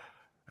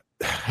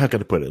 how can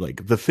I put it?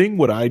 Like, the thing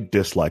what I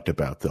disliked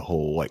about the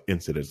whole, like,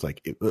 incident is,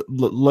 like,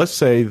 let's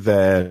say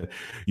that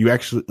you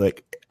actually,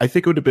 like, I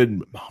think it would have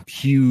been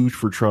huge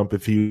for Trump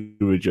if he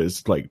would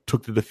just, like,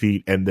 took the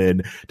defeat and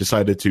then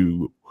decided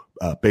to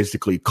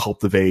basically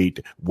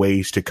cultivate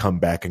ways to come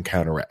back and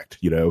counteract,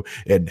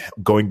 and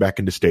going back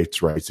into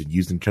states' rights and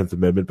using the 10th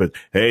Amendment. But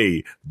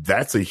hey,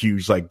 that's a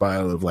huge, like,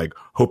 pile of, like,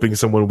 hoping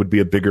someone would be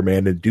a bigger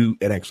man and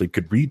actually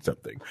could read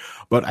something.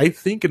 But I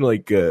think in,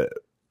 like,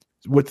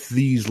 what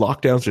these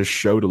lockdowns just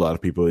showed a lot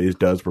of people is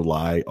does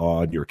rely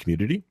on your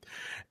community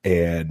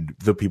and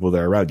the people that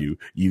are around you.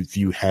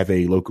 You have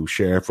a local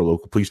sheriff or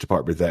local police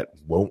department that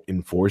won't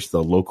enforce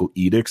the local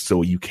edicts,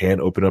 so you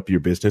can open up your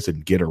business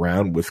and get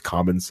around with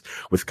common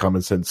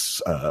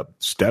sense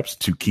steps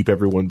to keep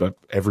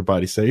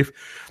everybody safe.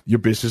 Your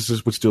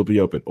businesses would still be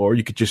open, or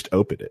you could just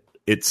open it.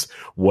 It's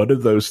one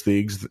of those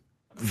things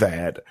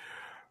that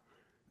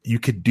you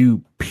could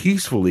do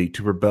peacefully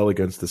to rebel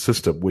against the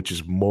system, which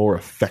is more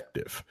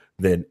effective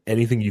than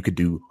anything you could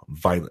do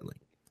violently.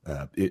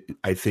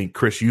 I think,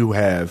 Chris, you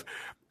have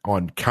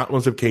on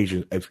countless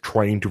occasions of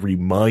trying to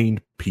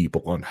remind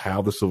people on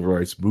how the civil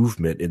rights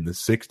movement in the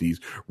 60s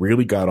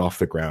really got off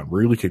the ground,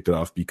 really kicked it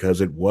off, because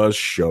it was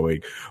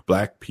showing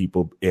black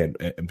people and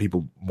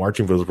people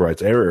marching for the civil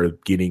rights era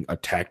getting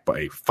attacked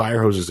by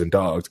fire hoses and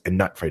dogs and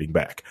not fighting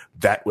back.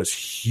 That was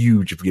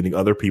huge of getting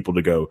other people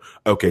to go,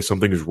 okay,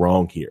 something is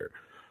wrong here.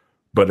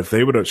 But if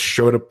they would have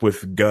showed up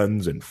with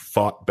guns and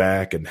fought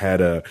back and had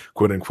a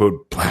quote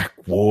unquote black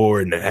war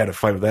and had a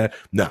fight with that,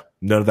 no,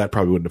 none of that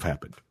probably wouldn't have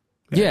happened.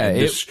 Yeah,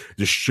 this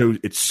shows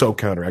it's so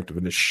counteractive,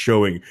 and it's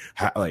showing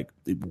how, like,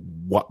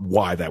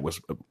 why that would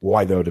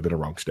have been a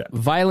wrong step.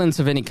 Violence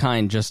of any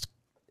kind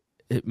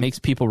it makes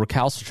people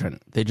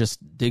recalcitrant. They just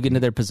dig into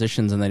their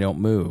positions and they don't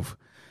move.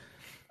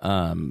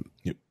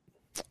 Yep.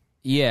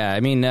 Yeah,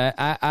 I mean,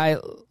 I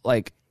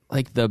like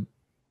the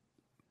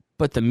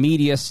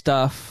media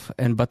stuff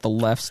but the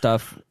left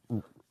stuff.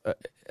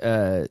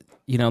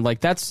 Like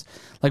that's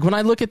like when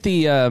I look at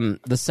the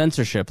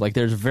censorship, like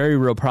there's very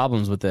real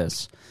problems with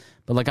this.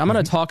 But like I'm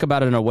going to talk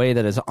about it in a way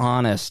that is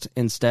honest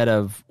instead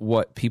of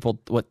what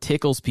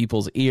tickles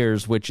people's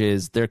ears, which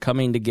is they're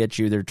coming to get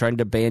you. They're trying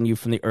to ban you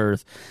from the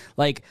earth.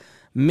 Like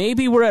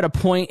maybe we're at a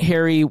point,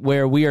 Harry,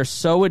 where we are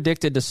so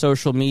addicted to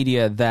social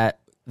media that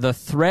the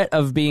threat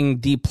of being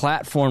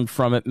deplatformed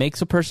from it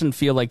makes a person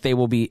feel like they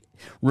will be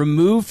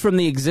removed from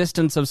the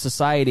existence of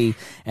society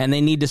and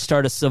they need to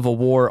start a civil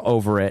war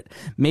over it.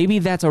 Maybe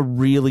that's a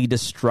really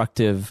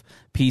destructive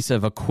piece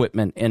of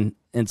equipment in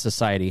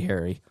society,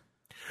 Harry.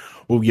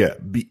 Well, yeah,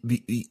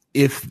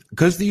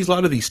 because a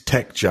lot of these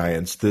tech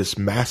giants, this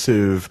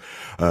massive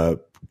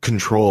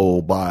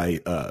control by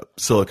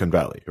Silicon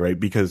Valley, right?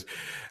 Because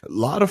a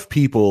lot of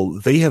people,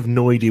 they have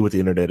no idea what the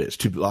internet is.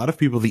 To a lot of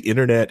people, the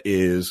internet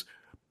is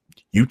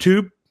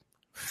YouTube,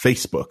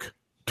 Facebook,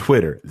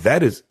 Twitter.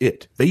 That is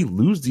it. They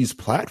lose these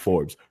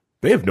platforms.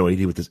 They have no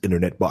idea what this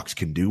internet box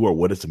can do or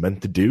what it's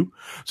meant to do.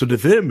 So to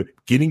them,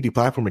 getting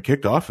deplatformed and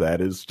kicked off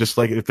that is just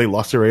like if they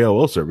lost their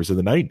AOL service in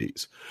the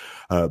 90s.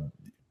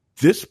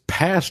 This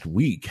past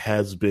week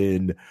I've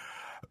been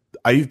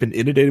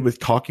inundated with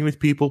talking with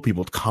people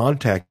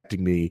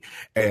contacting me,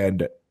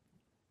 and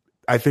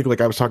I think, like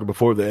I was talking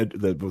before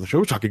the show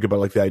was talking about,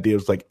 like the idea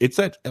is like it's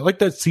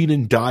that scene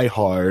in Die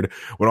Hard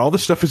when all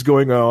this stuff is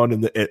going on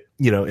in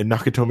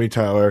Nakatomi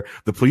Tower,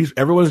 the police,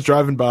 everyone's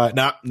driving by,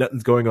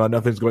 nothing's going on,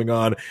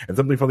 and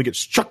something finally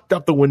gets chucked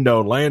out the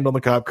window, land on the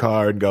cop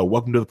car, and go,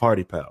 "Welcome to the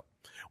party, pal.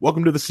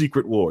 Welcome to the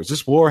secret wars."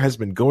 This war has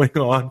been going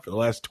on for the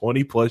last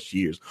 20 plus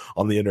years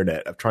on the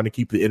internet of trying to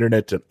keep the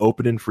internet an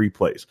open and free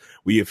place.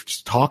 We have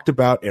talked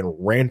about and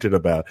ranted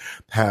about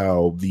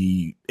how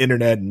the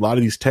internet and a lot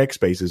of these tech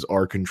spaces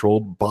are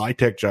controlled by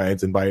tech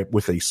giants and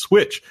with a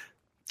switch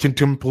can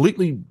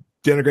completely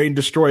denigrate and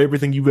destroy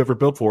everything you've ever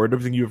built for it,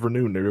 everything you ever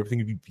knew, and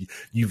everything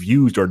you've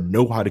used or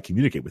know how to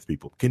communicate with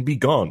people can be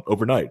gone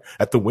overnight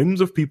at the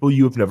whims of people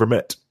you have never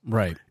met.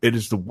 Right. It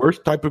is the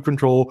worst type of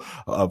control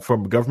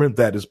from government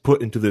that is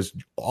put into this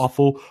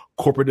awful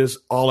corporatist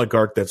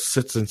oligarch that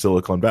sits in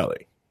Silicon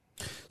Valley.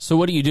 So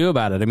what do you do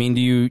about it? I mean,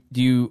 do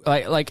you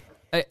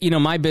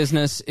my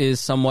business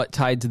is somewhat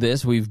tied to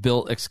this. We've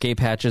built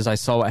escape hatches. I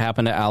saw what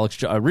happened to I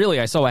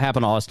saw what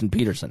happened to Austin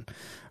Peterson.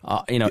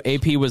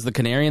 AP was the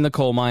canary in the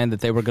coal mine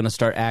that they were going to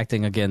start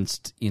acting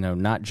against,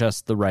 not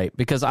just the right.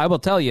 Because I will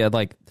tell you,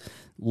 like,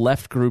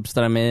 left groups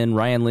that I'm in,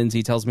 Ryan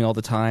Lindsay tells me all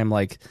the time,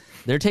 like,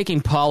 they're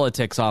taking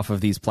politics off of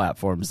these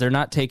platforms. They're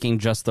not taking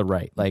just the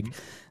right. Like,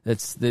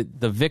 it's the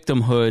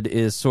victimhood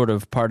is sort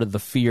of part of the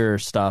fear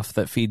stuff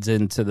that feeds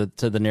into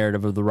the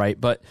narrative of the right.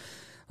 But,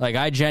 like,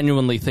 I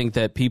genuinely think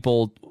that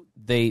people...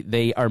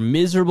 They are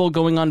miserable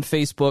going on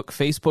Facebook.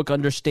 Facebook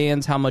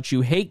understands how much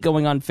you hate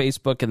going on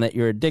Facebook and that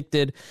you're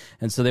addicted.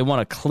 And so they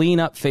want to clean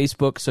up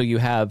Facebook so you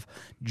have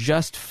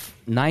just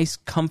nice,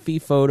 comfy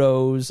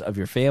photos of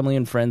your family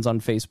and friends on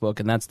Facebook,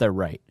 and that's their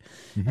right.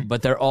 Mm-hmm.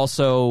 But they're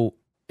also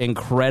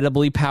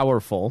incredibly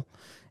powerful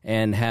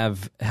and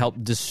have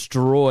helped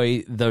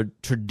destroy the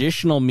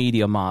traditional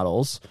media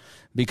models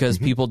because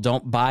people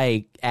don't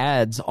buy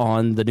ads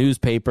on the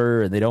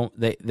newspaper, and they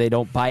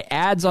don't buy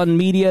ads on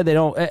media. They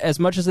don't as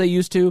much as they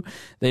used to.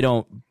 They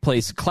don't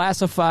place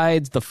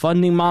classifieds. The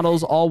funding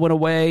models all went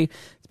away.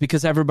 It's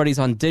because everybody's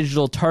on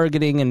digital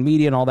targeting and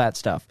media and all that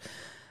stuff.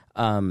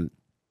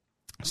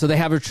 So they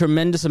have a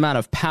tremendous amount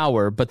of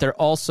power, but they're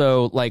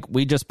also, like,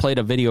 we just played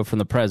a video from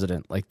the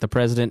president. Like, the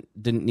president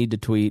didn't need to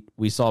tweet.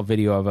 We saw a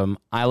video of him.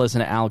 I listen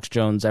to Alex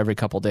Jones every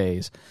couple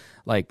days.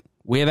 Like,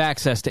 we have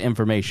access to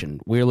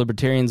information. We're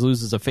Libertarians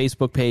loses a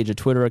Facebook page, a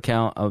Twitter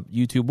account, a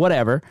YouTube,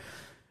 whatever.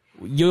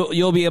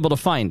 You'll be able to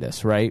find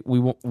us, right?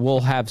 We'll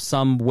have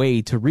some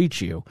way to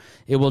reach you.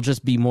 It will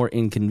just be more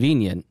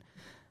inconvenient.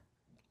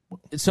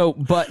 So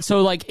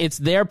like, it's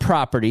their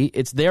property.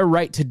 It's their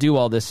right to do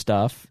all this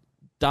stuff.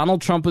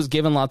 Donald Trump was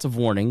given lots of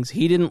warnings.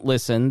 He didn't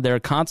listen. There are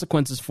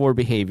consequences for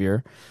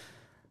behavior.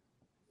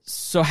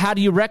 So how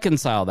do you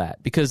reconcile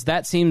that? Because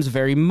that seems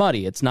very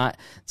muddy. It's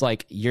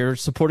like you're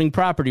supporting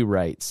property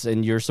rights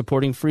and you're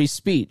supporting free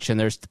speech, and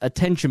there's a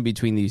tension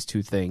between these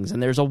two things,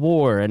 and there's a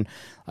war. And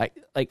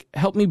like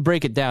help me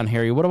break it down,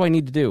 Harry. What do I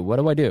need to do? What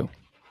do I do?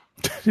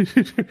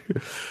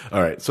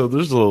 All right, so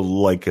there's a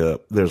lot,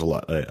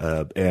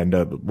 and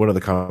one of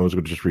the comments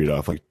we'll just read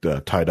off, like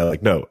tied out,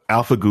 like no,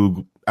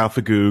 AlphaGoog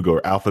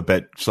or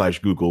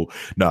Alphabet/Google.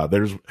 No,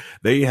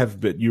 they have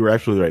been. You were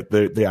absolutely right.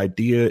 The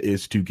idea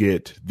is to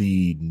get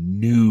the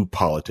new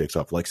politics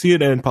up. Like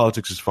CNN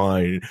politics is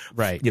fine,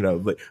 right? You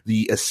know,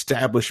 the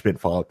establishment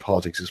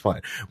politics is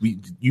fine.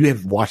 You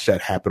have watched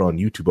that happen on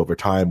YouTube over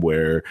time,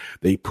 where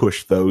they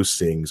push those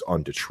things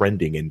onto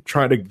trending and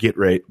try to get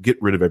rid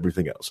of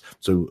everything else.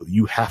 So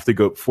you have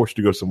to forced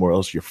to go somewhere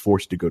else. You're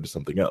forced to go to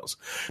something else.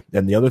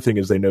 And the other thing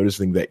is, they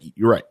noticing that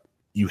you're right.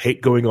 You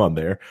hate going on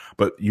there,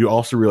 but you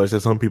also realize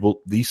that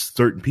these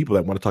certain people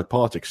that want to talk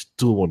politics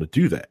still want to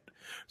do that.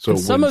 So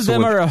some of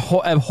them are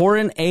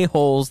abhorrent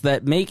a-holes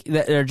that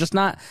are just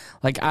not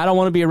like, I don't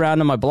want to be around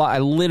on my blog. I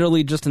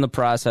literally just in the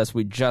process,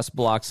 we just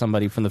blocked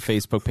somebody from the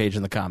Facebook page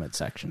in the comment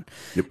section.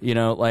 Yep. You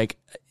know, like,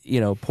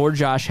 you know, poor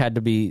Josh had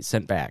to be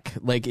sent back.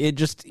 Like it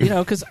just, you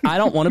know, because I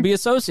don't want to be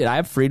associated. I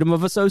have freedom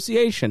of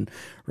association,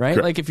 right?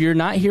 Sure. Like if you're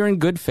not here in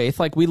good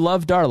faith, like we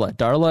love Darla.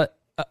 Darla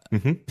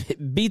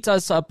beats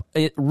us up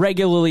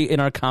regularly in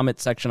our comment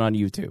section on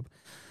YouTube.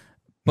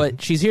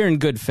 But she's here in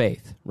good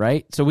faith,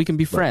 right? So we can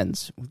be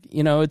friends.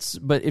 You know,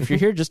 but if you're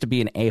here just to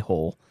be an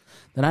a-hole,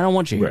 then I don't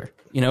want you here.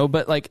 You know,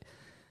 but like,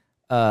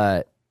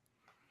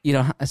 you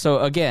know, so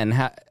again,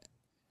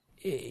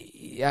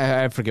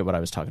 I forget what I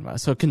was talking about.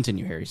 So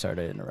continue, Harry. Sorry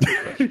to interrupt.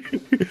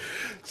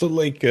 So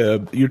like,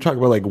 you're talking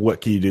about like,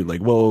 what can you do?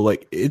 Like, well,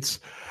 like it's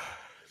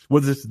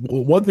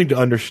one thing to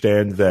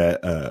understand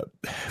that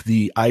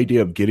the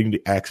idea of getting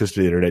access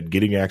to the internet,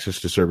 getting access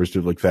to servers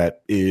like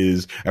that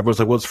is, everyone's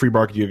like, well, it's free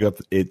market.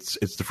 It's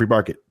the free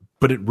market,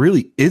 but it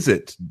really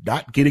isn't.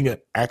 Not getting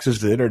access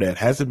to the internet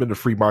hasn't been a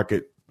free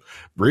market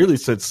really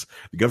since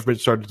the government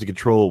started to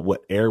control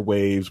what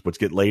airwaves, what's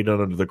get laid on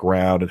under the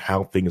ground, and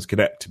how things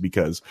connect.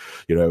 Because,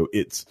 you know,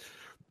 it's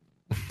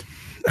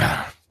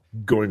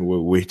going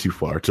way too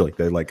far to like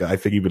that. Like I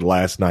think even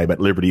last night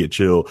at Liberty and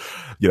Chill,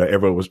 you know,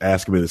 everyone was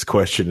asking me this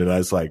question, and I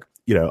was like,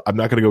 you know, I'm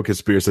not going to go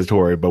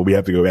conspiratorial, but we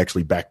have to go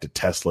actually back to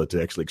Tesla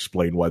to actually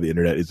explain why the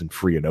internet isn't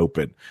free and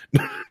open.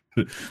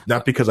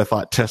 Not because I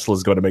thought Tesla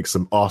is going to make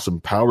some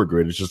awesome power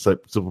grid. It's just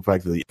that simple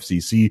fact that the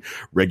FCC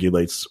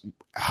regulates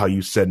how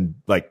you send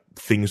like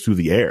things through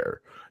the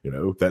air. You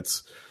know,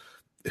 that's.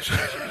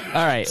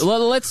 All right.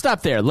 Well, let's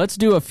stop there. Let's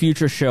do a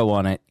future show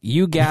on it.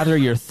 You gather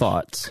your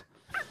thoughts.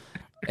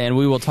 And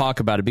we will talk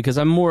about it, because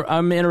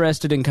I'm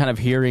interested in kind of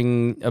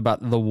hearing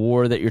about the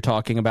war that you're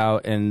talking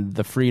about and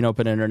the free and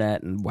open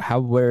internet and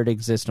where it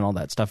exists and all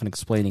that stuff, and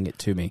explaining it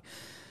to me.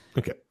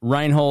 Okay.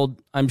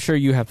 Reinhold, I'm sure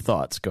you have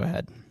thoughts. Go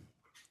ahead.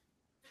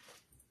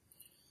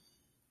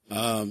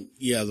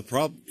 Yeah, the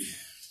problem.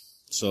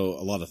 So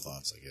a lot of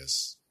thoughts, I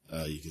guess,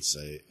 you could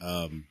say.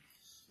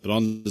 But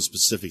on the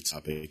specific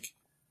topic,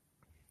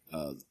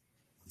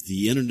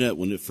 the internet,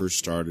 when it first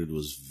started,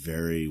 was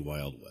very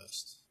Wild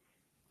West.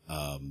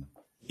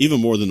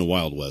 Even more than the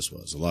Wild West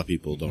was. A lot of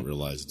people don't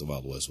realize that the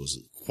Wild West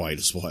wasn't quite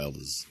as wild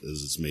as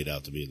it's made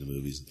out to be in the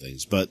movies and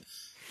things. But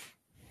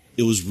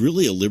it was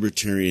really a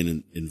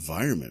libertarian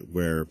environment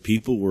where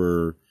people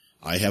were,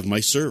 I have my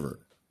server,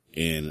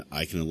 and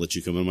I can let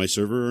you come on my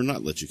server or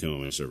not let you come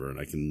on my server, and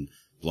I can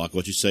block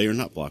what you say or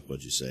not block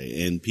what you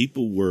say. And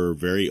people were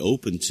very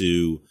open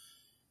to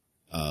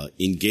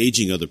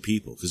engaging other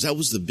people, because that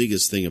was the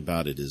biggest thing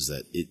about it, is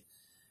that it,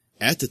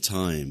 at the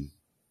time,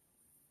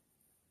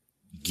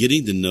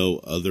 getting to know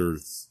other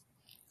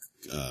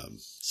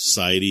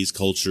societies,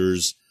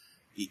 cultures,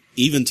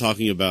 even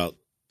talking about,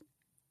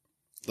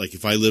 like,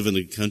 if I live in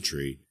a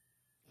country,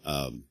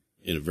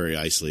 in a very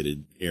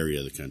isolated area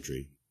of the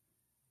country,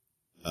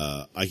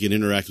 I can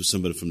interact with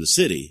somebody from the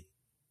city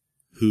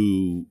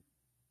who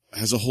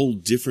has a whole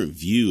different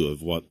view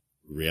of what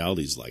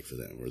reality is like for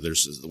them, or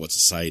what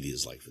society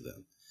is like for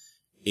them.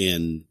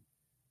 And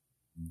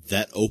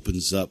that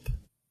opens up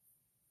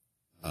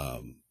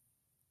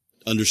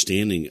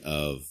understanding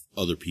of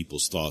other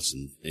people's thoughts,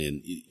 and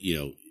you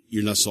know,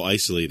 you're not so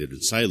isolated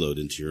and siloed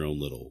into your own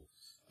little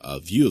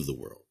view of the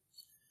world.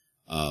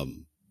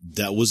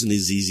 That wasn't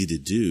as easy to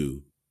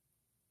do.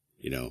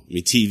 You know, I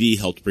mean, TV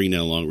helped bring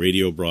that along.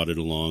 Radio brought it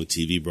along.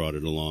 TV brought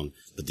it along.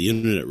 But the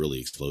internet really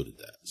exploded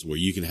that. So where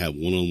you can have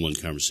one-on-one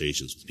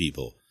conversations with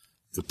people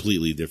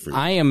completely different.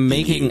 I am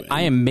making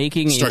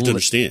start to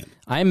understand.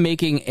 I am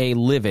making a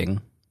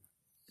living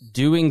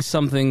doing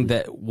something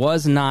that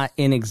was not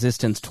in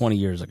existence 20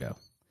 years ago.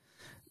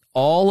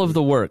 All of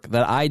the work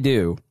that I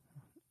do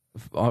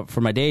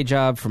for my day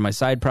job, for my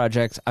side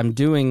projects, I'm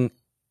doing.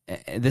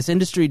 This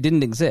industry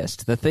didn't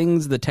exist.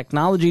 The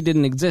technology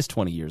didn't exist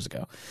 20 years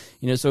ago.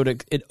 You know, so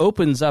it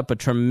opens up a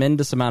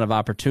tremendous amount of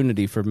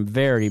opportunity for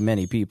very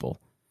many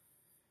people.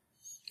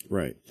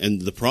 Right.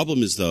 And the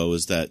problem is, though,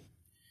 is that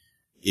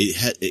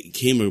it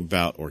came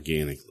about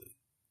organically.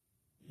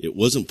 It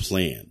wasn't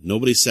planned.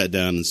 Nobody sat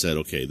down and said,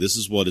 okay, this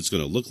is what it's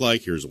going to look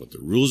like. Here's what the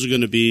rules are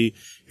going to be.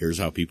 Here's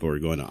how people are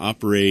going to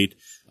operate.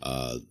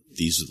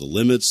 These are the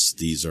limits.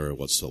 These are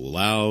what's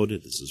allowed.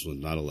 This is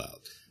what's not allowed.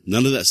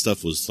 None of that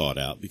stuff was thought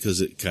out because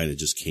it kind of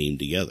just came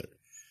together.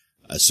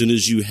 As soon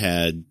as you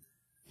had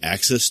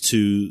access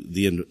to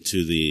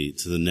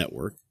the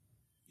network,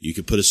 you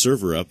could put a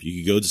server up.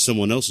 You could go to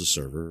someone else's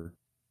server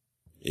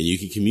and you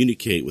can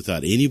communicate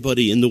without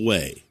anybody in the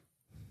way.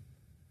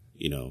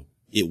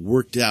 It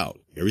worked out.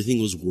 Everything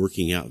was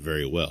working out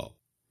very well.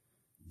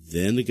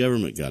 Then the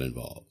government got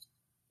involved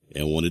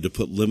and wanted to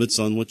put limits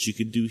on what you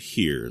could do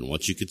here and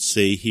what you could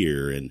say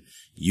here. And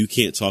you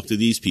can't talk to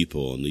these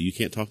people and you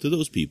can't talk to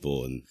those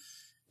people,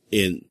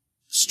 and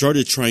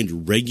started trying to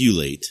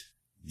regulate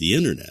the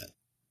internet.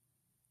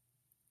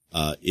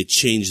 It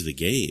changed the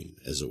game,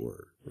 as it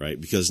were, right?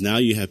 Because now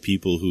you have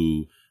people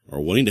who are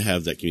wanting to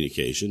have that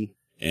communication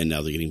and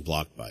now they're getting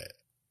blocked by it.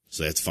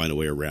 So they have to find a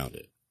way around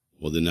it.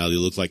 Well, then now they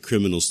look like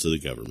criminals to the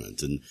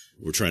government, and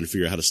we're trying to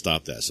figure out how to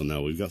stop that. So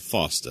now we've got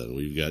FOSTA, and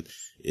we've got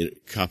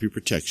copy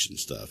protection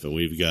stuff, and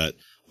we've got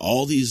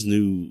all these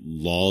new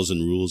laws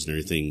and rules and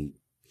everything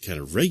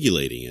kind of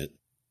regulating it.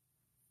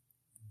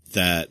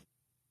 That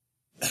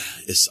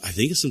I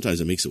think sometimes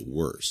it makes it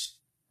worse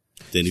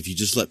than if you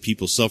just let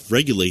people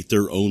self-regulate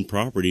their own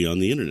property on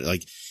the internet.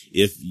 Like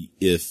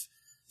if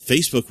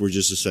Facebook were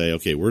just to say,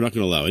 okay, we're not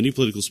going to allow any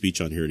political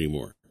speech on here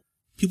anymore,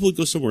 people would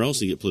go somewhere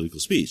else and get political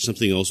speech.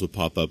 Something else would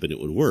pop up and it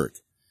would work.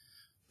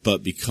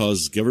 But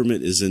because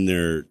government is in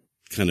there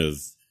kind of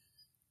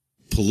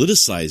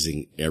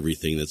politicizing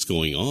everything that's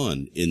going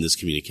on in this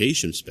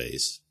communication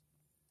space,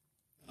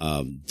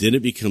 then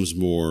it becomes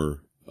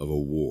more of a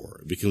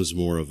war. It becomes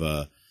more of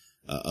a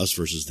us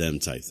versus them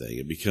type thing.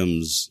 It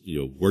becomes,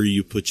 where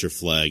you put your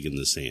flag in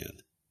the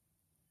sand.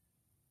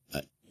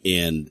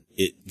 And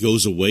it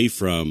goes away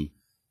from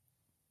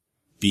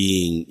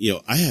being,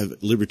 I have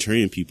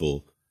libertarian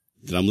people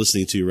that I'm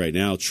listening to right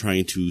now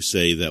trying to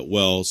say that,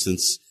 well,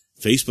 since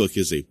Facebook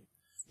is a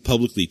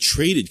publicly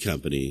traded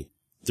company,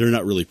 they're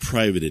not really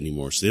private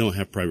anymore, so they don't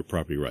have private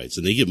property rights,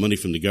 and they get money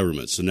from the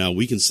government. So now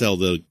we can tell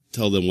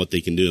them what they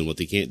can do and what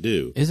they can't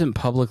do. Isn't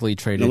publicly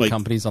traded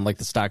companies on like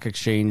the stock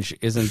exchange?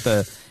 Isn't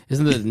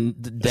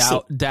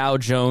the Dow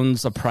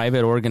Jones a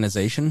private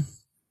organization?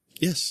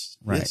 Yes,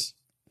 right. Yes,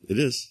 it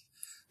is.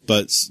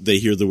 But they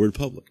hear the word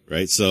public,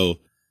 right? So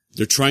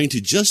they're trying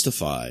to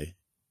justify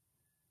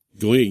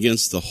going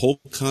against the whole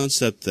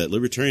concept that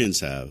libertarians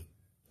have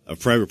of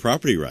private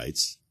property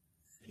rights,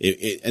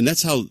 and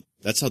that's how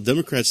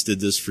Democrats did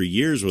this for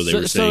years, where they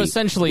were saying,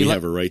 essentially, we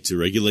have a right to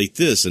regulate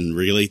this and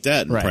regulate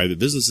that, and private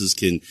businesses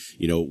can,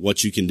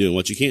 what you can do and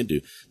what you can't do.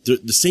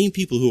 The same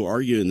people who are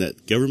arguing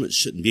that government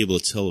shouldn't be able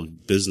to tell a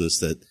business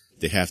that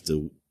they have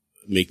to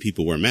make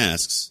people wear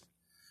masks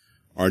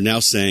are now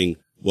saying,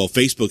 well,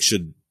 Facebook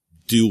should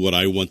do what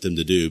I want them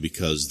to do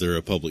because they're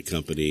a public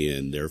company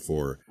and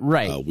therefore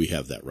we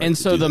have that right. And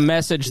so the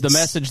message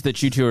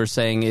that you two are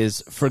saying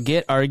is,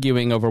 forget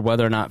arguing over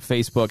whether or not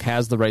Facebook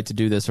has the right to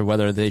do this or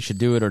whether they should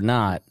do it or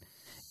not.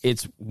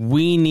 It's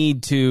we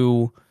need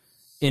to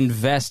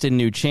invest in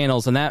new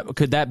channels, and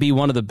could that be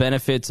one of the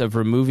benefits of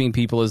removing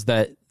people, is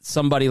that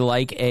somebody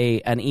like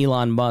an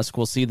Elon Musk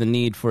will see the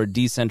need for a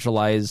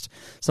decentralized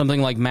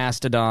something like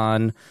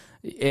Mastodon,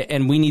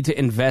 and we need to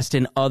invest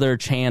in other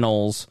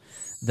channels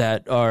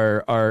that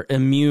are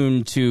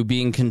immune to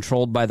being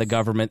controlled by the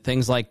government,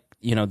 things like,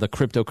 the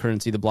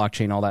cryptocurrency, the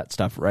blockchain, all that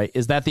stuff, right?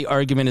 Is that the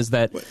argument, is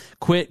that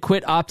quit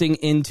opting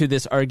into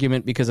this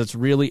argument because it's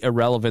really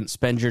irrelevant,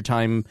 spend your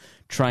time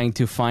trying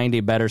to find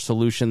a better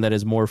solution that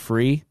is more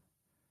free?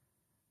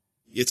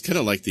 It's kind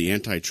of like the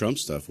anti-Trump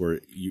stuff where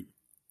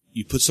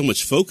you put so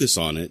much focus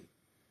on it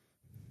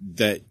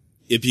that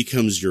it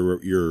becomes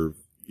your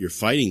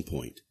fighting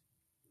point,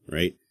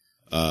 right?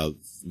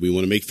 We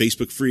want to make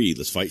Facebook free.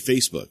 Let's fight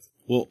Facebook.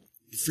 Well,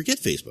 forget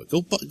Facebook.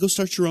 Go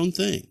start your own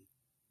thing,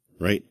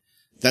 right?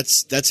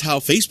 That's how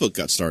Facebook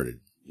got started.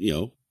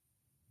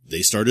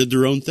 They started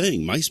their own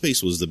thing.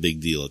 MySpace was the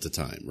big deal at the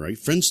time, right?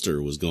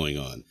 Friendster was going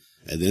on,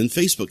 and then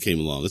Facebook came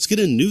along. Let's get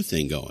a new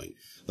thing going.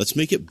 Let's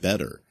make it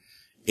better.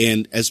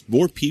 And as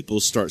more people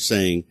start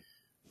saying,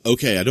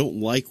 okay, I don't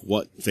like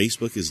what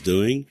Facebook is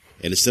doing,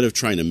 and instead of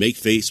trying to make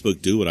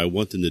Facebook do what I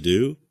want them to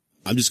do,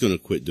 I'm just going to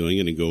quit doing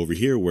it and go over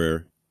here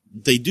where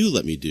they do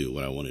let me do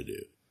what I want to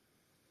do.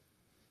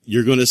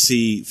 You're going to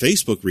see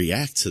Facebook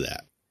react to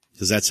that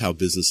because that's how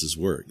businesses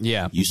work.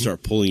 Yeah. You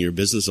start pulling your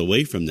business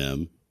away from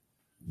them,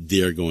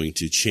 they're going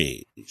to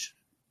change.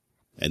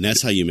 And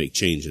that's how you make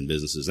change in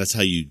businesses. That's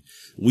how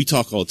we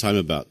talk all the time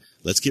about,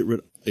 let's get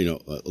rid,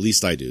 at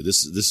least I do.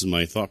 This is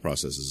my thought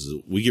process, is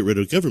we get rid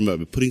of government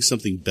by putting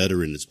something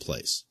better in its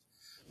place.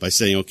 By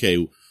saying,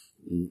 okay,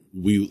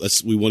 we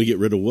want to get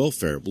rid of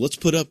welfare, but let's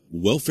put up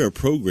welfare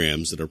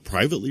programs that are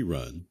privately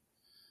run,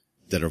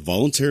 that are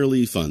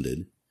voluntarily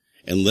funded,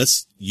 and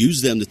let's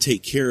use them to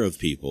take care of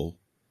people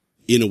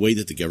in a way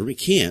that the government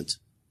can't,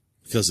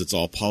 because it's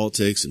all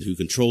politics and who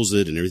controls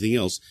it and everything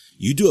else.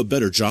 You do a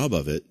better job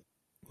of it,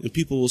 and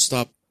people will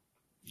stop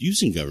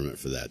using government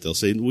for that. They'll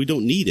say, we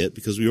don't need it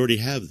because we already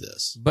have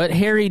this. But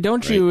Harry,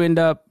 don't you end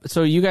up,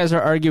 so you guys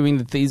are arguing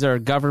that these are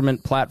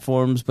government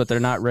platforms, but they're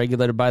not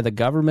regulated by the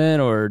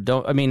government, or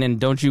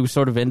don't you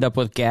sort of end up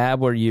with Gab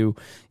where you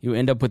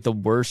end up with the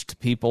worst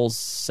people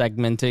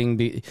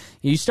segmenting?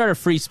 You start a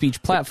free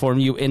speech platform,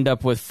 you end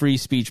up with free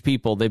speech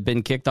people. They've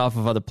been kicked off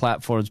of other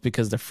platforms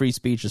because the free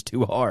speech is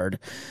too hard.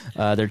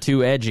 They're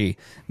too edgy.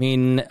 I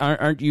mean,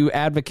 aren't you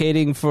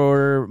advocating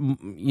for,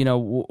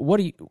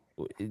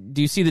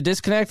 do you see the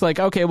disconnect? Like,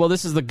 okay, well,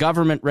 this is the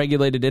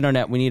government-regulated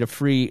internet. We need a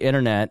free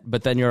internet.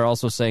 But then you're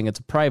also saying it's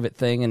a private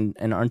thing.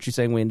 And aren't you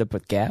saying we end up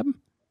with Gab?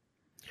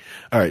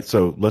 All right,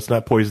 so let's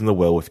not poison the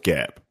well with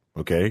Gab.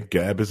 Okay,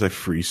 Gab is a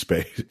free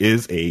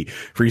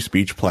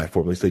speech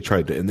platform. At least they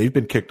tried to, and they've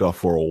been kicked off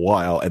for a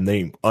while. And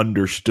they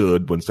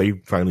understood once they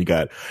finally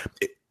got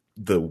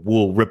the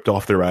wool ripped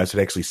off their eyes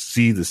and actually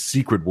see the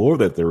secret war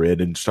that they're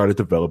in, and started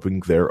developing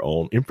their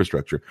own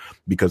infrastructure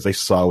because they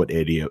saw what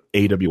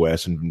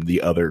AWS and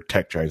the other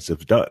tech giants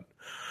have done.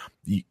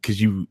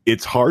 Because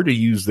it's hard to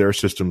use their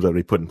systems that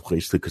they put in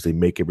place because they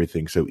make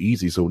everything so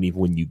easy. So even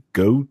when you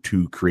go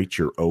to create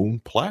your own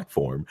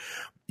platform,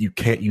 you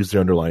can't use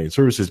their underlying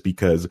services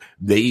because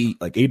they,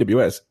 like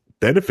AWS,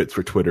 benefits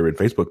for Twitter and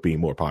Facebook being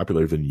more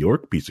popular than your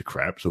piece of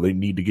crap. So they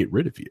need to get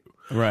rid of you.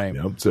 Right.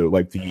 So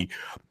like the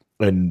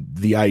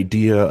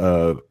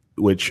idea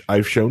which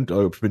I've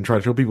been trying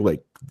to show people,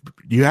 like,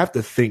 you have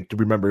to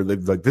remember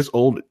that, like, this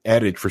old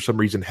adage for some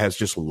reason has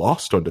just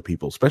lost onto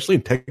people, especially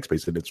in tech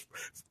space, and it's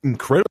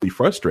incredibly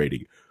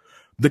frustrating.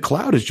 The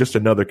cloud is just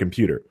another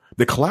computer.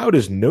 The cloud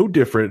is no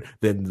different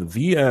than the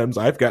VMs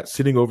I've got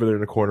sitting over there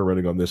in the corner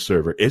running on this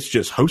server. It's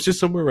just hosted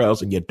somewhere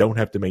else, and you don't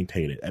have to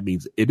maintain it. That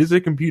means it is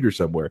a computer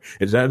somewhere.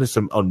 It's not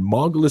some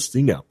unmongeless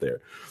thing out there.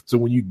 So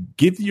when you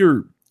give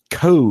your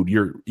code,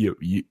 your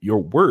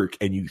work,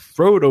 and you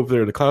throw it over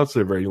there in the cloud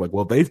server, and you're like,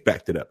 well, they've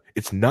backed it up.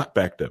 It's not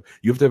backed up.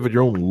 You have to have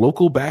your own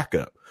local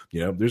backup.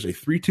 There's a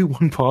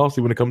 3-2-1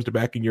 policy when it comes to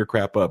backing your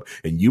crap up,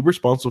 and you're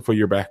responsible for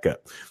your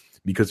backup.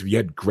 Because if you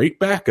had great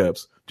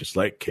backups, just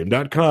like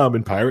Kim.com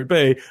and Pirate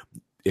Bay,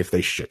 if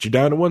they shut you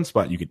down in one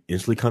spot, you can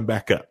instantly come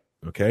back up.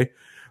 Okay.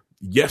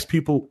 Yes,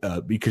 people,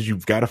 because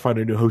you've got to find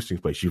a new hosting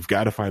place. You've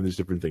got to find these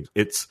different things.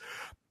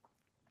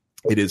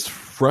 It is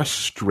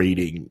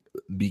frustrating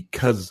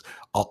because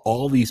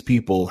all these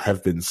people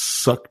have been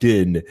sucked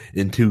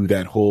into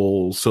that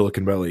whole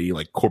Silicon Valley,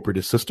 like,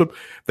 corporatist system,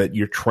 that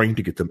you're trying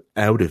to get them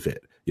out of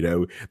it.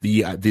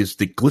 There's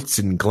the glitz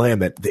and glam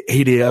that the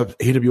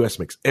AWS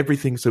makes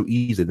everything so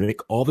easy. They make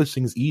all these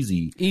things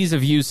easy. Ease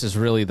of use is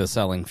really the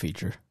selling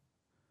feature.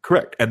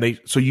 Correct. And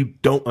so you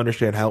don't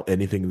understand how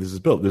anything of this is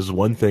built. This is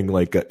one thing,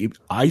 like,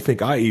 I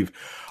think I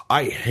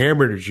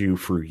hammered you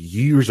for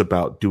years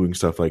about doing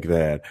stuff like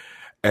that.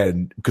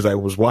 And because I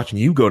was watching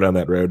you go down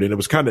that road, and it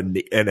was kind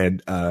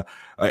of,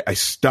 I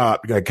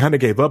stopped. I kind of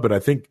gave up, and I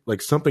think,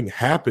 like, something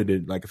happened,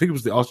 and, like, I think it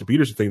was the Austin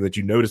Peterson thing that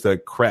you noticed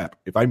that, crap,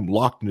 if I'm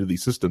locked into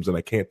these systems and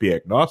I can't be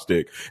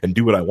agnostic and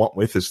do what I want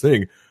with this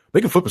thing,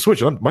 they can flip a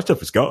switch and my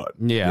stuff is gone.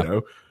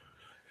 Yeah.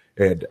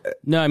 And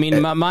no, I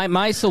mean,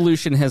 my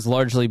solution has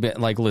largely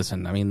been, like,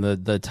 listen, I mean,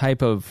 the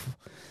type of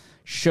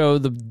show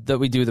that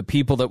we do, the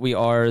people that we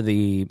are,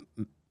 the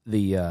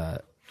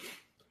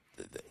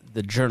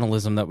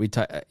journalism that we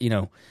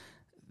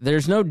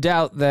there's no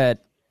doubt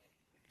that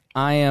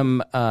I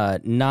am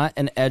not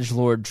an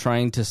edgelord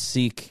trying to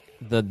seek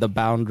the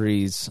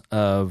boundaries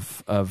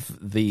of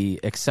the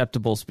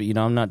acceptable speed.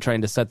 I'm not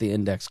trying to set the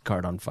index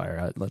card on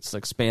fire. Let's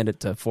expand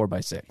it to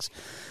 4x6.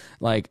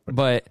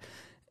 But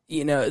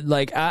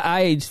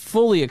I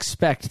fully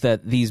expect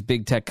that these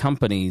big tech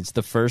companies,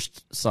 the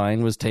first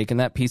sign was taking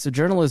that piece of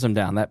journalism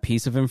down, that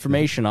piece of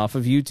information off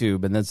of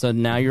YouTube. And then so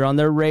now you're on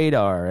their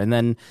radar. And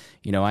then,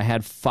 I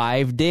had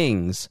 5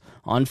 dings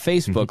on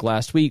Facebook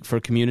last week for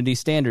community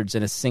standards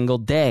in a single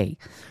day,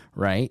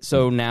 right?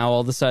 So now all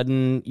of a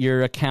sudden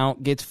your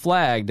account gets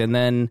flagged. And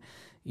then,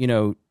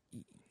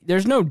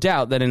 there's no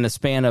doubt that in the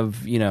span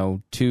of,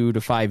 2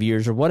 to 5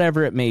 years or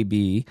whatever it may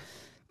be,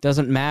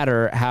 doesn't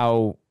matter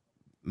how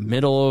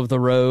middle of the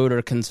road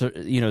or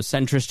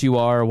centrist you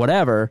are or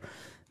whatever,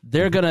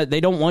 they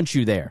don't want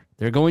you there.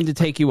 They're going to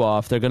take you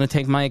off. They're going to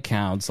take my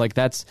accounts. Like,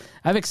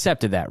 I've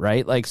accepted that,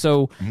 right? Like,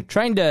 so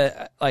trying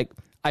to, like,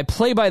 I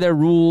play by their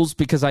rules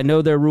because I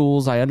know their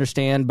rules. I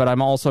understand, but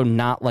I'm also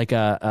not like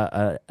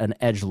an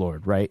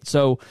edgelord, right?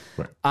 So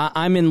right.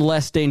 I'm in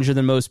less danger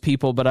than most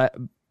people, but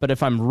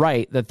if I'm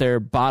right that their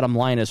bottom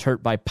line is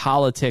hurt by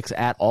politics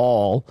at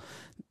all,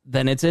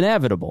 then it's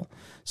inevitable.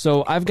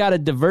 So I've got to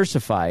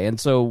diversify. And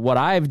so what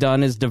I've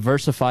done is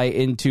diversify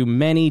into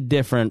many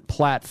different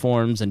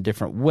platforms and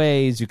different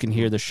ways. You can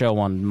hear the show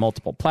on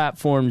multiple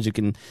platforms.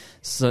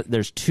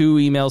 There's 2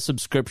 email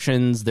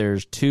subscriptions.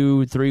 There's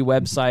 2-3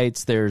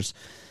 websites. There's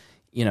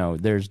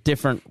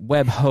different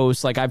web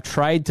hosts. Like, I've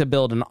tried to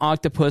build an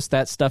octopus.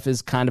 That stuff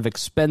is kind of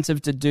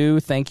expensive to do.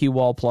 Thank you,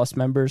 Wall Plus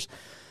members.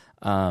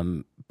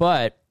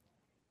 But,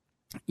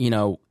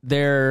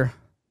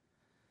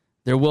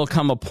 there will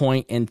come a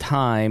point in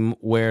time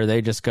where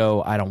they just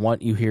go, I don't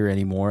want you here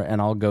anymore, and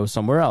I'll go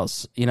somewhere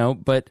else,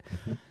 but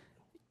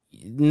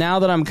now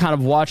that I'm kind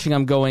of watching,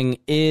 I'm going,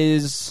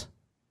 is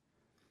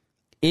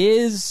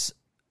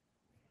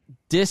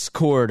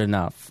Discord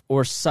enough,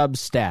 or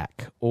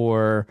Substack,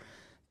 or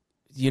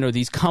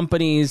these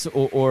companies,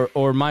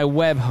 or my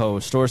web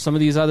host, or some of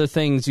these other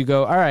things? You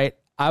go, all right,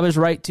 I was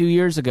right 2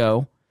 years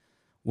ago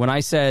when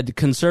I said,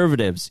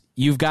 conservatives,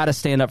 you've got to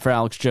stand up for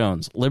Alex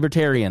Jones.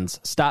 Libertarians,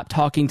 stop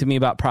talking to me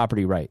about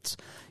property rights.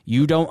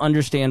 You don't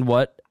understand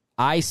what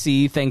I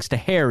see, thanks to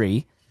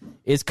Harry,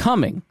 is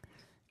coming.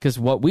 Because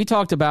what we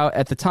talked about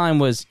at the time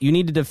was, you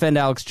need to defend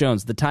Alex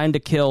Jones. The time to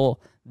kill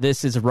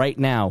this is right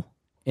now,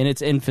 in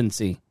its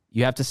infancy.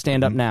 You have to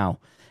stand up now.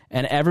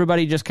 And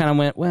everybody just kind of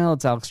went, well,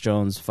 it's Alex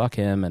Jones, fuck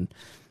him, and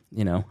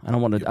I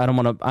don't want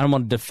to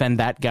defend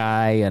that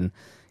guy, and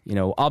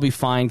I'll be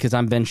fine because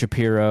I'm Ben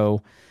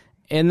Shapiro.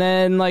 And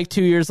then, like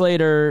 2 years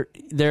later,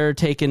 they're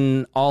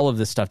taking all of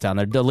this stuff down.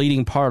 They're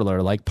deleting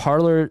Parler. Like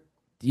Parler,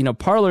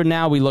 Parler.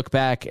 Now we look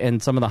back,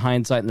 and some of the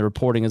hindsight and the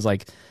reporting is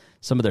like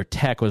some of their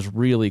tech was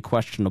really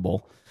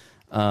questionable.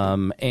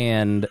 But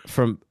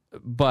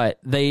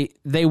they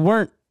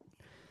weren't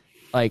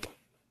like.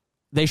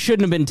 They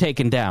shouldn't have been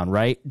taken down,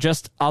 right?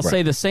 I'll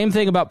say the same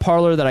thing about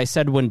Parler that I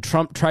said when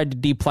Trump tried to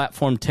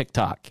deplatform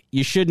TikTok.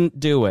 You shouldn't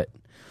do it,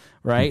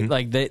 right?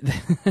 Like they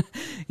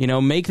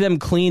make them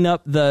clean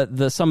up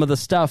the some of the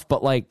stuff,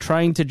 but like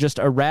trying to just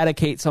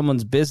eradicate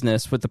someone's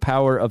business with the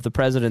power of the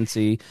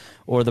presidency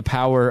or the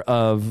power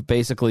of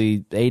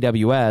basically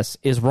AWS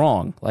is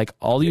wrong. Like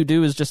all you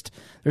do is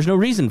there's no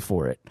reason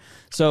for it.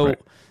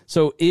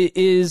 So it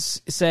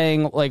is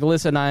saying, like,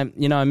 listen, I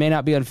may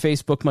not be on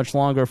Facebook much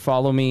longer.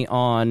 Follow me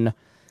on,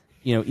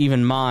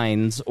 even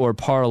Minds or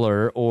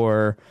Parler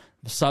or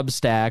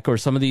Substack or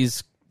some of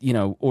these,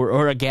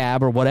 or a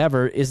Gab or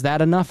whatever. Is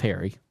that enough,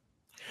 Harry?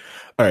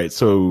 All right.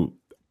 So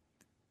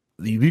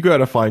you got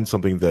to find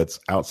something that's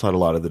outside a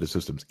lot of the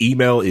systems.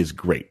 Email is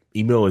great.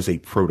 Email is a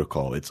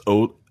protocol. It's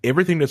old.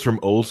 Everything that's from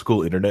old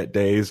school internet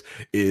days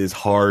is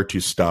hard to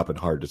stop and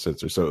hard to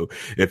censor. So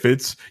if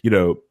it's,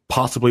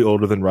 possibly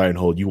older than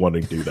Reinhold, you want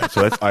to do that.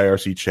 So that's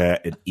IRC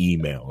chat and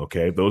email.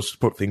 Okay. Those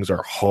things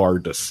are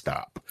hard to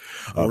stop.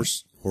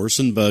 Horse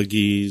and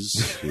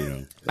buggies,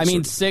 I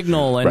mean,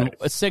 Signal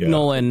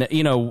and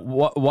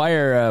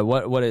Wire.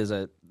 What is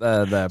it?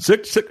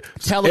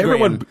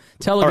 Telegram.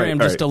 Telegram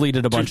just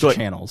deleted a bunch of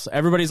channels.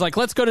 Everybody's like,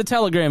 let's go to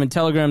Telegram, and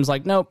Telegram's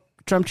like, nope,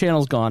 Trump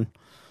channel's gone.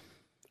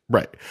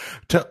 Right.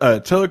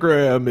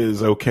 Telegram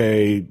is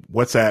okay.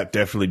 WhatsApp,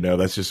 definitely no.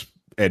 That's just,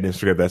 and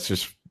Instagram, that's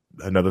just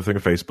another thing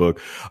of Facebook.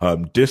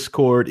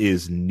 Discord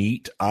is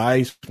neat.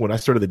 When I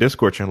started the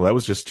Discord channel, that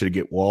was just to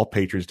get wall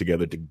patrons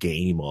together to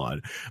game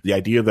on. The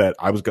idea that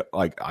I was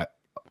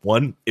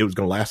one, it was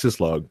going to last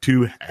this long.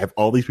 Two, have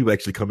all these people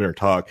actually come here and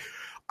talk.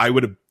 I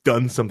would have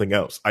done something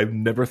else. I've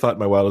never thought in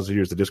my wildest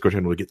years the Discord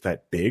channel would get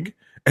that big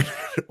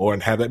or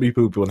have that many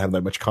people and have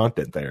that much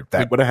content there. If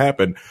that would have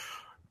happened,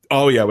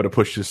 oh yeah, I would have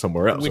pushed this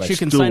somewhere else. Which you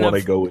can sign up.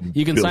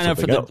 You can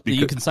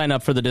sign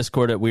up for the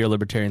Discord at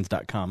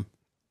wearelibertarians.com.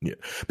 Yeah,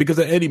 because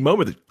at any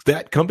moment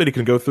that company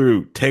can go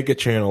through, take a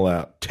channel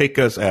out, take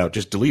us out,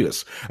 just delete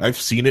us. I've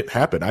seen it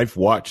happen. I've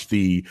watched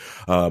the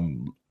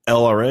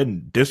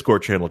LRN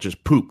Discord channel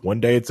just poop.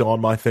 One day it's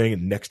on my thing,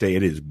 and the next day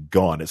it is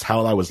gone. It's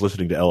how I was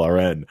listening to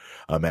LRN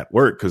at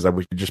work, because I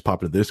would just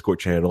pop into the Discord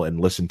channel and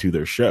listen to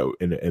their show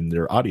and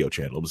their audio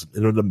channel.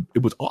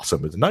 It was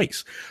awesome. It was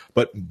nice,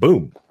 but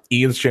boom.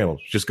 Ian's channel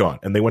is just gone,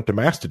 and they went to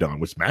Mastodon,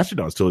 which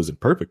Mastodon still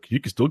isn't perfect. You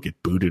can still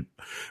get booted.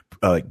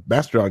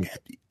 Mastodon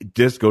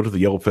does go to the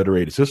Yellow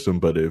Federated system,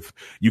 but if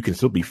you can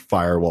still be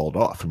firewalled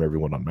off from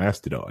everyone on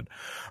Mastodon.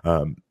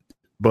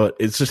 But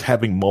it's just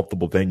having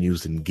multiple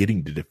venues and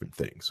getting to different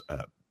things.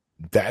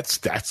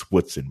 That's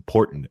what's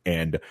important.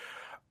 And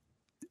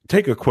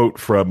take a quote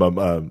from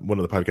one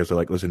of the podcasts I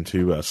like listen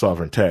to,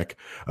 Sovereign Tech.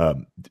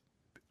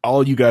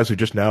 All you guys who are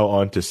just now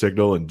on to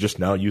Signal and just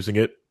now using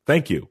it,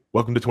 thank you.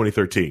 Welcome to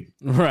 2013.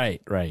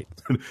 Right.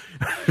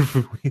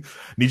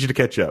 Need you to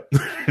catch up.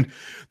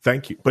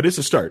 Thank you. But it's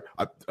a start.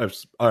 All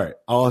right.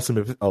 I'll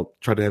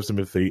try to have some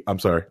empathy. I'm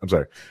sorry.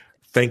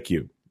 Thank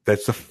you.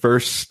 That's the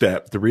first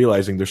step to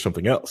realizing there's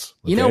something else.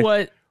 Okay? You know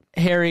what,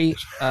 Harry?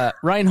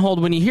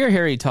 Reinhold, when you hear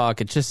Harry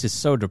talk, it just is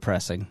so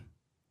depressing.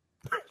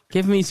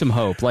 Give me some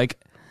hope. Like,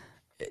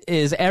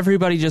 is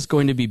everybody just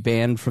going to be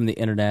banned from the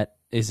internet?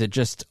 Is it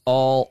just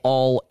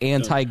all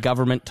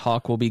anti-government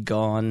talk will be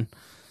gone?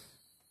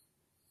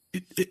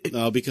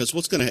 No, because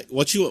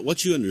what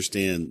you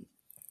understand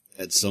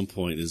at some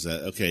point is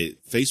that, okay,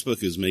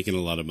 Facebook is making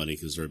a lot of money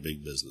because they're a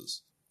big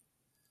business.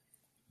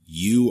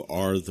 You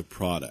are the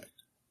product,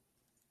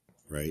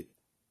 right?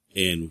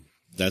 And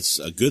that's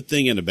a good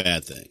thing and a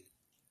bad thing.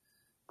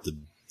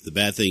 The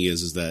bad thing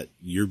is that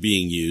you're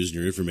being used,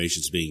 and your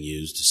information's being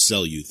used to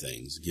sell you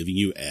things, giving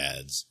you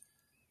ads.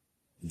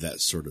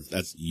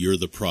 You're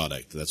the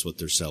product. That's what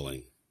they're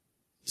selling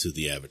to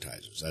the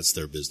advertisers. That's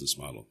their business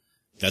model.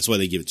 That's why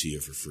they give it to you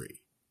for free.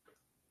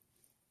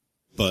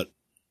 But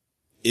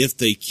if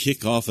they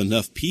kick off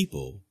enough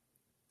people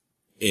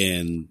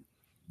and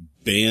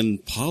ban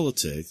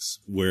politics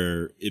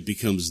where it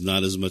becomes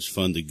not as much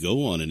fun to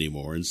go on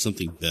anymore and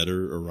something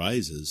better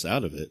arises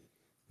out of it,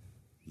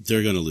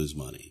 they're going to lose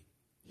money.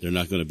 They're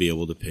not going to be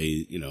able to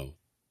pay,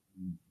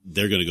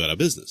 they're going to go out of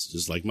business,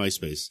 just like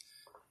MySpace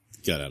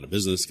got out of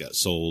business, got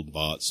sold,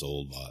 bought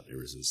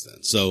ever since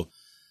then. So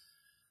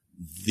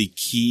the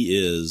key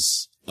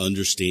is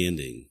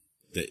understanding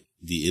that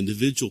the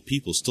individual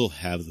people still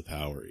have the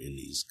power in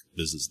these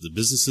businesses. The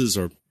businesses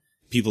are,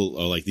 people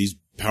are like these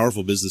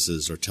powerful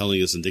businesses are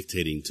telling us and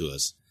dictating to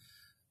us.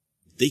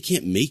 They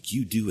can't make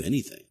you do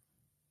anything.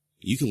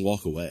 You can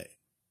walk away.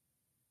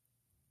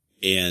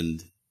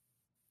 And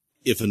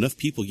if enough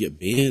people get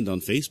banned on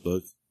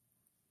Facebook,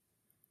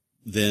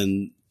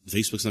 then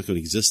Facebook's not going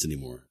to exist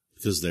anymore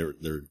because they're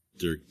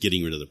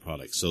getting rid of the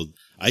product. So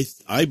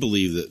I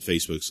believe that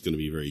Facebook's going to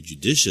be very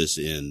judicious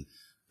in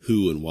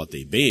who and what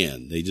they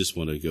ban. They just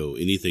want to go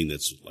anything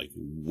that's like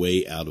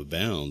way out of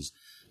bounds.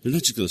 They're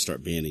not just going to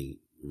start banning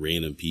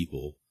random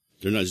people.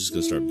 They're not just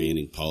going to start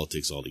banning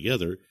politics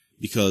altogether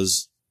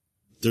because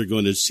they're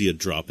going to see a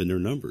drop in their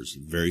numbers,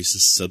 very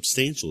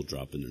substantial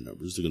drop in their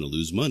numbers. They're going to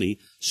lose money.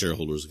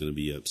 Shareholders are going to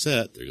be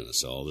upset. They're going to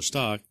sell all their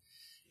stock.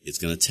 It's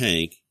going to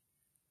tank.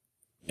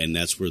 And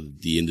that's where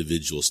the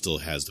individual still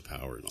has the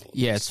power in all of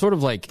Yeah, this. it's sort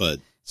of like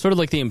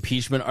the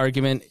impeachment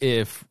argument.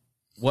 If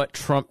what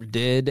Trump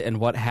did and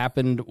what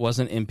happened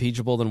wasn't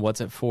impeachable, then what's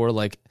it for?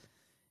 Like,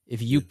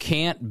 if you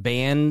can't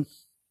ban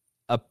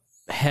a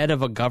head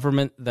of a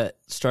government that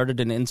started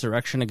an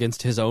insurrection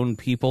against his own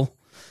people,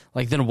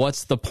 like, then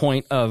what's the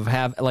point of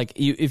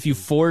if you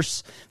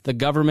force the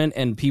government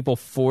and people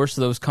force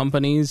those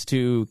companies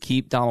to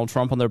keep Donald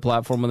Trump on their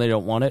platform when they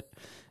don't want it?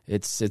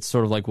 It's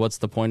sort of like, what's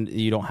the point?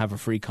 You don't have a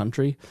free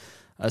country.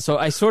 So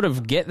I sort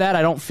of get that.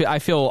 I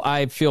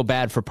feel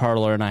bad for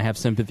Parler, and I have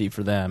sympathy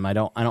for them. I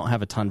don't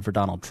have a ton for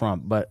Donald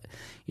Trump, but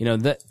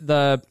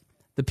the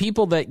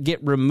people that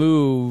get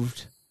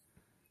removed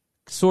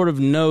sort of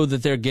know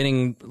that they're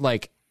getting,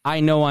 like,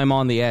 I know I'm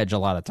on the edge a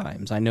lot of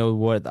times. I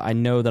know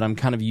that I'm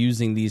kind of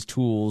using these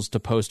tools to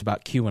post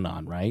about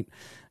QAnon, right?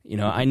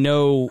 I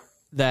know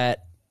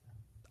that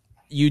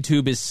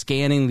YouTube is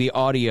scanning the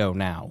audio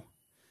now.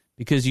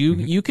 Because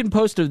you can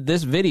post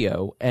this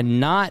video and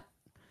not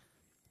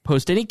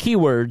post any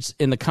keywords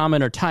in the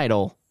comment or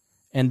title,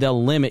 and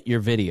they'll limit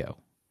your video.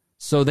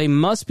 So they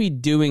must be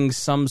doing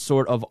some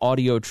sort of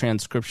audio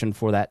transcription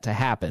for that to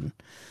happen.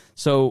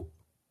 So,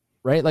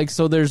 right? Like,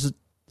 so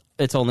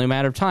it's only a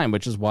matter of time,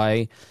 which is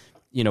why,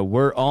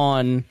 we're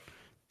on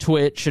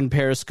Twitch and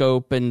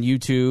Periscope and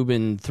YouTube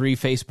and 3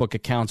 Facebook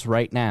accounts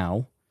right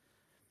now.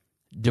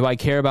 Do I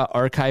care about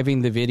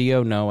archiving the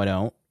video? No, I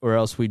don't. Or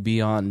else we'd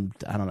be on,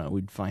 I don't know,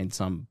 we'd find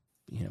some,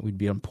 we'd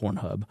be on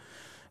Pornhub.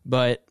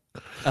 But,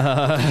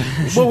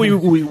 well,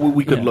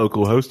 we could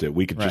local host it.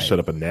 We could just set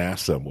up a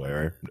NAS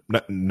somewhere,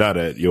 not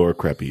at your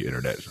crappy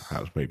internet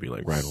house, maybe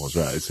like Rhineland's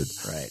Rise,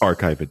 and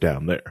archive it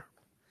down there.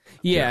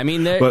 Yeah, I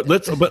mean, but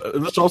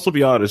let's also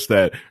be honest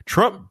that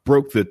Trump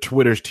broke the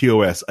Twitter's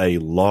TOS a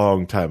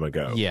long time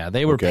ago. Yeah,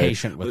 they were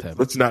patient with him.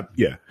 Let's not,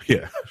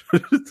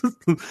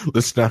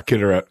 let's not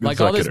get around. Like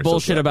all this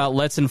bullshit about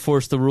let's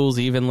enforce the rules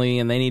evenly,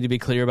 and they need to be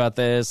clear about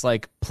this.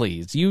 Like,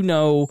 please,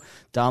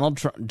 Donald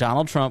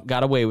Trump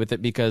got away with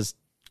it because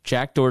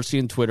Jack Dorsey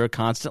and Twitter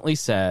constantly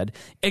said,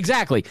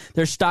 exactly,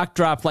 their stock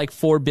dropped like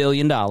 $4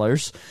 billion.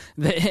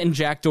 And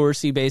Jack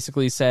Dorsey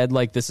basically said,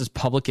 like, this is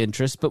public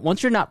interest. But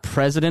once you're not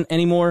president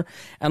anymore,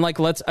 and like,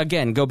 let's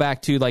again go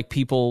back to like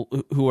people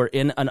who are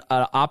in an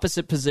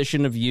opposite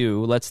position of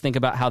you. Let's think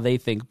about how they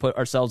think, put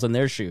ourselves in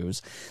their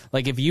shoes.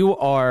 Like, if you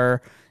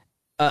are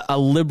a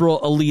liberal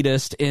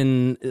elitist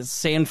in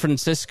San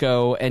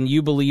Francisco and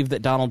you believe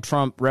that Donald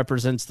Trump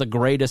represents the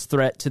greatest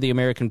threat to the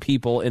American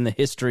people in the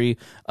history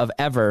of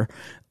ever,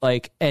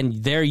 like, and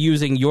they're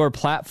using your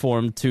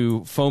platform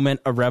to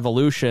foment a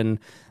revolution,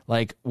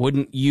 like,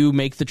 wouldn't you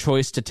make the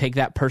choice to take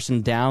that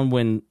person down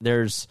when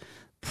there's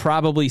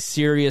probably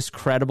serious,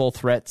 credible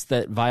threats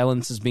that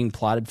violence is being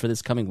plotted for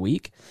this coming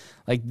week?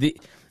 Like,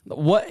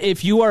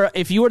 if you are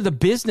the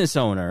business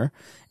owner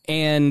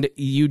and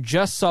you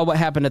just saw what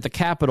happened at the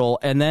Capitol,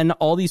 and then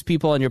all these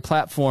people on your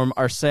platform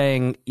are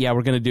saying, yeah,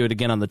 we're going to do it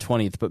again on the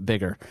 20th, but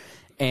bigger.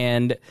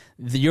 And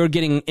you're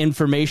getting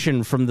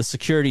information from the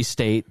security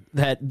state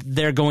that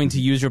they're going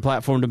to use your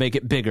platform to make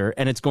it bigger,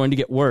 and it's going to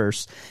get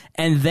worse.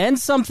 And then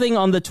something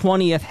on the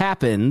 20th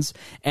happens,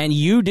 and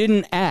you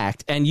didn't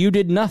act, and you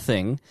did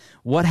nothing.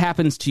 What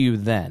happens to you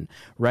then,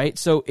 right?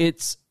 So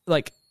it's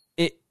like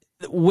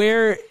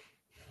where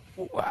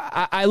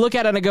I look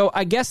at it and I go,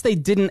 I guess they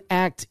didn't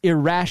act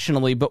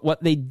irrationally, but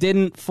what they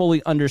didn't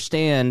fully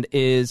understand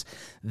is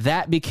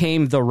that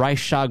became the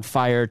Reichstag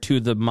fire to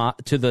the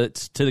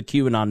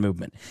QAnon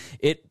movement.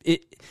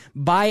 It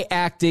by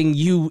acting,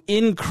 you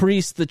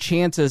increase the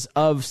chances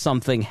of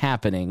something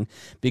happening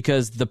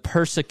because the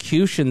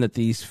persecution that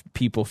these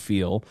people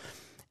feel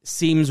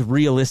seems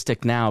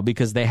realistic now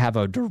because they have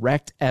a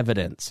direct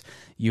evidence.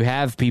 You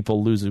have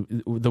people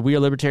losing. The We Are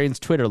Libertarians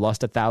Twitter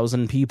lost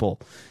 1,000 people,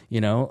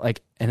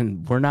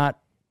 and we're not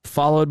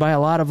followed by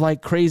a lot of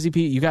like crazy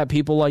people. You got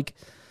people like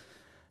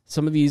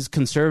some of these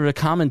conservative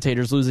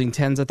commentators losing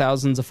tens of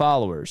thousands of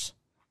followers.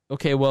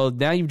 Okay, well,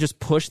 now you've just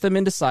pushed them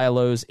into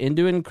silos,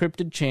 into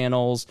encrypted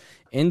channels,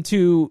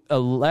 into a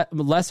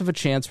less of a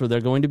chance where they're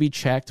going to be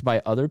checked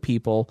by other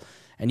people,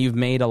 and you've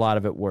made a lot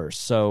of it worse.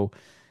 So,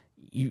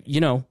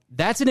 you know,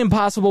 that's an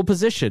impossible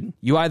position.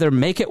 You either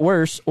make it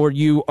worse or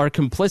you are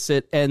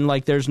complicit, and,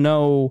 like, there's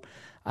no...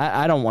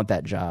 I don't want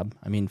that job.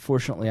 I mean,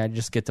 fortunately, I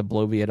just get to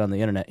bloviate on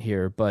the internet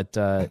here, but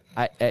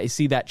I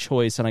see that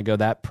choice, and I go,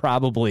 that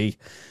probably,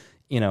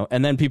 you know,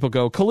 and then people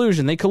go,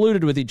 collusion, they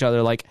colluded with each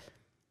other, like...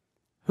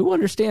 Who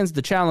understands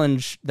the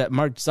challenge that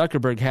Mark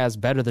Zuckerberg has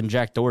better than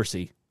Jack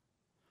Dorsey?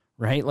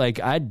 Right? Like,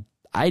 I'd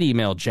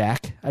email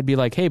Jack. I'd be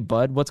like, hey,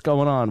 bud, what's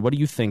going on? What are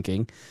you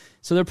thinking?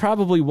 So there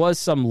probably was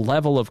some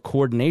level of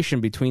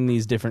coordination between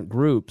these different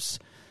groups.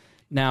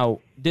 Now,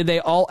 did they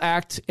all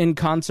act in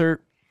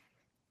concert?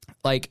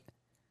 Like,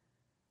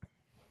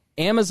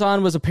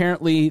 Amazon was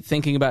apparently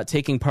thinking about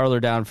taking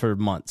Parler down for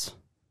months,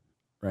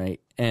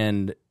 right?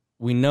 And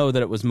we know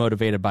that it was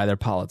motivated by their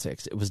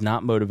politics. It was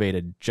not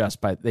motivated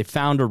just by... They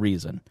found a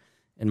reason,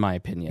 in my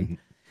opinion.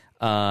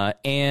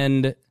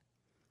 And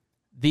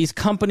these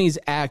companies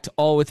act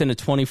all within a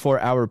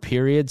 24-hour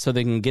period so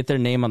they can get their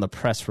name on the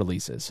press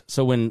releases.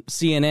 So when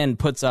CNN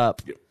puts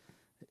up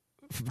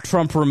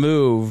Trump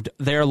removed,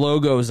 their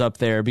logo's up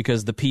there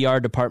because the PR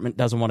department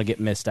doesn't want to get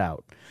missed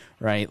out,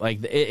 right?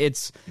 Like,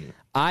 it's...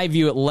 I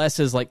view it less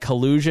as like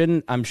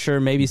collusion. I'm sure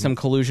maybe some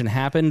collusion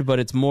happened, but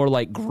it's more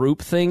like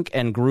groupthink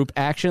and group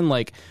action.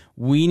 Like,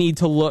 we need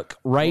to look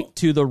right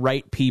to the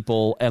right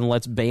people and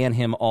let's ban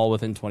him all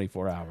within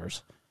 24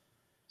 hours.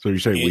 So you're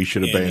saying we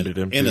should have banned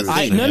him?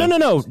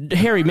 No.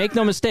 Harry, make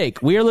no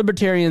mistake. We Are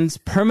Libertarians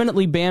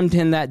permanently banned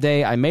him that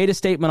day. I made a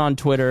statement on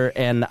Twitter,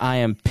 and I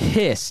am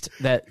pissed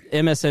that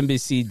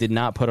MSNBC did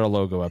not put our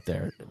logo up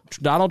there.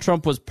 Donald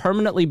Trump was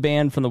permanently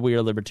banned from the We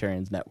Are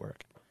Libertarians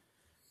network.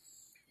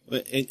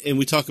 And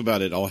we talk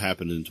about it all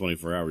happened in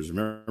 24 hours.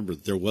 Remember,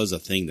 there was a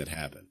thing that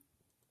happened.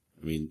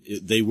 I mean,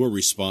 they were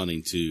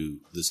responding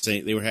to the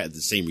same. They had the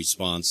same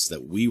response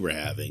that we were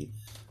having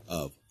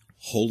of,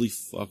 "Holy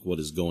fuck, what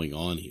is going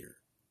on here?"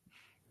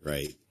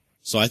 Right.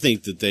 So I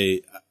think that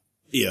they,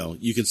 you know,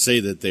 you can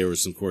say that there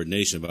was some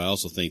coordination, but I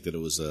also think that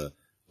it was a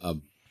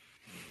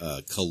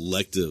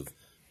collective,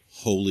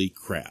 holy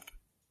crap.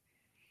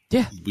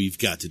 Yeah, we've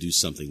got to do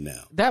something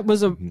now. That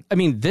was I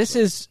mean, this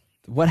is.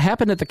 What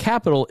happened at the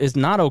Capitol is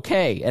not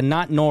okay and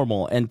not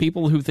normal, and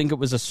people who think it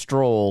was a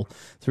stroll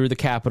through the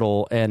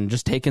Capitol and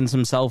just taking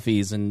some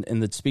selfies in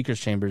the speaker's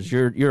chambers,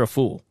 you're a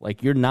fool.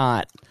 Like, you're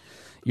not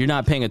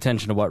paying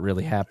attention to what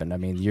really happened. I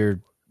mean,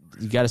 you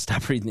got to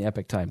stop reading the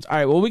Epic Times. All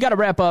right, well, we got to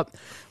wrap up.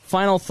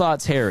 Final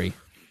thoughts, Harry.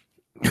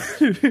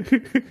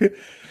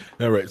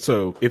 All right,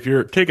 so if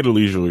you're taking a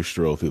leisurely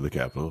stroll through the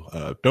Capitol,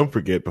 don't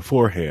forget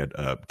beforehand,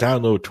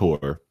 download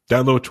Tor.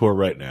 Download Tor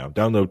right now.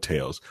 Download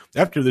Tails.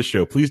 After this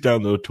show, please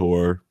download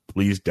Tor.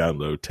 Please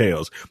download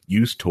Tails.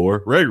 Use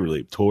Tor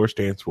regularly. Tor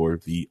stands for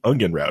the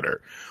Onion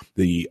Router.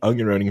 The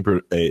Onion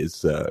Routing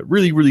is a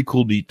really, really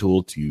cool, neat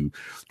tool to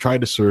try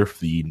to surf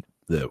the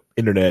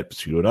internet.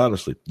 To do it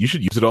honestly, you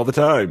should use it all the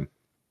time.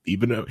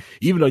 Even though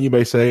you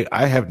may say,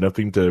 I have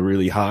nothing to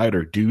really hide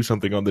or do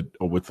something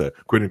with the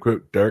quote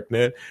unquote dark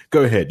net,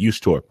 go ahead, use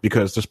Tor,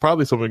 because there's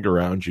probably someone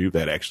around you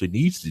that actually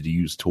needs to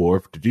use Tor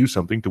to do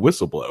something to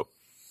whistleblow.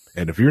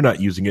 And if you're not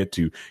using it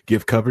to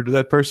give cover to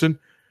that person,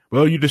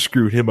 well, you just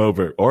screwed him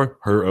over or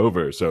her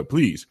over. So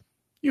please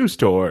use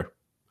Tor.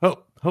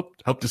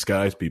 Help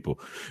disguise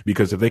people,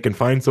 because if they can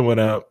find someone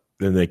out,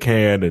 then they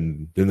can,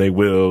 and then they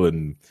will,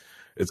 and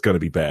it's going to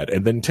be bad.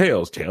 And then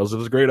Tails. Tails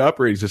is a great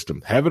operating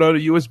system. Have it on a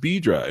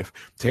USB drive.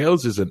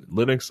 Tails is a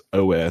Linux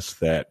OS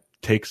that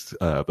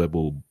that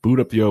will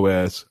boot up the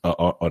OS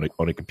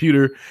on a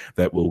computer,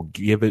 that will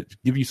give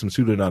you some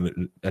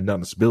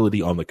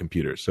pseudo-anonymity on the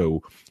computer.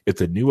 So it's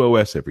a new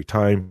OS every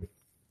time.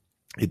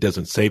 It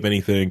doesn't save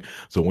anything.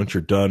 So once you're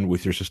done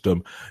with your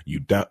system, you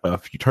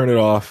turn it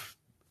off,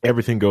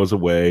 everything goes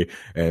away,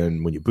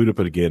 and when you boot up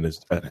it again,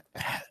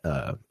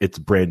 it's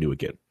brand new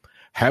again.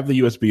 Have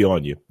the USB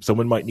on you.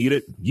 Someone might need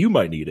it. You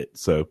might need it.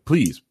 So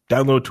please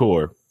download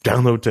Tor,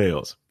 download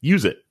Tails,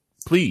 use it,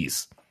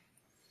 please.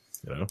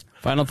 You know.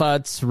 Final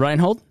thoughts,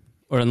 Reinhold?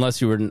 Or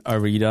unless were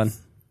you done?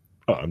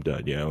 Oh, I'm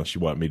done. Yeah, unless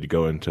you want me to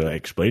go into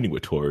explaining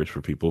what Tor is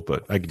for people,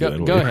 but I can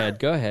do that.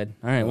 Go ahead.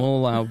 All right, we'll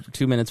allow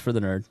 2 minutes for the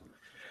nerd.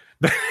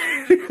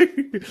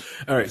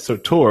 All right, so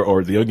Tor,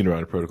 or the Onion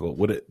Router protocol,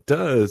 what it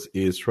does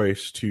is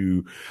tries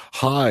to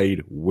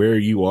hide where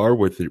you are,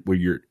 where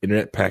your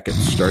internet packet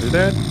started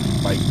at,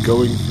 by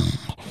going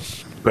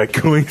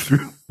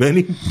through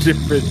many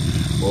different,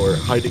 or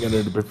hiding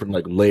under different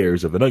like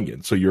layers of an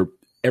onion. So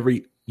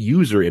every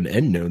user in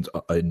end nodes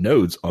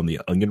on the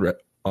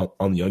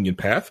onion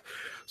path.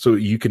 So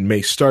you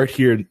may start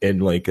here in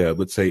like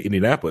let's say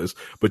Indianapolis,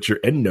 but your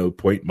end node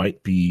point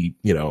might be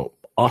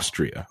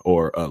Austria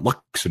or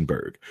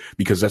Luxembourg,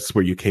 because that's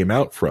where you came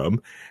out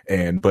from.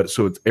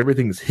 So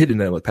everything's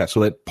hidden in that path. So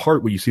that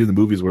part where you see in the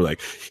movies where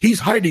like he's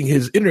hiding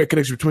his internet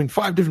connection between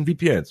 5 different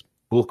VPNs.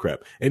 bullcrap.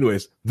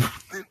 Anyways,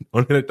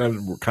 one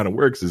time it kind of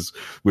works is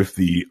with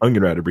the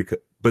Onion Router,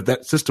 but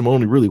that system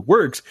only really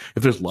works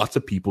if there's lots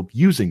of people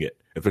using it.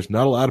 If there's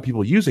not a lot of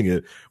people using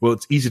it, well,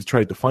 it's easy to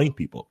try to find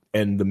people.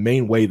 And the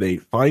main way they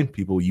find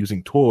people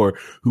using Tor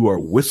who are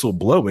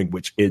whistleblowing,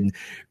 which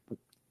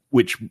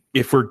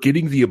if we're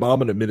getting the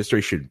Obama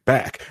administration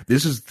back,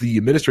 this is the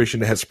administration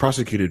that has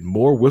prosecuted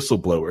more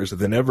whistleblowers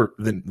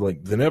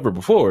than ever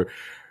before.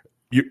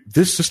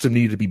 This system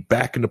needed to be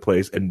back into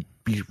place and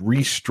be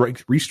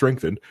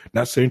re-strengthened.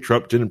 Not saying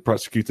Trump didn't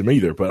prosecute them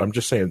either, but I'm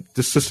just saying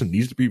this system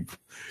needs to be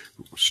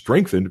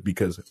strengthened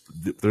because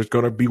there's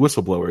going to be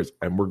whistleblowers,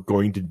 and we're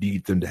going to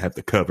need them to have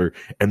the cover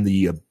and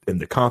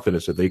the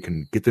confidence that they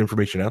can get the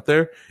information out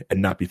there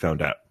and not be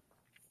found out.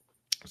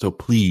 So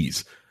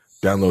please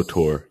download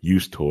Tor,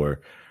 use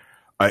Tor.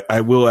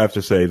 I will have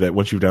to say that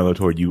once you download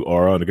Tor, you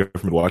are on a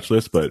government watch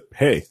list. But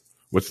hey,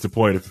 what's the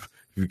point if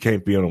you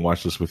can't be on a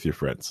watch list with your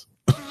friends?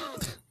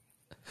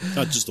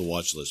 Not just a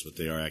watch list, but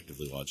they are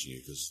actively watching you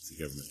because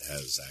the government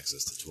has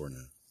access to Tor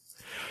now.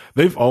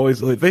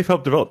 They've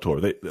helped develop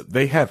Tor.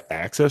 They have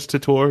access to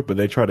Tor, but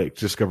they try to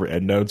discover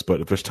endnodes.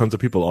 But if there's tons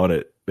of people on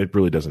it, it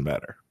really doesn't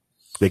matter.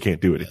 They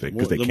can't do anything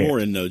because they can't. The more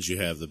endnodes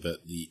you have,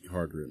 the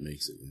harder it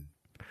makes it.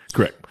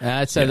 Correct.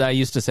 I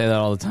used to say that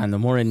all the time. The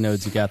more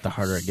endnodes you got, the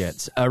harder it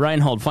gets.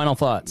 Reinhold, final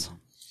thoughts.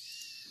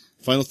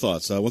 Final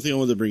thoughts. One thing I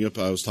wanted to bring up,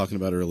 I was talking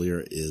about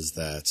earlier, is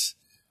that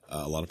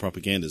a lot of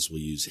propagandists will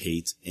use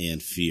hate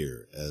and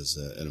fear as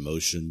an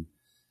emotion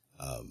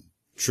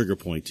trigger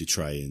point to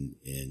try and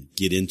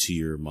get into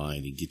your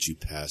mind and get you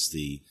past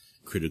the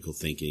critical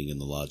thinking and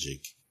the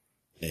logic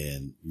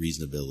and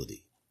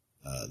reasonability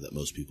that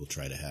most people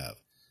try to have.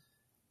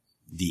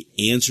 The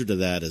answer to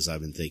that, as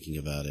I've been thinking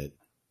about it,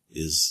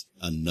 is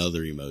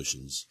another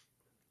emotions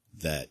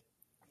that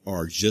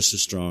are just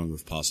as strong or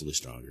possibly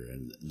stronger,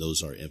 and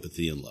those are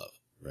empathy and love,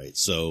 right?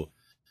 So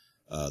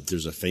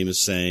there's a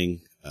famous saying,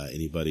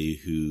 anybody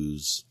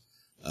who's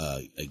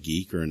a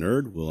geek or a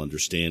nerd will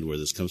understand where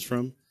this comes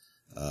from,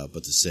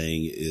 but the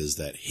saying is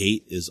that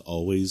hate is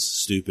always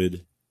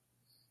stupid,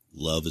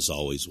 love is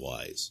always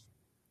wise.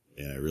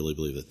 And I really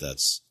believe that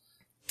that's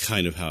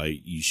kind of how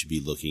you should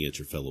be looking at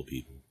your fellow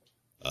people,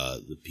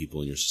 the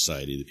people in your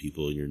society, the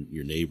people in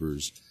your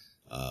neighbors,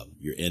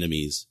 your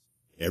enemies.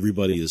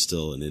 Everybody is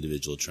still an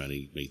individual trying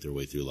to make their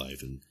way through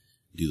life and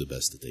do the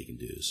best that they can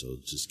do. So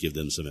just give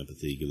them some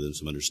empathy, give them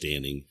some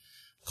understanding,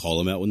 call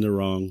them out when they're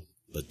wrong,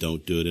 but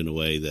don't do it in a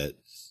way that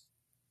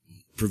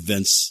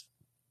prevents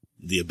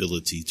the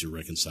ability to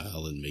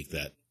reconcile and make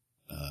that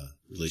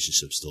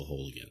relationship still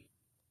whole again.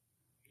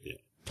 Yeah,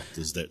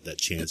 because that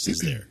chance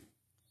is there.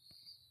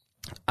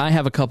 I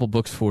have a couple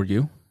books for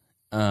you.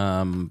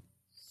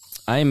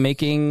 I am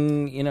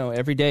making,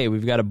 every day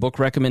we've got a book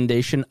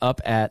recommendation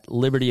up at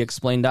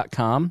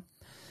libertyexplained.com,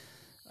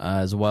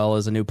 as well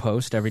as a new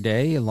post every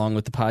day, along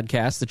with the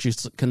podcast that you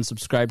can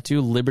subscribe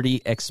to,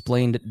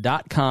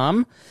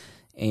 libertyexplained.com.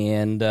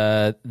 And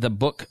the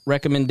book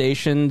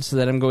recommendations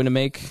that I'm going to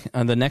make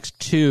on the next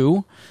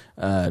two,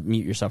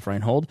 mute yourself,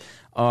 Reinhold,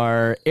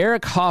 are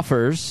Eric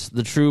Hoffer's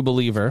The True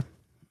Believer.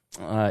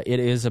 It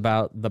is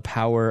about the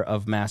power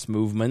of mass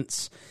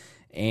movements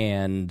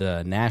and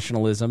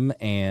nationalism,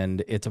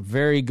 and it's a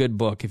very good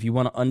book. If you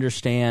want to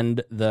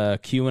understand the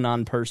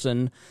QAnon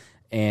person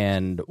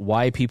and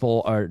why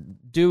people are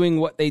doing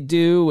what they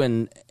do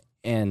and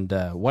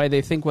why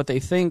they think what they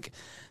think.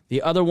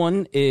 The other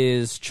one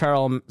is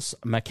Charles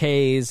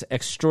Mackay's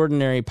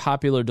Extraordinary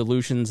Popular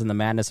Delusions and the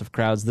Madness of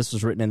Crowds. This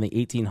was written in the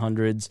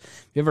 1800s.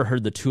 Have you ever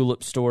heard the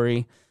tulip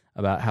story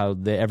about how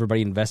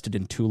everybody invested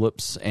in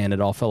tulips and it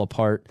all fell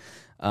apart?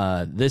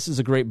 This is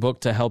a great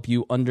book to help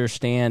you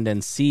understand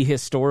and see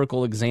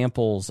historical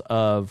examples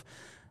of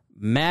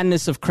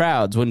madness of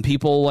crowds. When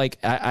people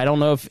I don't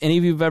know if any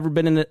of you have ever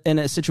been in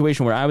a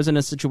situation where I was in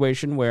a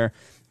situation where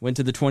went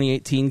to the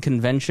 2018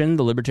 convention,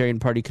 the Libertarian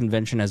Party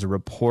convention, as a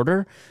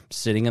reporter,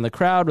 sitting in the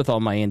crowd with all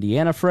my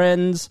Indiana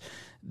friends.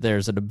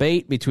 There's a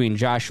debate between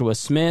Joshua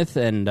Smith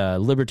and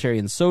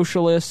Libertarian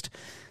Socialist.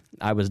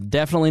 I was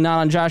definitely not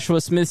on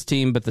Joshua Smith's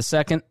team, but the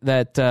second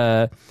that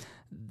the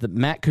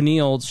Matt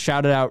Kuhnel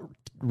shouted out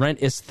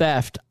 "Rent is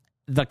theft,"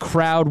 the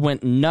crowd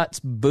went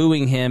nuts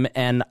booing him,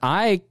 and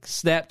I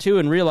snapped to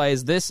and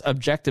realized this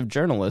objective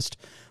journalist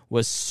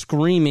was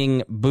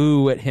screaming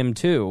boo at him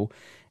too.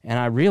 And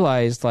I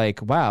realized,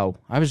 wow,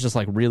 I was just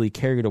really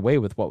carried away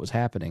with what was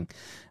happening.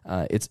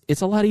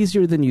 It's a lot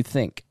easier than you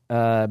think.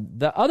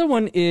 The other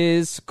one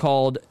is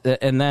called,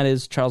 and that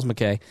is Charles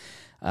Mackay,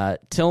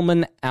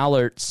 Tilman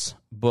Allert's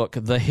book,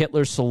 The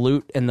Hitler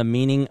Salute and the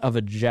Meaning of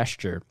a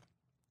Gesture.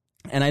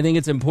 And I think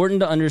it's important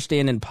to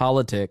understand in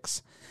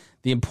politics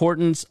the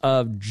importance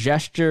of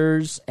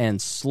gestures and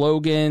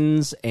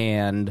slogans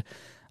and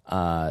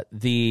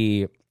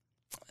the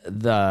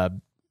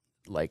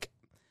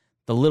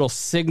little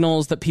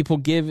signals that people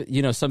give.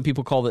 Some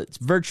people call it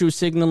virtue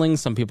signaling.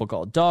 Some people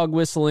call it dog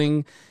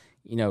whistling.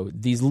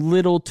 These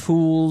little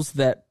tools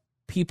that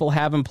people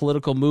have in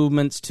political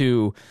movements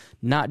to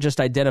not just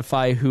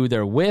identify who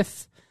they're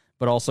with,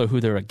 but also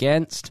who they're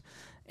against.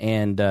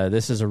 And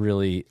this is a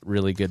really,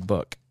 really good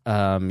book.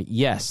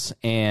 Yes,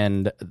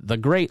 and the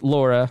great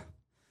Laura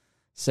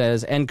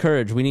says, and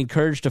courage. We need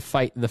courage to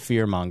fight the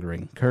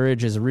fear-mongering.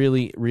 Courage is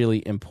really,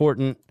 really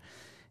important.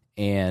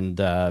 And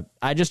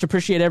I just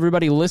appreciate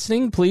everybody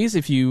listening. Please,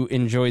 if you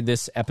enjoyed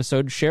this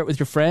episode, share it with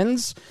your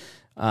friends.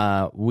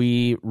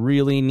 We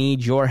really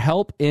need your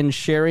help in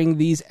sharing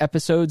these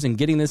episodes and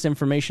getting this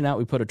information out.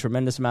 We put a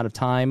tremendous amount of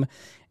time,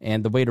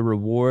 and the way to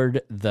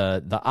reward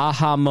the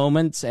aha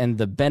moments and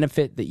the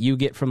benefit that you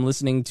get from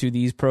listening to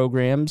these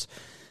programs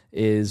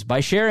is by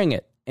sharing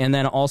it, and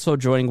then also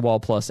joining Wall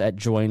Plus at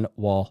Join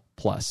Wall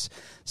Plus.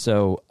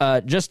 So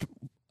just,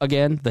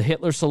 again, The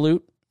Hitler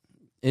Salute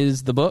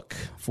is the book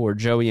for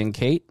Joey and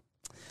Kate.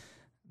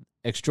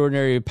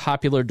 Extraordinary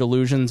Popular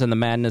Delusions and the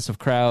Madness of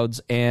Crowds,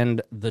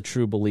 and The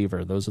True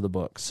Believer. Those are the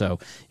books. So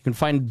you can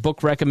find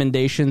book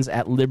recommendations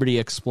at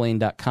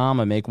libertyexplained.com.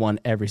 I make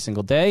one every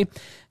single day.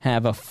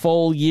 Have a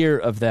full year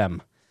of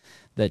them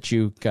that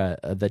you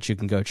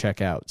can go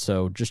check out.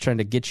 So just trying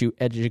to get you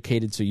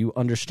educated so you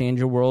understand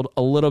your world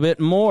a little bit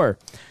more.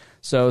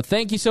 So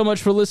thank you so much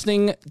for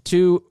listening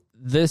to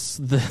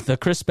the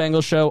Chris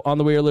Spangle Show on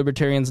the We Are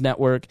Libertarians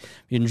Network.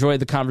 If you enjoyed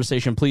the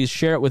conversation, please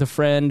share it with a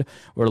friend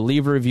or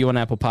leave a review on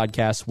Apple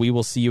Podcasts. We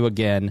will see you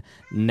again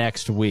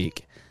next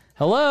week.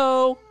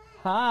 Hello.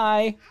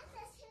 Hi.